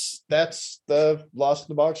 That's the Lost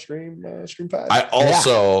in the Box Scream 5. I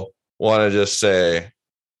also want to just say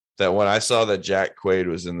that when I saw that Jack Quaid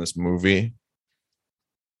was in this movie,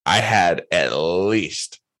 I had at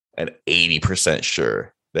least an 80%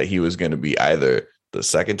 sure that he was going to be either the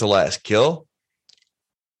second to last kill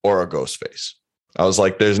or a ghost face. I was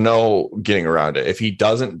like, there's no getting around it. If he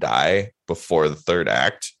doesn't die before the third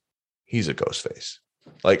act, he's a ghost face.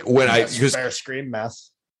 Like when because fair Scream math.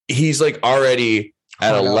 he's like already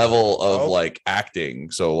at a Hung up. level of Oh. like acting.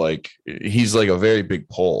 So like he's like a very big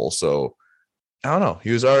pull. So I don't know.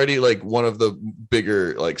 He was already like one of the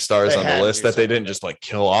bigger like stars They on had the to list do that they something. didn't just like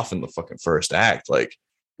kill off in the fucking first act. Like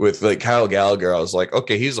with like Kyle Gallagher, I was like,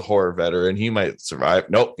 okay, he's a horror veteran. He might survive.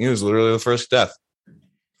 Nope. He was literally the first death.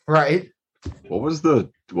 Right. What was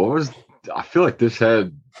I feel like this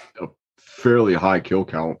had a fairly high kill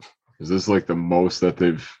count. Is this like the most that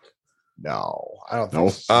they've No, I don't No.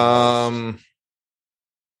 think so.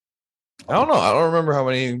 I don't know. I don't remember how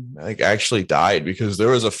many like actually died because there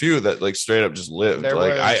was a few that like straight up just lived. There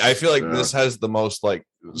Like was- I feel like Yeah. this has the most like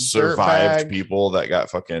survived Dirtbag. people that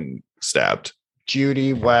got fucking stabbed.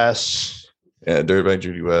 Judy, Wes, Yeah, Dirtbag,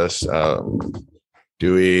 Judy West,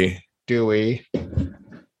 Dewey. Dewey.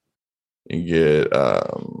 You get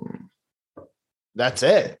That's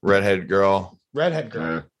it. redhead girl. Redhead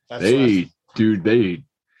girl. Yeah. That's They, left. dude, they.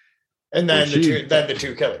 And then Well, the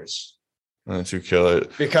two killers. And two kill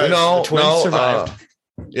it. Because the twins survived.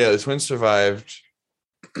 Yeah, the twins survived,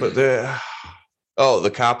 but the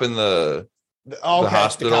cop in the Oh, okay,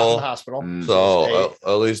 hospital. The cop in the hospital. Mm. so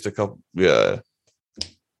at least a couple. Yeah.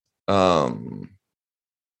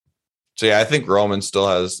 So yeah, I think Roman still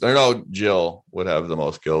has. Or no, Jill would have the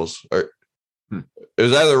most kills. Or it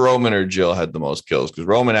was either Roman or Jill had the most kills because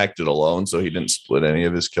Roman acted alone, so he didn't split any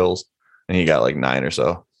of his kills, and he got like 9 or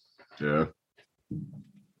so. Yeah.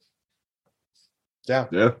 Yeah.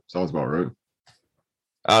 Yeah. Sounds about right.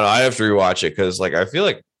 I don't know. I have to rewatch it because like I feel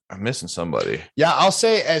like I'm missing somebody. Yeah, I'll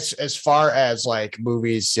say as far as like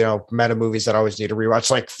movies, meta movies that I always need to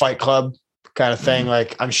rewatch, like Fight Club kind of thing.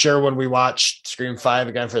 Like I'm sure when we watch Scream 5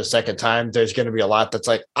 again for the second time, there's going to be a lot that's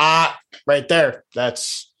like, right there.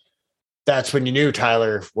 That's when you knew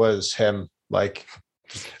Tyler was him. Like,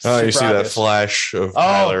 Oh, you super see that obvious. flash of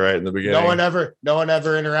Tyler right in the beginning. No one ever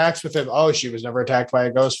interacts with him. Oh, she was never attacked by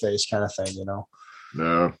a ghost face kind of thing, No.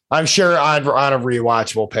 I'm sure on a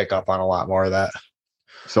rewatch we'll pick up on a lot more of that.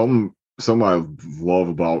 Something I love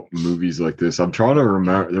about movies like this. I'm trying to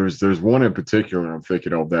remember. There's one in particular I'm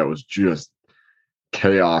thinking of that was just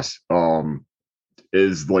chaos.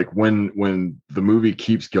 Is like when the movie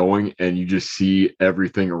keeps going and you just see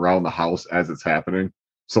everything around the house as it's happening.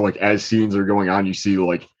 So like as scenes are going on, you see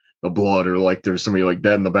like the blood or like there's somebody like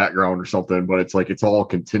dead in the background or something, but it's like it's all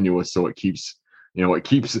continuous. So it keeps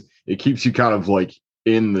you kind of like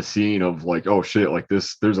in the scene of like, oh shit, like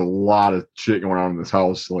this, there's a lot of shit going on in this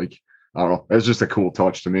house. Like, I don't know. It's just a cool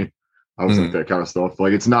touch to me. I was like that kind of stuff.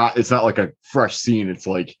 Like it's not like a fresh scene. It's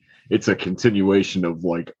like, it's a continuation of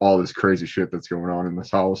like all this crazy shit that's going on in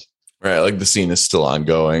this house. Right. Like the scene is still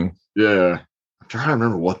ongoing. Yeah. I'm trying to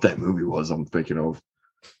remember what that movie was I'm thinking of.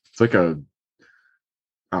 It's like I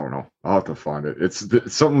don't know. I'll have to find it. It's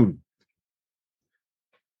something.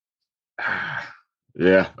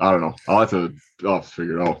 Yeah, I don't know. I'll have to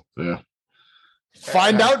figure it out. Yeah.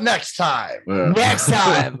 Find out next time. Yeah. Next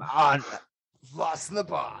time on Lost in the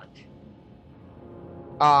Bog.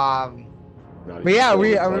 Not But yeah, even are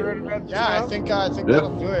we sure. ready to wrap this up? I think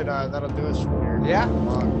that'll do it. That'll do us from here. Yeah.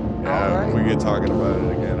 All right. We get talking about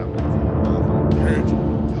it again.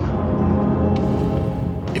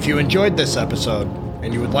 If you enjoyed this episode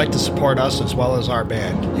and you would like to support us as well as our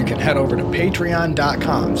band, you can head over to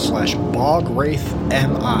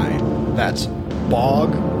patreon.com/bogwraithmi. That's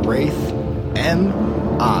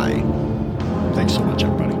bogwraithmi. Thanks so much,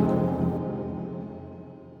 everybody.